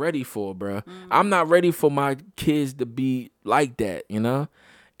I am ready for, bro. I'm not ready for my kids to be like that, you know?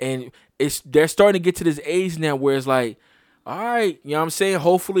 And they're starting to get to this age now where it's like, all right, you know what I'm saying?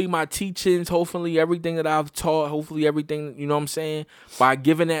 Hopefully my teachings, hopefully everything that I've taught, hopefully everything, you know what I'm saying? By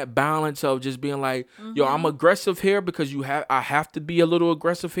giving that balance of just being like, yo, I'm aggressive here because I have to be a little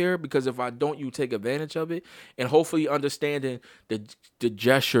aggressive here because if I don't, you take advantage of it. And hopefully understanding the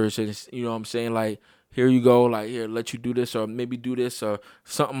gestures and, you know what I'm saying? Like, here you go, like, here, let you do this or maybe do this or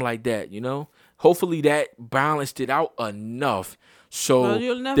something like that, you know? Hopefully that balanced it out enough so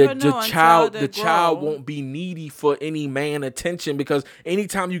the child won't be needy for any man attention because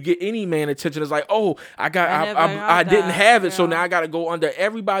anytime you get any man attention, it's like, oh, I didn't have it, so now I got to go under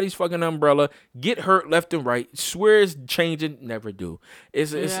everybody's fucking umbrella, get hurt left and right, swear it's changing, never do.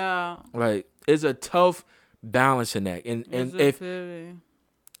 It's like, it's a tough balance in that. And if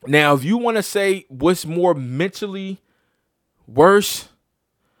you want to say what's more mentally worse,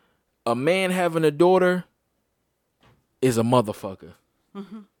 a man having a daughter is a motherfucker.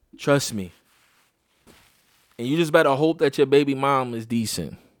 Trust me. And you just better hope that your baby mom is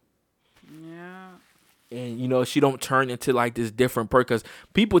decent. Yeah. And, she don't turn into like this different person. Because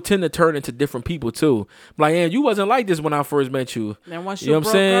people tend to turn into different people too. Like, you wasn't like this when I first met you. Then once you know what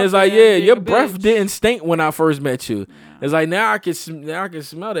I'm saying? It's like, your breath didn't stink when I first met you. Yeah. It's like, now I can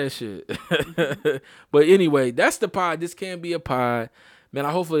smell that shit. But anyway, that's the pod. This can be a pod. Man,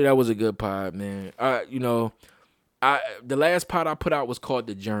 hopefully that was a good pod, man. The last pod I put out was called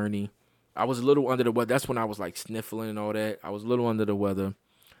The Journey. I was a little under the weather. That's when I was like sniffling and all that. I was a little under the weather.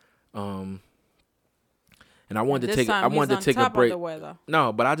 And I wanted to take a break.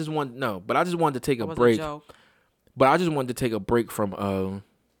 No, but I just wanted to take a break. But I just wanted to take a break from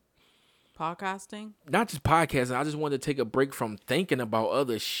podcasting? Not just podcasting. I just wanted to take a break from thinking about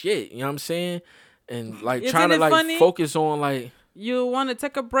other shit. You know what I'm saying? And like trying to like funny? Focus on like. You want to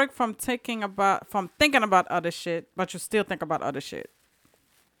take a break from thinking about other shit, but you still think about other shit.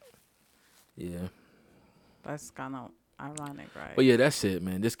 Yeah. That's kind of ironic, right? But yeah, that's it,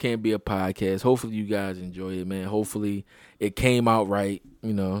 man. This can't be a podcast. Hopefully you guys enjoy it, man. Hopefully it came out right,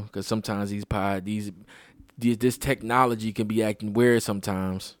 because sometimes this technology can be acting weird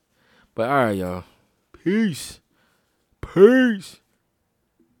sometimes. But all right, y'all. Peace.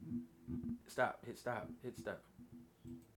 Stop. Hit stop.